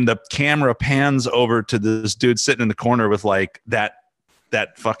 and then the camera pans over to this dude sitting in the corner with like that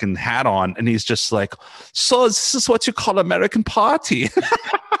fucking hat on, and he's just like, "So this is what you call American Party."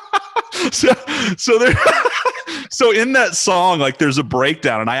 so there. So in that song, like there's a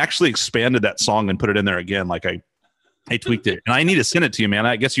breakdown, and I actually expanded that song and put it in there again. Like I tweaked it, and I need to send it to you, man.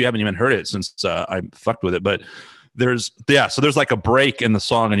 I guess you haven't even heard it since I fucked with it, but there's like a break in the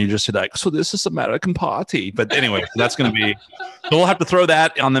song, and you just said like, "So this is American Party." But anyway, that's going to be. So we'll have to throw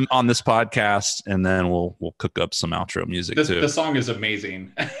that on this podcast, and then we'll cook up some outro music too. The song is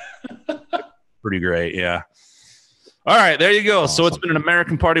amazing. Pretty great, yeah. All right, there you go. Awesome. So it's been an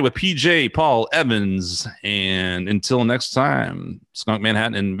American Party with PJ, Paul Evans, and until next time, Skunk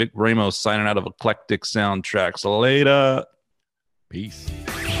Manhattan and Vic Ramos signing out of Eclectic Soundtracks. Later. Peace.